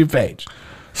TikTok for you page?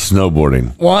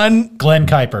 Snowboarding. One. Glenn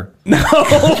Kuiper.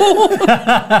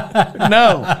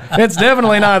 No, it's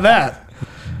definitely not that.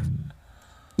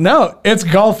 No, it's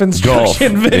golf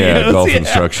instruction videos. Yeah, golf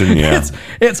instruction. Yeah,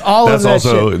 it's all of that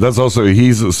shit. That's also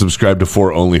he's subscribed to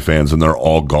 4 OnlyFans, and they're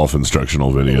all golf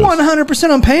instructional videos. 100%.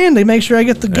 I'm paying to make sure I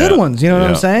get the good ones. You know what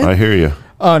I'm saying? I hear you.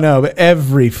 Oh no, but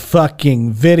every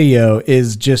fucking video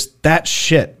is just that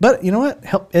shit. But you know what?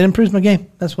 It improves my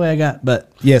game. That's the way I got.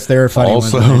 But yes, there are funny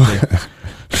ones.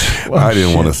 I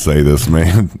didn't want to say this,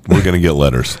 man. We're gonna get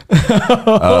letters.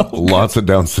 Lots of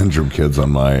Down syndrome kids on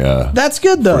my. That's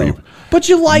good though. But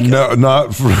you like no, not.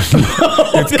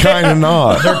 It's kind of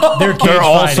not. They're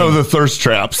also the thirst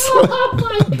traps.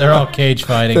 They're all cage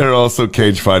fighting. They're also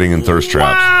cage fighting and thirst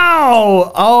traps.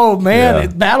 Wow! Oh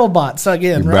man, BattleBots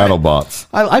again. Right? BattleBots.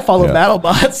 I follow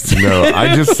BattleBots. No,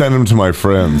 I just send them to my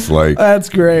friends. Like that's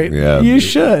great. Yeah, you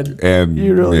should. And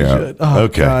you really should. Oh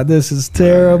okay. God, this is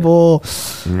terrible.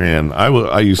 Man,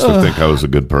 I used to think I was a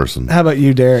good person. How about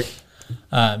you, Derek?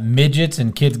 Midgets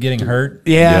and kids getting hurt.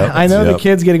 Yeah, I know the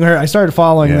kids getting hurt. I started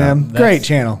following them. Great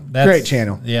channel. Great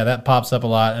channel. Yeah, that pops up a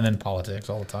lot, and then politics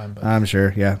all the time. But. I'm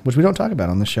sure. Yeah, which we don't talk about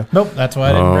on this show. Nope, that's why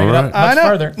I didn't bring it up much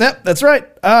further. Yep, that's right.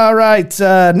 All right,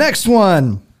 next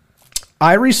one.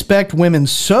 I respect women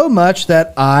so much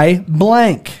that I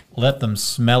blank. Let them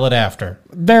smell it after.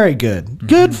 Very good. Mm-hmm.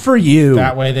 Good for you.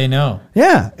 That way they know.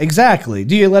 Yeah, exactly.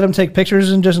 Do you let them take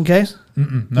pictures just in case?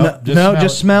 Nope,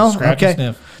 just smell. Scratch and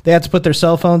sniff. They have to put their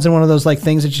cell phones in one of those like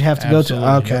things that you have to Absolutely,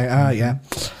 go to. Okay. Yeah.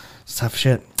 It's tough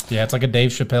shit. Yeah, it's like a Dave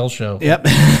Chappelle show. Yep.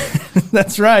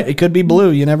 That's right. It could be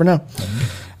blue. You never know.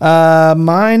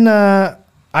 Mine,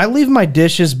 I leave my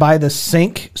dishes by the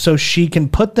sink so she can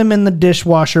put them in the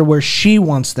dishwasher where she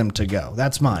wants them to go.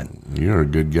 That's mine. You're a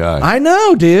good guy. I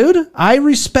know, dude. I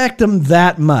respect them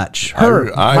that much.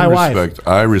 My wife.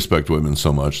 I respect women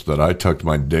so much that I tucked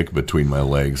my dick between my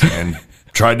legs and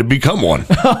tried to become one.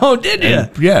 Oh, did you?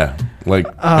 Yeah, like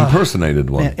impersonated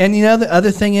one. Man. And you know the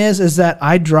other thing is that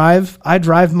I drive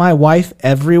my wife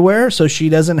everywhere so she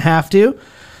doesn't have to.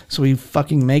 So we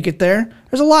fucking make it there.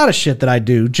 There's a lot of shit that I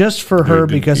do just for her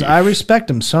because I respect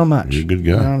them so much. You're a good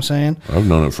guy. You know what I'm saying? I've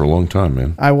known it for a long time,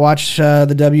 man. I watch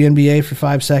the WNBA for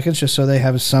 5 seconds just so they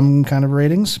have some kind of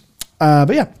ratings.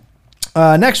 But yeah.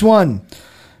 Next one.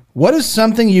 What is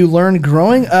something you learned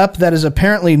growing up that is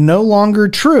apparently no longer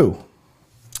true?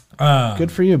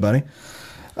 Good for you, buddy.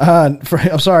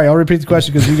 I'm sorry. I'll repeat the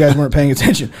question because you guys weren't paying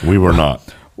attention. We were not.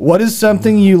 What is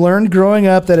something you learned growing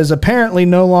up that is apparently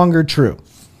no longer true?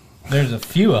 There's a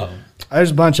few of them.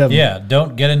 There's a bunch of them. Yeah,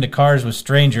 don't get into cars with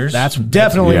strangers. That's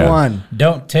definitely one.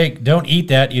 Don't eat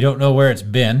that. You don't know where it's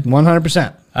been.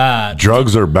 100%.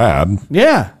 Drugs are bad.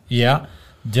 Yeah. Yeah.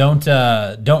 Don't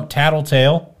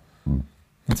tattletale.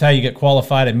 That's how you get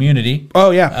qualified immunity.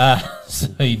 Oh yeah. So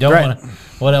you don't want to.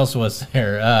 What else was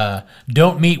there?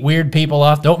 Don't meet weird people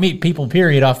off. Don't meet people.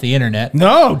 Period. Off the internet.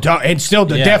 No. Don't. And still,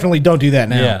 definitely don't do that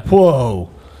now. Yeah. Whoa.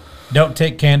 Don't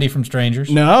take candy from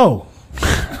strangers. No.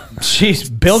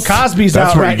 Jeez, Bill Cosby's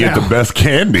out right now. That's where you get the best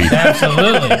candy.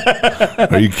 Absolutely.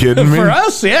 Are you kidding me? For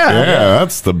us, yeah. Yeah,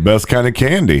 that's the best kind of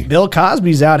candy. Bill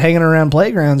Cosby's out hanging around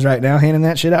playgrounds right now, handing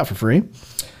that shit out for free.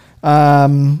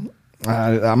 Mine's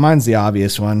the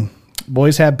obvious one.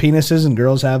 Boys have penises and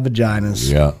girls have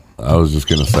vaginas. Yeah, I was just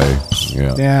gonna say.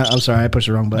 Yeah. Yeah, I'm sorry, I pushed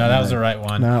the wrong button. No, that was the right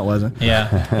one. No, it wasn't.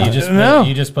 Yeah, you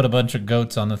just put a bunch of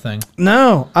goats on the thing.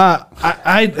 No,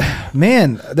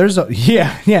 man, there's a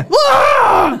yeah.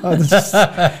 Oh, this is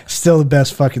still the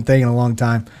best fucking thing in a long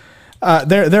time.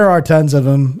 There are tons of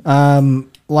them. I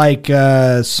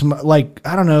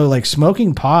don't know, like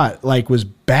smoking pot was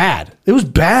bad. It was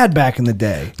bad back in the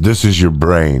day. This is your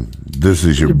brain. This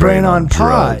is your brain on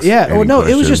pot. Drugs. Yeah. Well, no,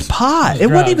 it was just pot. It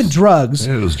wasn't even drugs.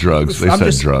 It was drugs. They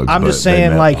said drugs. I'm just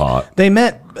saying, pot. They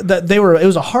meant that it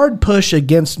was a hard push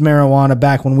against marijuana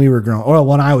back when we were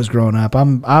when I was growing up.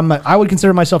 I would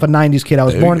consider myself a '90s kid. I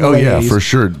was born in the late 80s. For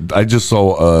sure. I just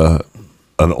saw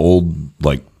an old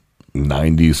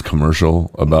 '90s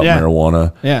commercial about Yeah.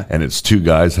 marijuana. Yeah. And it's two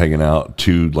guys hanging out,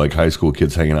 two like high school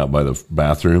kids hanging out by the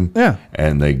bathroom. Yeah.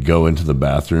 And they go into the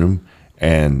bathroom,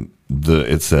 and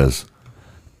it says,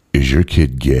 "Is your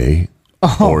kid gay,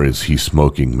 or is he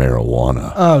smoking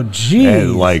marijuana?" Oh, geez.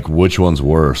 And like, which one's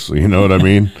worse? You know what I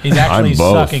mean? He's actually I'm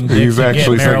both. sucking dick He's to get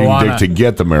actually sucking marijuana. dick to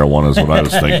get the marijuana is what I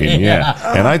was thinking.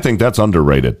 Yeah. And I think that's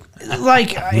underrated.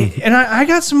 Like, I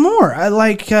got some more. I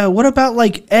like, what about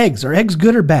like eggs? Are eggs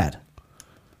good or bad?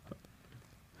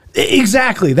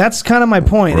 Exactly. That's kind of my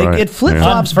point. Right. It flip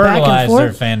flops back and Unfertilized, they're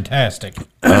forth. fantastic.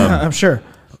 I'm sure.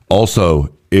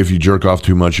 Also, if you jerk off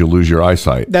too much, you'll lose your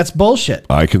eyesight. That's bullshit.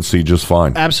 I can see just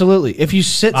fine. Absolutely. If you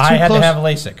sit too I had close, to have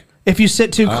LASIK. if you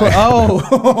sit too close,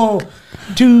 oh,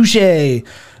 touche.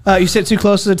 You sit too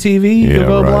close to the TV, you'll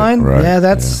go right, blind. right, Yeah,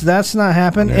 that's not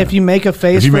happening. Yeah. If you make a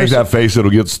face, If you make first- that face, it'll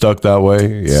get stuck that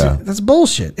way. Yeah. that's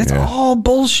bullshit. It's Yeah. all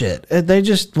bullshit. They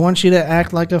just want you to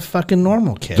act like a fucking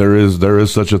normal kid. There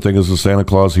is such a thing as a Santa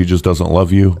Claus. He just doesn't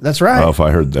love you. That's right. If I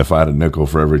had a nickel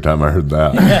for every time I heard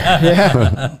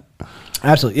that.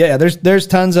 Absolutely. Yeah, there's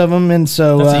tons of them, and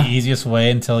so That's the easiest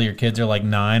way until your kids are like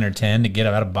 9 or 10 to get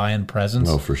out of buying presents.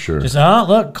 Oh, for sure. Just,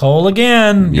 look, Cole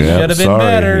again. You Yeah, should have been sorry.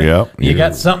 better. Yep. You Yeah.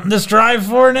 got something to strive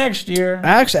for next year.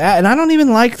 actually, and I don't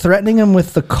even like threatening them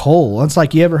with the coal. It's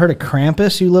like, you ever heard of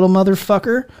Krampus, you little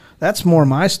motherfucker? That's more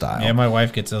my style. Yeah, my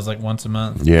wife gets those like once a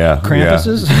month. Yeah.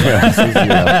 Krampuses?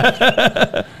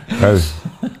 Yeah.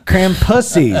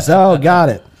 Krampussies. Oh, got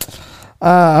it.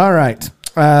 All right.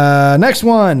 Next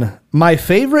one. My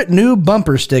favorite new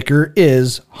bumper sticker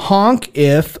is honk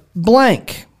if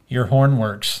blank. Your horn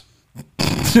works.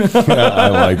 I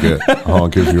like it.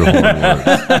 Honk if your horn works.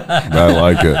 I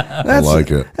like it. I like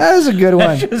it. That is a good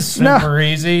one. Just super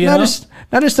easy. You Now know?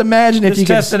 just imagine if Just you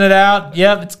could, testing it out.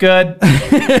 Yep, it's good.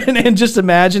 and just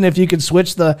imagine if you could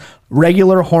switch the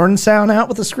regular horn sound out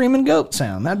with the screaming goat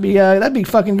sound. That'd be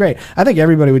fucking great. I think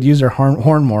everybody would use their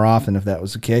horn more often if that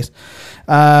was the case.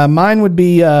 Mine would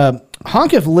be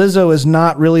honk if Lizzo is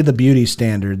not really the beauty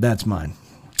standard. That's mine.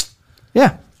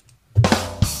 Yeah.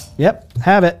 Yep.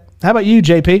 Have it. How about you,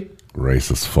 JP?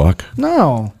 Racist fuck.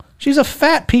 No, she's a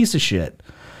fat piece of shit.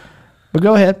 But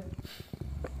go ahead.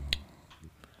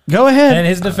 Go ahead. In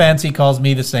his defense, he calls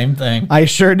me the same thing. I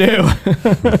sure do.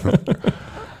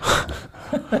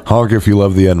 Honk if you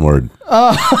love the N word.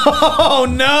 Oh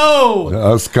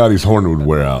no! Scotty's horn would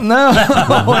wear out. No,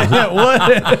 it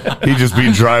wouldn't. He'd just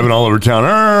be driving all over town.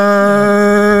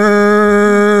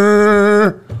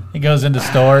 He goes into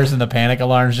stores and the panic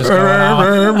alarm's just going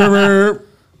off.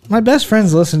 My best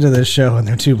friends listen to this show, and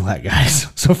they're two black guys.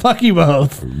 So fuck you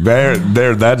both. There.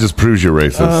 That just proves you're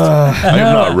racist. I'm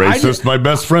not racist. My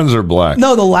best friends are black.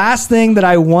 No, the last thing that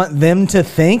I want them to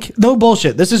think, no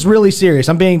bullshit. This is really serious.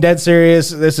 I'm being dead serious.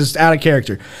 This is out of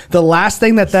character. The last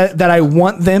thing that I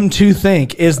want them to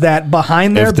think is that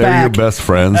behind their If they're back, your best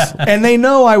friends, and they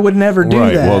know I would never do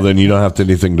right? that. Well, then you don't have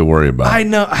anything to worry about. I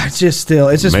know. It's just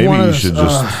Maybe one of you those, should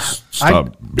just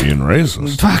stop being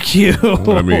racist. fuck you.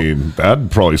 I mean, that'd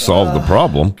probably solve the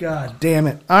problem. God damn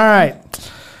it. All right.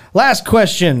 Last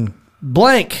question.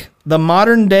 Blank, the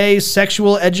modern day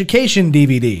sexual education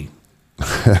DVD.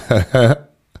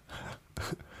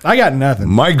 I got nothing.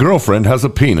 My girlfriend has a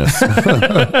penis.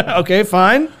 Okay,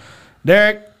 fine.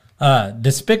 Derek.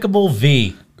 Despicable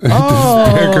V.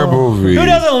 Despicable V. Who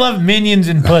doesn't love minions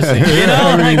and pussy? You know,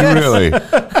 I mean, really.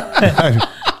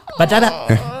 Banana.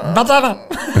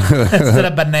 Instead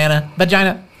of banana.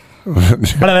 Vagina.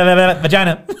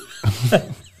 Vagina.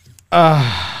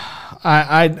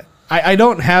 I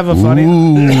don't have a funny.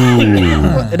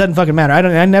 It doesn't fucking matter.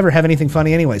 I never have anything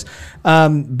funny, anyways.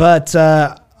 But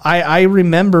I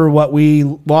remember what we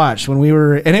watched when we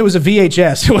were, and it was a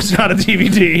VHS. It was not a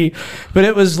DVD, but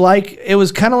it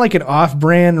was kind of like an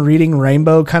off-brand Reading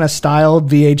Rainbow kind of styled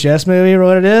VHS movie, or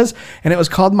what it is. And it was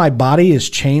called My Body Is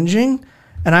Changing,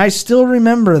 and I still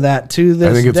remember that to this day.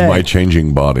 I think it's My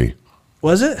Changing Body.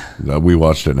 Was it? We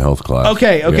watched it in health class.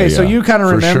 Okay. Yeah, So yeah. you kind of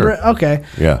For remember sure. it. Okay.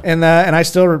 Yeah. And I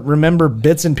still remember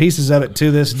bits and pieces of it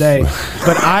to this day.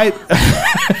 But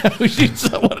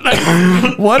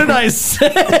what did I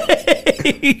say?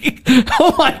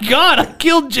 Oh my God! I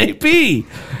killed JP.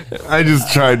 I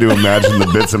just tried to imagine the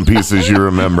bits and pieces you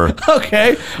remember.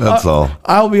 Okay. That's all.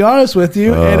 I'll be honest with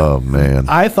you. Oh, and man.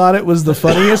 I thought it was the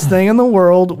funniest thing in the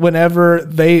world whenever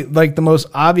they, like, the most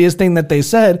obvious thing that they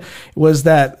said was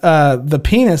that the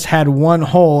penis had one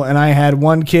hole, and I had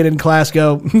one kid in class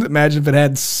go, imagine if it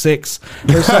had 6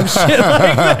 or some shit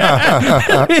like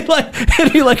that.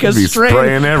 It'd be like a It'd be string.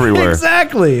 spraying everywhere.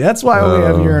 Exactly. That's why we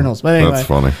have urinals. But anyway. That's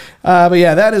funny. But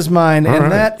yeah, that is mine.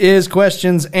 And that is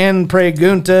questions and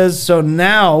preguntas. So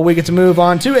now we get to move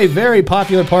on to a very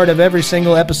popular part of every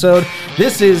single episode.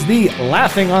 This is the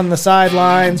Laughing on the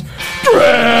Sidelines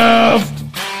Draft.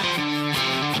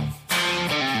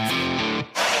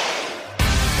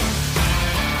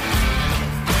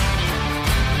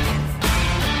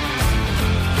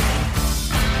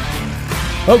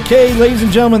 Okay, ladies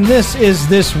and gentlemen, this is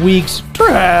this week's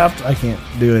draft. I can't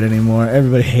do it anymore.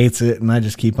 Everybody hates it, and I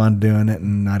just keep on doing it,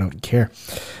 and I don't care.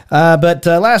 But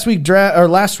last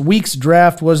week's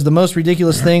draft was the most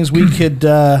ridiculous things we could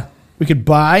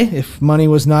buy if money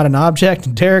was not an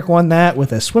object. Derek won that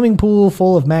with a swimming pool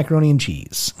full of macaroni and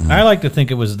cheese. I like to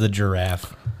think it was the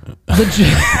giraffe. Like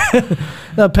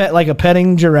a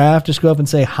petting giraffe. Just go up and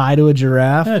say hi to a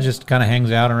giraffe. Yeah, it just kind of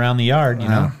hangs out around the yard, you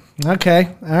know. Okay,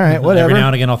 all right, whatever. Every now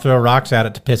and again, I'll throw rocks at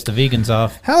it to piss the vegans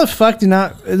off. How the fuck do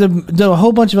a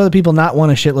whole bunch of other people not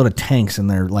want a shitload of tanks in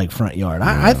their like front yard?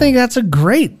 I think that's a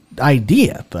great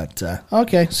idea, but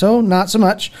okay, so not so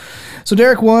much. So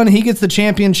Derek won. He gets the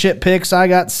championship picks. I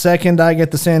got second. I get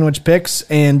the sandwich picks,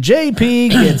 and JP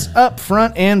gets up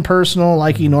front and personal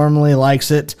like he normally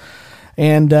likes it,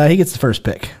 and he gets the first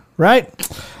pick. Right.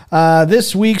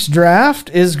 This week's draft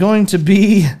is going to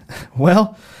be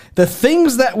the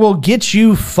things that will get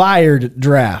you fired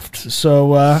draft.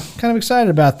 So kind of excited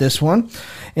about this one.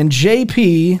 And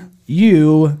JP,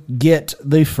 you get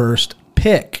the first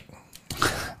pick.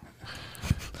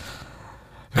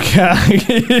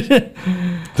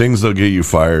 Things that'll get you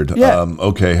fired. Yeah.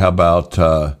 Okay, how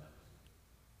about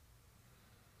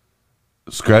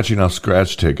scratching off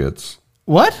scratch tickets?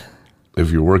 What?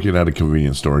 If you're working at a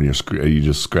convenience store and you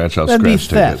just scratch off That'd be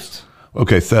scratch tickets. theft.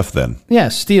 Okay, theft then. Yeah,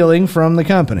 stealing from the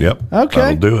company. Yep.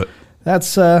 Okay. That'll do it.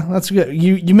 That's good.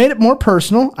 You made it more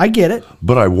personal. I get it.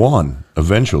 But I won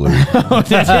eventually.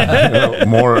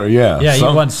 More, yeah. Yeah,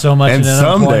 you won so much And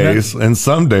in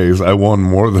some days I won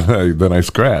more than I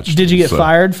scratched. Did you get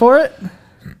fired for it?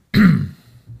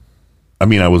 I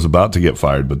mean, I was about to get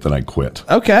fired, but then I quit.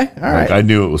 Okay. All right. Like, I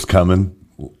knew it was coming.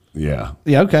 Yeah.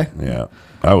 Yeah, okay. Yeah.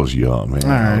 I was young, man.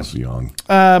 I was young.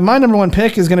 My number one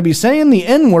pick is going to be saying the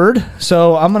N-word,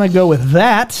 so I'm going to go with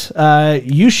that.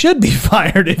 You should be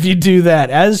fired if you do that,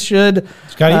 as should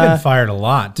Scotty, you've been fired a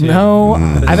lot, too. No,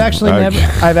 I've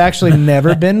actually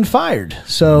never been fired.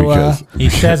 So he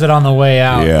says it on the way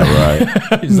out. Yeah,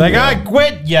 right. He's like, I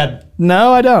quit. Yeah.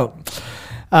 No, I don't.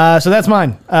 So that's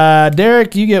mine.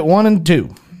 Derek, you get 1 and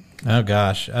 2. Oh,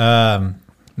 gosh.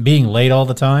 Being late all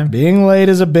the time. Being late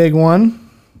is a big one.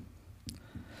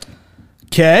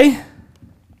 Okay.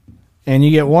 And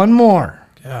you get one more.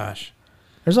 Gosh.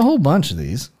 There's a whole bunch of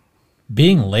these.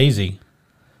 Being lazy.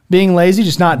 Being lazy,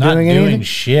 just not doing anything? Not doing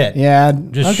shit. Yeah.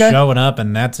 Just showing up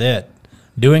and that's it.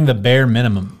 Doing the bare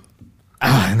minimum.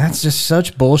 And that's just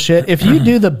such bullshit. If you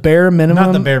do the bare minimum.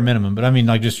 Not the bare minimum, but I mean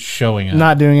like just showing up.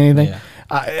 Not doing anything.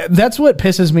 Yeah. That's what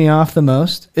pisses me off the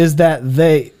most is that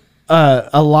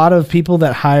a lot of people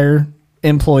that hire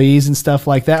employees and stuff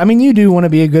like that. I mean, you do want to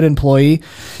be a good employee,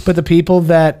 but the people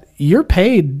that you're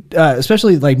paid,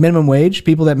 especially like minimum wage,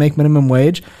 people that make minimum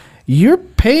wage, you're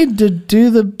paid to do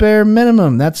the bare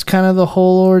minimum. That's kind of the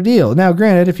whole ordeal. Now,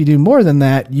 granted, if you do more than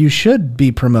that, you should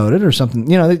be promoted or something.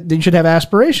 You know, they should have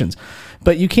aspirations,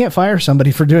 but you can't fire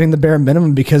somebody for doing the bare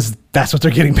minimum because that's what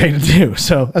they're getting paid to do.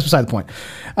 So that's beside the point.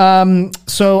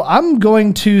 So I'm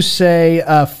going to say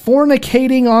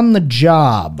fornicating on the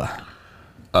job.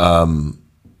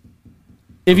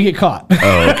 If you get caught.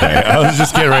 Oh, okay. I was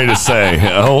just getting ready to say,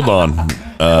 hold on.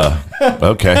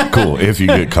 Okay, cool. If you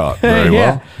get caught. Very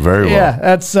well. Very well. Yeah,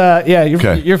 that's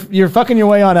you're fucking your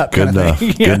way on up. Good enough.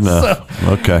 Good enough.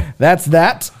 So okay. That's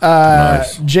that.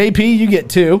 Nice. JP, you get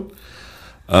 2.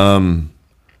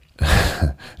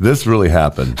 This really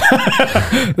happened.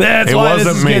 That's it why wasn't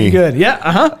this is me. getting good.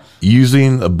 Yeah,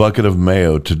 Using a bucket of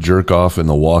mayo to jerk off in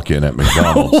the walk-in at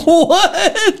McDonald's.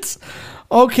 What?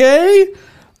 Okay.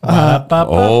 Old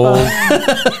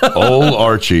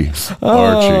Archie.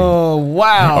 Oh,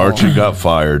 wow. Archie got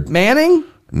fired. Manning?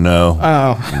 No.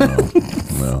 Oh.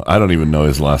 No. I don't even know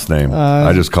his last name.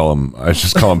 I just call him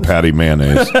Patty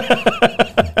Mayonnaise.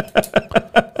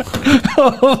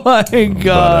 Oh my God.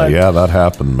 But, yeah, that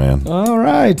happened, man. All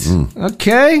right.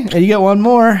 Okay. You get one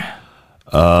more.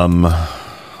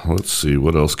 Let's see.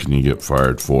 What else can you get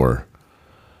fired for?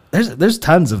 There's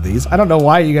tons of these. I don't know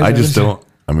why you guys. I just don't.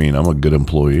 I mean, I'm a good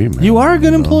employee, man. You are a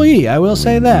good employee. I will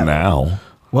say that. Now.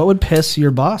 What would piss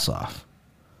your boss off?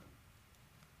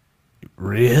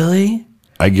 Really?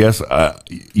 I guess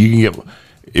you can get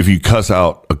if you cuss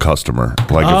out a customer,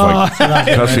 like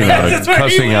cussing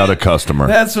out a customer.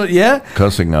 That's what. Yeah,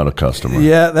 cussing out a customer.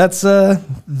 Yeah, that's a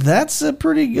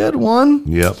pretty good one.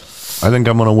 Yep. I think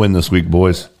I'm gonna win this week,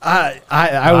 boys. I'm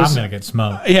gonna get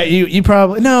smoked. Yeah, you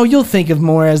probably you'll think of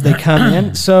more as they come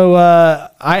in. So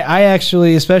I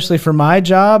actually, especially for my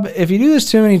job, if you do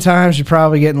this too many times, you're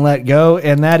probably getting let go,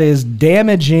 and that is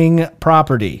damaging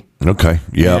property. Okay.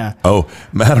 Yep. Yeah. Oh,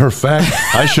 matter of fact,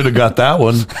 I should have got that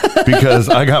one because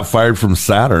I got fired from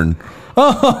Saturn.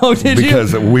 Oh, did you?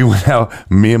 Because we went out,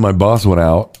 me and my boss went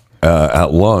out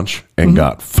at lunch and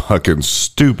got fucking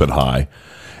stupid high.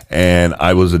 And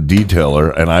I was a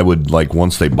detailer, and I would, like,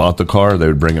 once they bought the car, they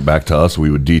would bring it back to us. We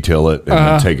would detail it and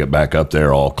then take it back up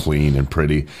there all clean and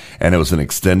pretty. And it was an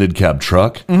extended cab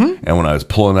truck. And when I was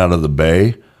pulling out of the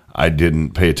bay, I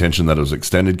didn't pay attention that it was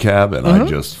extended cab, and I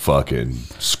just fucking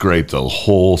scraped the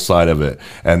whole side of it.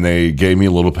 And they gave me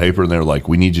a little paper, and they were like,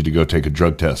 we need you to go take a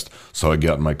drug test. So I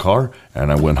got in my car, and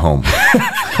I went home.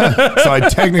 So I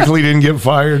technically didn't get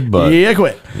fired, but yeah,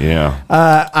 quit. Yeah.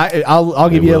 I'll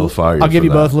give you both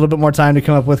a little bit more time to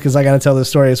come up with, because I got to tell this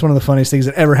story. It's one of the funniest things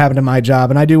that ever happened in my job,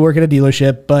 and I do work at a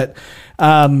dealership, but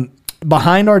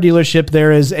behind our dealership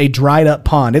there is a dried up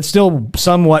pond. It's still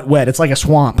somewhat wet. It's like a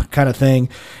swamp kind of thing,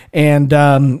 and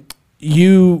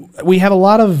we have a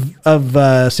lot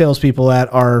of salespeople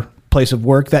at our place of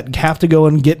work that have to go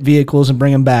and get vehicles and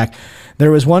bring them back. There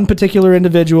was one particular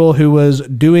individual who was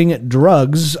doing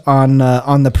drugs on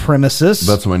the premises.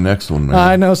 That's my next one, man.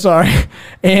 I know, sorry.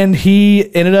 And he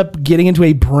ended up getting into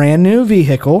a brand new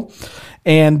vehicle.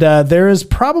 And there is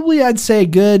probably, I'd say, a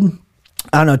good,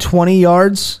 20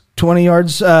 yards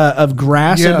of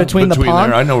grass in between the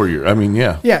pond. There. I know where you're,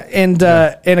 yeah. Yeah, and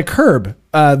a curb.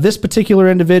 This particular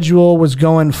individual was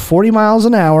going 40 miles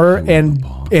an hour and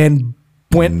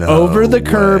went over the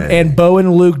curb, and Bo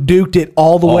and Luke duked it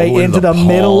all the way into the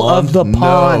middle of the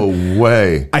pond. No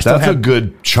way. That's a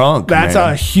good chunk. That's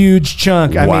a huge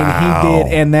chunk. I mean, he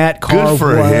did, and that car good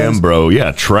for him, bro.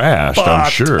 Yeah, trashed, I'm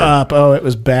sure. Up. Oh, it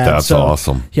was bad. That's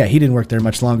awesome. Yeah, he didn't work there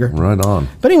much longer. Right on.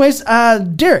 But anyways,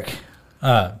 Derek.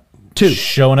 2.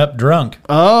 Showing up drunk.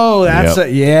 Oh, that's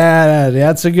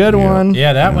that's a good one.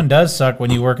 Yeah, that one does suck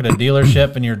when you work at a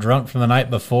dealership and you're drunk from the night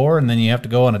before, and then you have to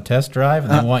go on a test drive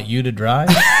and they want you to drive.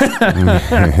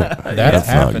 That's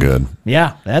not good.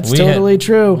 Yeah, that's totally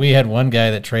true. We had one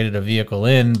guy that traded a vehicle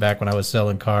in back when I was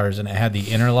selling cars, and it had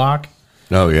the interlock.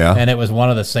 Oh, yeah. And it was one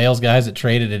of the sales guys that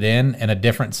traded it in, and a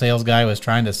different sales guy was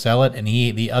trying to sell it, and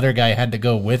the other guy had to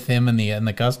go with him and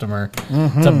the customer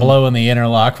to blow in the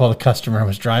interlock while the customer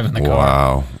was driving the car.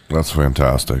 Wow, that's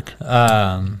fantastic.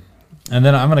 And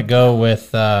then I'm going to go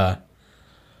with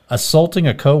assaulting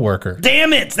a coworker.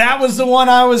 Damn it! That was the one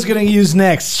I was going to use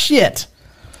next. Shit.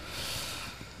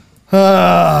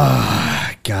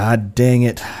 God dang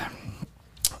it.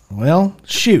 Well,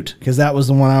 shoot, because that was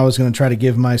the one I was going to try to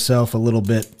give myself a little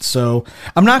bit. So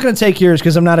I'm not going to take yours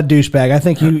because I'm not a douchebag. I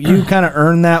think you kind of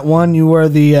earned that one. You are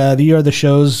the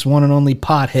show's one and only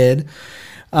pothead.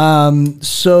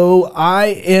 So I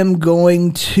am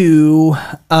going to.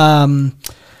 I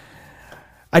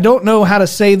don't know how to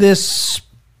say this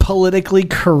politically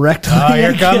correctly. Oh,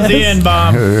 here comes the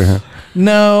N-bomb.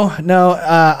 No.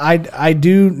 I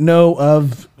do know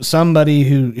of somebody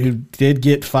who did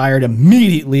get fired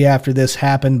immediately after this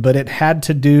happened, but it had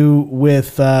to do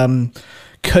with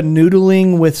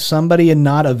canoodling with somebody and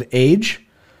not of age.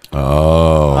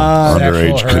 Oh,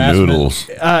 underage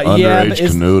canoodles. Underage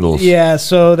canoodles. Yeah,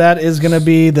 so that is going to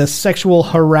be the sexual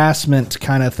harassment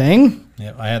kind of thing.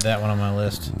 Yep, I had that one on my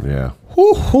list. Yeah.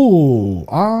 Woo-hoo,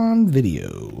 on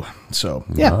video. So,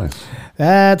 yeah, nice.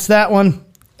 That's that one.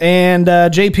 And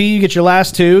JP, you get your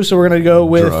last 2, so we're going to go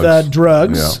with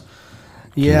drugs.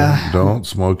 Yeah. Don't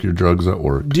smoke your drugs at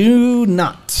work. Do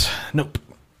not. Nope.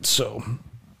 So.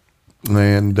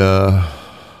 And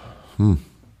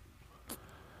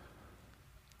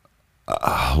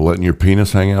letting your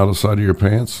penis hang out outside of your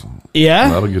pants. Yeah.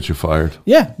 That'll get you fired.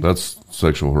 Yeah. That's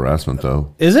sexual harassment,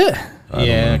 though. Is it?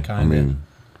 Yeah, kind of.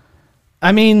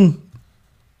 I mean,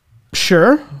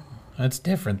 sure. That's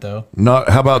different, though.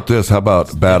 How about this? How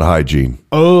about bad hygiene?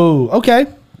 Oh, okay.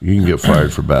 You can get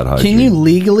fired for bad hygiene. Can you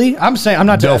legally? I'm saying I'm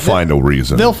not. They'll find a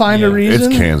reason. They'll find a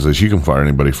reason. It's Kansas. You can fire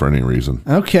anybody for any reason.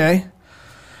 Okay.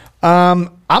 I'm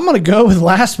gonna go with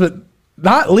last but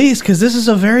not least because this is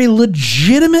a very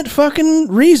legitimate fucking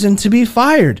reason to be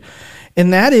fired.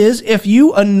 And that is if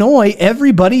you annoy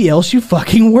everybody else you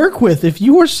fucking work with. If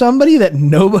you are somebody that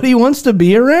nobody wants to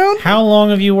be around. How long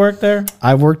have you worked there?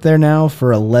 I've worked there now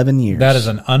for 11 years. That is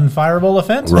an unfireable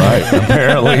offense. Right.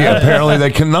 apparently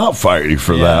they cannot fire you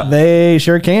for that. They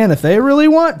sure can. If they really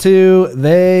want to,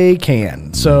 they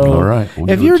can. So All right. We'll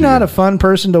if give it you're to not you. a fun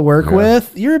person to work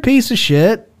with, you're a piece of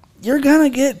shit. You're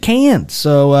going to get canned.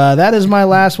 So that is my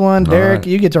last one. Derek, right.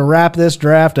 you get to wrap this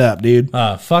draft up, dude.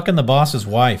 Fucking the boss's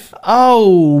wife.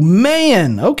 Oh,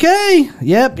 man. Okay.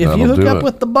 Yep. If you That'll hook do up it.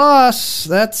 with the boss,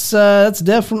 that's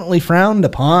definitely frowned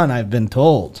upon, I've been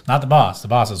told. Not the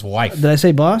boss's wife. Did I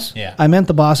say boss? Yeah. I meant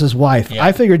the boss's wife. Yeah.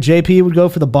 I figured JP would go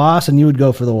for the boss and you would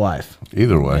go for the wife.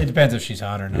 Either It way. depends if she's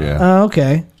hot or not. Yeah. Oh,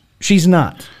 okay. She's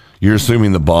not. You're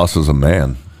assuming the boss is a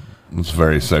man. It's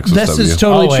very sexist This of is you.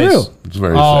 totally Always. true. It's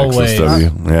very Always. sexist of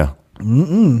you. Yeah.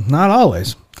 Not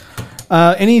always.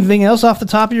 Anything else off the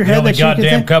top of your The head only that you can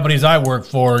goddamn think? companies I work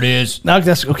for, it is. No,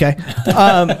 that's okay.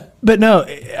 But no,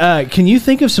 can you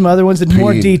think of some other ones in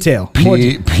more detail?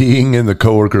 Peeing in the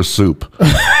coworker's soup.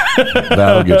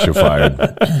 That'll get you fired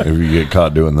if you get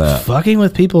caught doing that. Fucking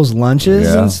with people's lunches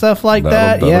Yeah. and stuff like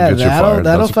That'll that. get you fired.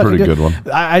 That'll That's a fucking pretty good one.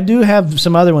 I do have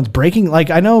some other ones. Breaking, like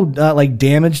I know, like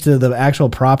damage to the actual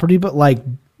property, but like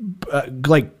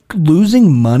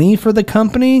losing money for the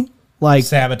company. Like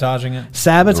Sabotaging it.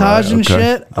 sabotage Right, and okay.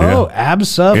 shit. Oh, Yeah.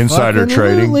 absolutely. Insider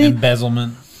trading.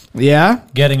 Embezzlement. Yeah.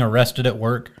 Getting arrested at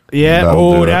work. Yeah. That'll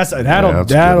Oh, do it. that's Yeah, that'll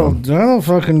that's a good that'll one.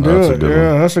 fucking do That's a it. good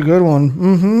Yeah, one. that's a good one.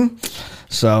 Mm-hmm.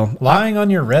 So, Lying on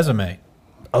your resume.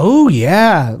 oh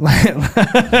yeah.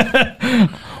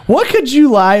 What could you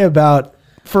lie about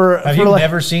for? Have for you like,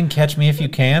 never seen Catch Me If You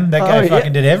Can? That guy Oh, yeah.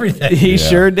 fucking did everything. He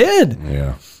sure did.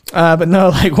 Yeah. But no,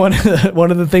 like one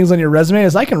of the things on your resume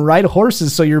is I can ride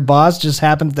horses. So your boss just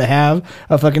happens to have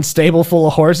a fucking stable full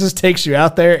of horses, takes you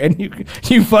out there, and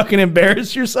you fucking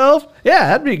embarrass yourself. Yeah,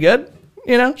 that'd be good.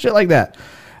 You know, shit like that.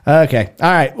 Okay.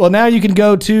 All right. Well, now you can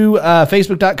go to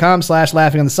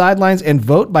facebook.com/laughing on the sidelines and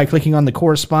vote by clicking on the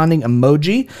corresponding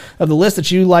emoji of the list that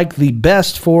you like the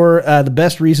best for the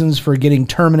best reasons for getting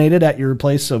terminated at your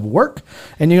place of work.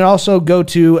 And you can also go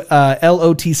to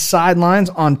LOT Sidelines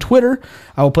on Twitter.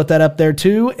 I will put that up there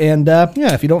too. And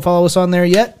yeah, if you don't follow us on there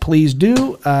yet, please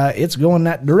do. It's going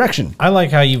that direction. I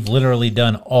like how you've literally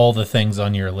done all the things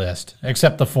on your list,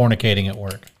 except the fornicating at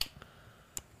work.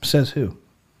 Says who?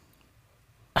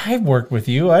 I've worked with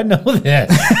you. I know this.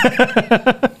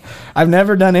 I've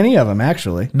never done any of them,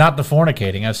 actually. Not the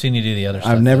fornicating. I've seen you do the other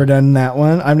stuff. I've never done that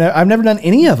one. I've never done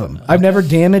any of them. I've never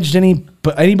damaged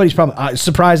anybody's problem.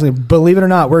 Surprisingly, believe it or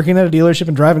not, working at a dealership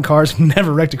and driving cars,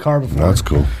 never wrecked a car before. That's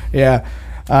cool. Yeah.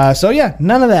 So yeah,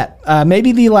 none of that.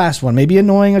 Maybe the last one. Maybe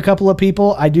annoying a couple of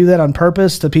people. I do that on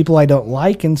purpose to people I don't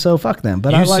like, and so fuck them.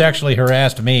 But You I like. sexually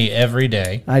harassed me every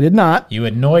day. I did not. You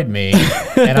annoyed me.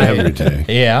 And Every day.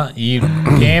 Yeah. You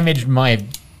damaged my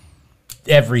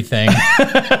everything.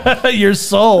 Your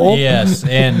soul. Yes.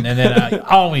 And then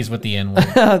always with the N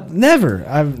word. Never.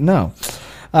 No.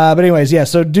 But anyways, yeah.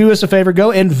 So do us a favor.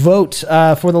 Go and vote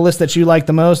for the list that you like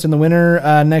the most. And the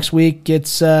winner next week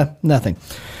gets nothing.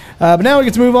 But now we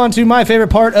get to move on to my favorite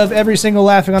part of every single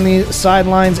Laughing on the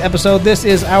Sidelines episode. This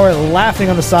is our Laughing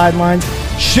on the Sidelines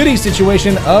shitty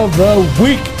situation of the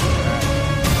week.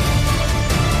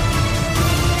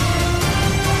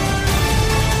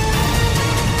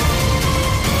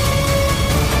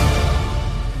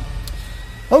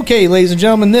 Okay, ladies and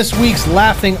gentlemen, this week's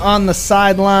Laughing on the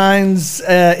Sidelines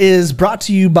is brought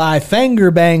to you by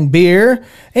Fanger Bang Beer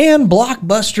and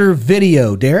Blockbuster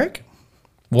Video. Derek,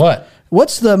 What?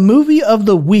 what's the movie of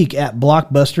the week at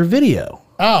Blockbuster Video?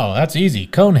 Oh, that's easy.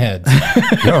 Coneheads.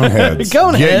 Coneheads.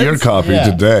 Coneheads. Get your copy Yeah.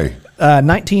 today.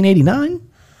 1989?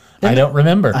 I don't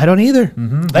remember. I don't either.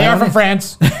 They are from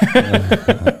France.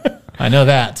 I know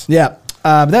that. Yeah.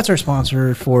 But that's our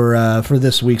sponsor for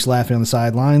this week's Laughing on the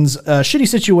Sidelines shitty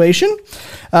situation.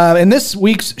 And this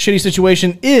week's shitty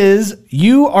situation is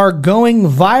you are going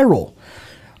viral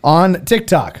on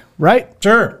TikTok, right?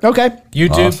 Sure. Okay.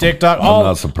 YouTube, Awesome. TikTok, I'm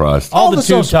not surprised. all the tube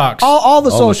social, talks. all the All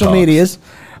the social talks. medias.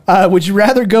 Would you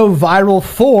rather go viral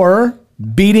for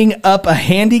beating up a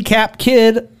handicapped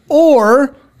kid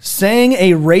or saying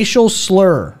a racial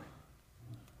slur?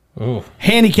 Ooh.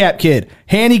 Handicapped kid,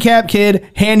 handicapped kid,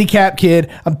 handicapped kid.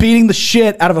 I'm beating the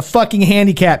shit out of a fucking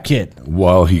handicapped kid.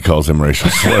 While he calls him racial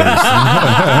slurs.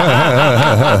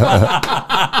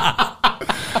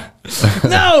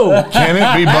 No. Can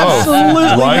it be both? Absolutely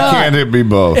Why not. can't it be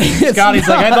both? Scotty's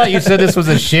like, I thought you said this was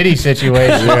a shitty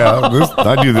situation. Yeah,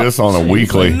 I do this on a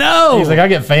weekly. No. He's like, I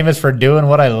get famous for doing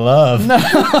what I love.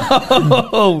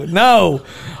 Oh, no.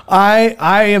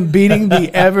 I am beating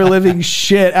the ever living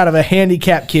shit out of a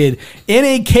handicap kid in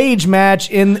a cage match.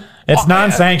 It's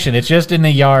non-sanctioned. It's just in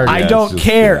the yard. I don't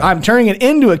care. Yeah. I'm turning it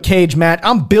into a cage match.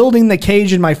 I'm building the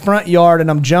cage in my front yard, and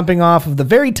I'm jumping off of the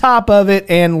very top of it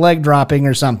and leg dropping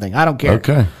or something. I don't care.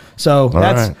 Okay. So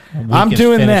that's I'm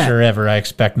doing that. Ever. I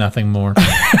expect nothing more.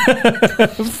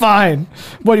 Fine.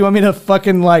 What do you want me to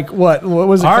fucking what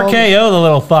was it called? RKO the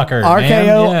little fucker.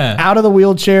 RKO out of the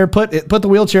wheelchair. Put the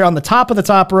wheelchair on the top of the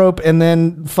top rope and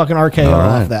then fucking RKO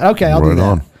off that. Okay, I'll do that.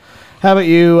 On. How about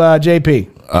you,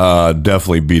 JP?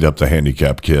 Definitely beat up the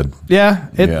handicap kid. Yeah,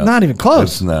 not even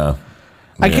close. No.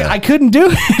 I couldn't do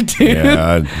it, dude.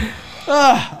 Yeah,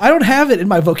 I don't have it in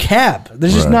my vocab.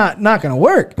 There's just not going to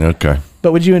work. Okay.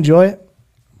 But would you enjoy it?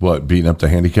 What, beating up the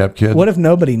handicap kid? What if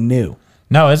nobody knew?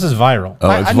 No, this is viral.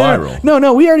 Oh, it's viral.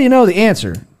 No, we already know the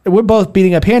answer. We're both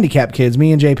beating up handicap kids,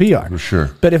 me and JP are. For sure.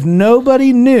 But if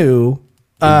nobody knew...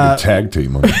 tag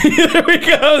team them. There we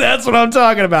go. That's what I'm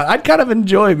talking about. I'd kind of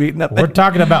enjoy beating up. We're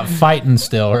talking about fighting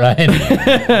still, right?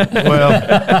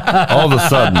 Well, all of a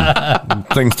sudden,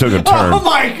 things took a turn. Oh,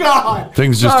 my God.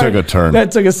 Things just took a turn.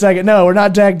 That took a second. No, we're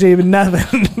not tag teaming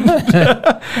nothing.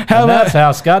 That's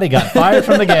how Scotty got fired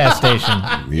from the gas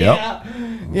station. Yep.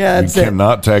 Yeah, you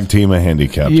cannot tag team a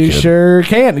handicap kid. You sure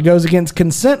can. It goes against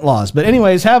consent laws. But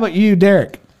anyways, how about you,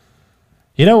 Derek?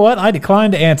 You know what? I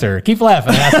declined to answer. Keep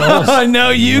laughing, assholes.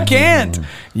 No, you can't.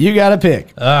 You got to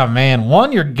pick. Oh, man.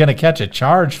 One, you're going to catch a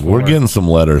charge for. We're getting some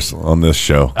letters on this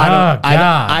show.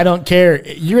 I don't care.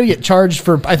 You're going to get charged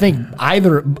for, I think,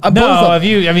 either. No, if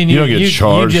you, I mean, you don't get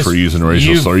charged for using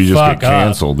racial slur. You just get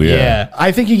canceled. Yeah.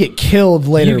 I think you get killed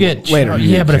later.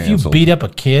 Yeah, but if you beat up a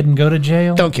kid and go to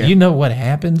jail, don't care. You know what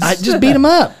happens? I just beat him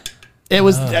up. It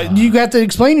was you got to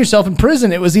explain yourself in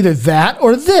prison. It was either that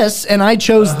or this, and I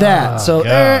chose that. So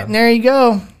there you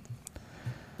go.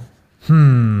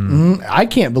 I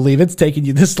can't believe it's taken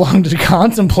you this long to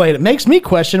contemplate. It makes me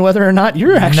question whether or not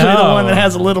you're actually the one that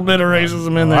has a little bit of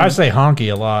racism in there. I say honky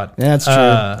a lot. That's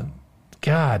true.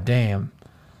 God damn.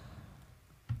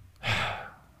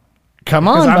 Come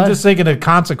on, I'm just thinking of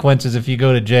consequences if you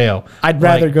go to jail. I'd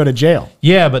rather go to jail.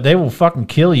 Yeah, but they will fucking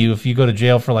kill you if you go to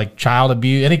jail for like child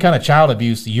abuse, any kind of child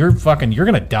abuse. You're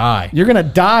gonna die. You're gonna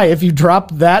die if you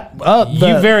drop that up.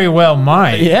 You very well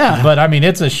might. Yeah, but I mean,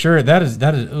 it's a sure that is.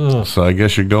 Ugh. So I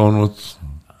guess you're going with.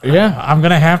 Yeah, I'm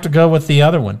gonna have to go with the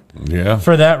other one. Yeah,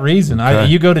 for that reason, okay.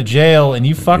 You go to jail and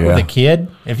you fuck with a kid.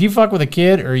 If you fuck with a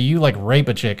kid or you like rape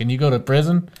a chick and you go to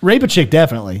prison, rape a chick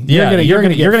definitely. You're gonna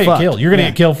get killed. You're gonna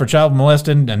get killed for child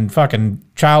molesting and fucking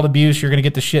child abuse. You're gonna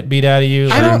get the shit beat out of you.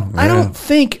 I don't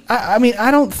think.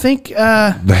 I don't think.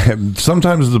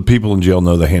 Sometimes the people in jail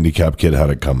know the handicapped kid had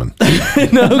it coming.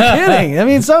 No kidding. I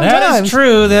mean, sometimes that is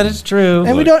true. That is true.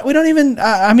 And we don't even.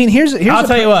 I mean, here's. I'll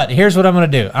tell you what. Here's what I'm gonna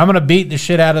do. I'm gonna beat the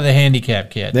shit out of the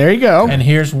handicapped kid. There you go. And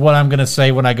here's what I'm gonna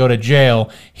say when I go to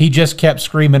jail. He just kept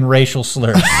screaming racial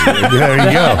slurs. There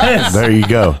you go. There you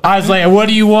go. I was like, what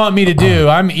do you want me to do?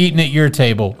 I'm eating at your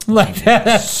table. Like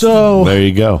that. So there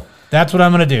you go. That's what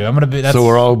I'm going to do. I'm going to be. So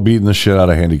we're all beating the shit out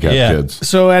of handicapped kids.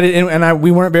 So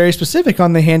we weren't very specific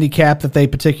on the handicap that they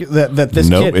that this kid.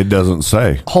 Nope, it doesn't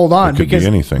say. Hold on, it could because be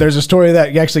anything. There's a story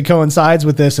that actually coincides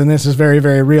with this, and this is very,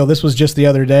 very real. This was just the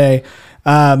other day.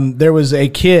 There was a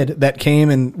kid that came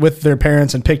and with their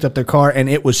parents and picked up their car, and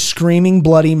it was screaming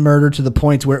bloody murder to the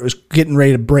point where it was getting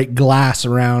ready to break glass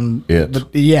around it.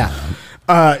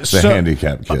 The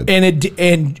handicapped kid, and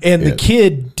the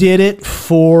kid did it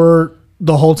for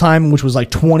the whole time, which was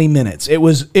like 20 minutes. It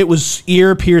was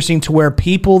ear piercing to where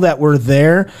people that were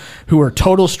there, who were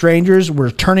total strangers,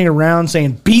 were turning around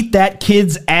saying, "Beat that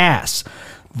kid's ass."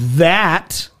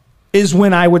 That is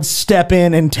when I would step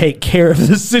in and take care of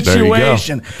the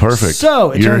situation. There you go. Perfect.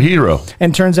 So you're a hero.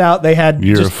 And turns out they had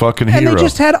a fucking hero. And they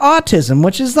just had autism,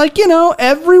 which is like,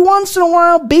 every once in a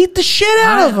while, beat the shit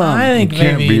out of them. I think you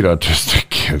can't beat autistic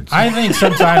kids. I think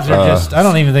sometimes they're just. I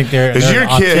don't even think they're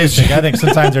autistic. I think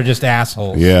sometimes they're just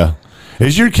assholes. Yeah.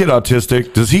 Is your kid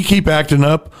autistic? Does he keep acting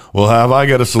up? Well, have I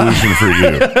got a solution for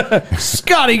you?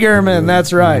 Scotty Gurman,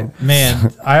 that's right.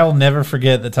 Man, I'll never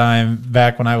forget the time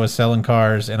back when I was selling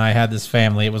cars and I had this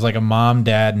family. It was like a mom,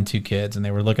 dad, and 2 kids, and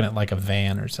they were looking at like a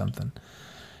van or something.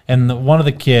 And one of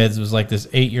the kids was like this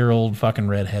 8-year-old fucking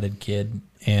redheaded kid.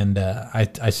 And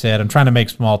I said, I'm trying to make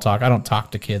small talk. I don't talk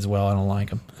to kids well. I don't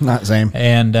like them. Not same.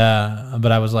 And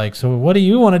but I was like, so what do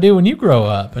you want to do when you grow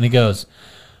up? And he goes,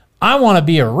 I want to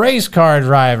be a race car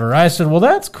driver. I said, well,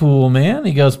 that's cool, man.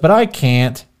 He goes, but I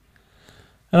can't.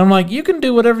 And I'm like, you can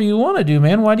do whatever you want to do,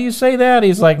 man. Why do you say that?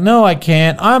 He's like, no, I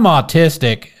can't. I'm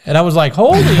autistic. And I was like,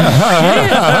 holy shit.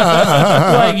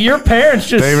 Like, your parents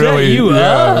just set you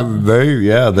up.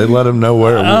 They let him know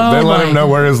where him know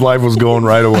where his life was going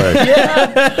right away.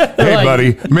 Hey, like,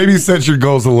 buddy, maybe set your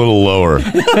goals a little lower.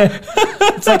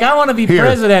 It's like, I want to be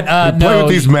president. Play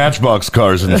with these Matchbox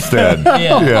cars instead.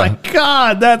 Yeah. Oh my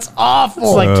God, that's awful.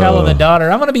 It's like telling the daughter,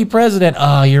 I'm going to be president.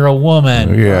 Oh, you're a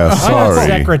woman. Yeah, I'm sorry. a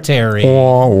secretary.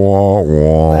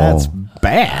 That's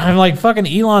bad. I'm like, fucking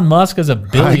Elon Musk is a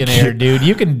billionaire, dude.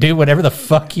 You can do whatever the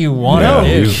fuck you want No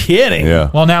to do. kidding. Yeah.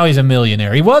 Well, now he's a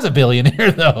millionaire. He was a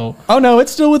billionaire, though. Oh no,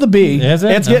 it's still with a B. Is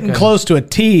it? It's getting Okay. close to a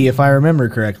T if I remember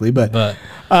correctly. But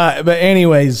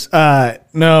anyways,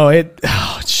 no,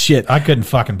 shit. I couldn't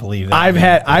fucking believe that. I've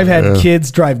had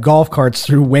kids drive golf carts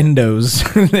through windows.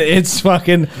 It's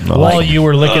fucking While you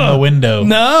were licking the window.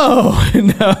 no.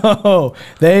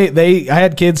 I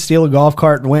had kids steal a golf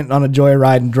cart and went on a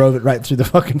joyride and drove it right through the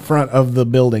fucking front of the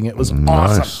building. It was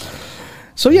awesome.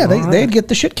 So yeah, they'd get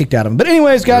the shit kicked out of them. But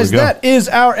anyways, guys, that is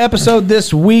our episode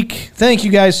this week. Thank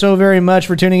you guys so very much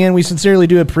for tuning in. We sincerely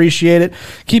do appreciate it.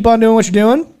 Keep on doing what you're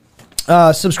doing.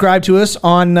 Subscribe to us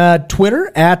on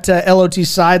Twitter at LOT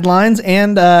Sidelines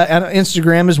and on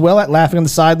Instagram as well at Laughing on the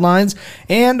Sidelines,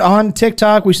 and on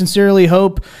TikTok. We sincerely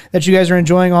hope that you guys are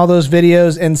enjoying all those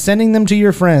videos and sending them to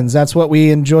your friends. That's what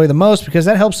we enjoy the most, because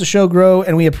that helps the show grow,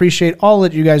 and we appreciate all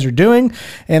that you guys are doing.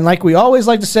 And like we always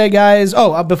like to say, guys,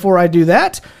 before I do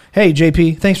that, hey,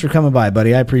 JP, thanks for coming by,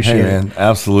 buddy. I appreciate it. Hey, man,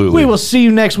 absolutely. We will see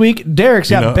you next week. Derek's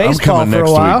got baseball I'm coming for a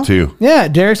next while. week, too. Yeah,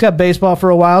 Derek's got baseball for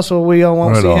a while, so we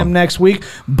won't Right see on. him next week.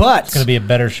 But It's going to be a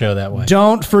better show that way.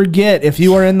 don't forget, if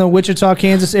you are in the Wichita,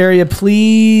 Kansas area,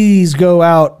 please go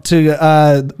out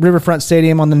to Riverfront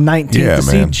Stadium on the 19th to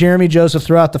see Jeremy Joseph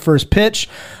throw out the first pitch.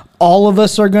 All of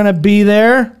us are going to be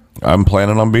there. I'm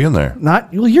planning on being there.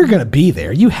 You're going to be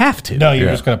there. You have to. No,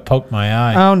 you're just going to poke my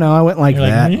eye. Oh, no, I went like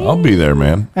that. I'll be there,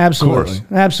 man. Absolutely. Of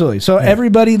course. Absolutely. So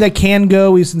everybody that can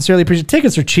go, we sincerely appreciate it.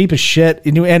 Tickets are cheap as shit.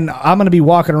 And I'm going to be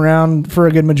walking around for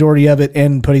a good majority of it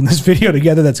and putting this video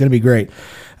together. That's going to be great.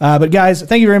 But guys,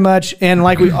 thank you very much. And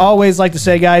like we always like to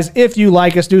say, guys, if you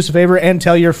like us, do us a favor and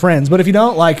tell your friends. But if you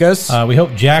don't like us... we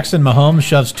hope Jackson Mahomes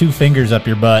shoves 2 fingers up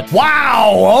your butt.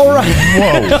 Wow! All right.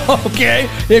 Whoa. Okay.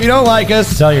 If you don't like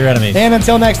us... Tell your enemies. And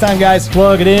until next time, guys.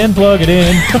 Plug it in, plug it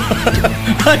in.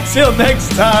 Until next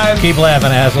time. Keep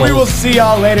laughing, assholes. We will see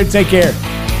y'all later. Take care.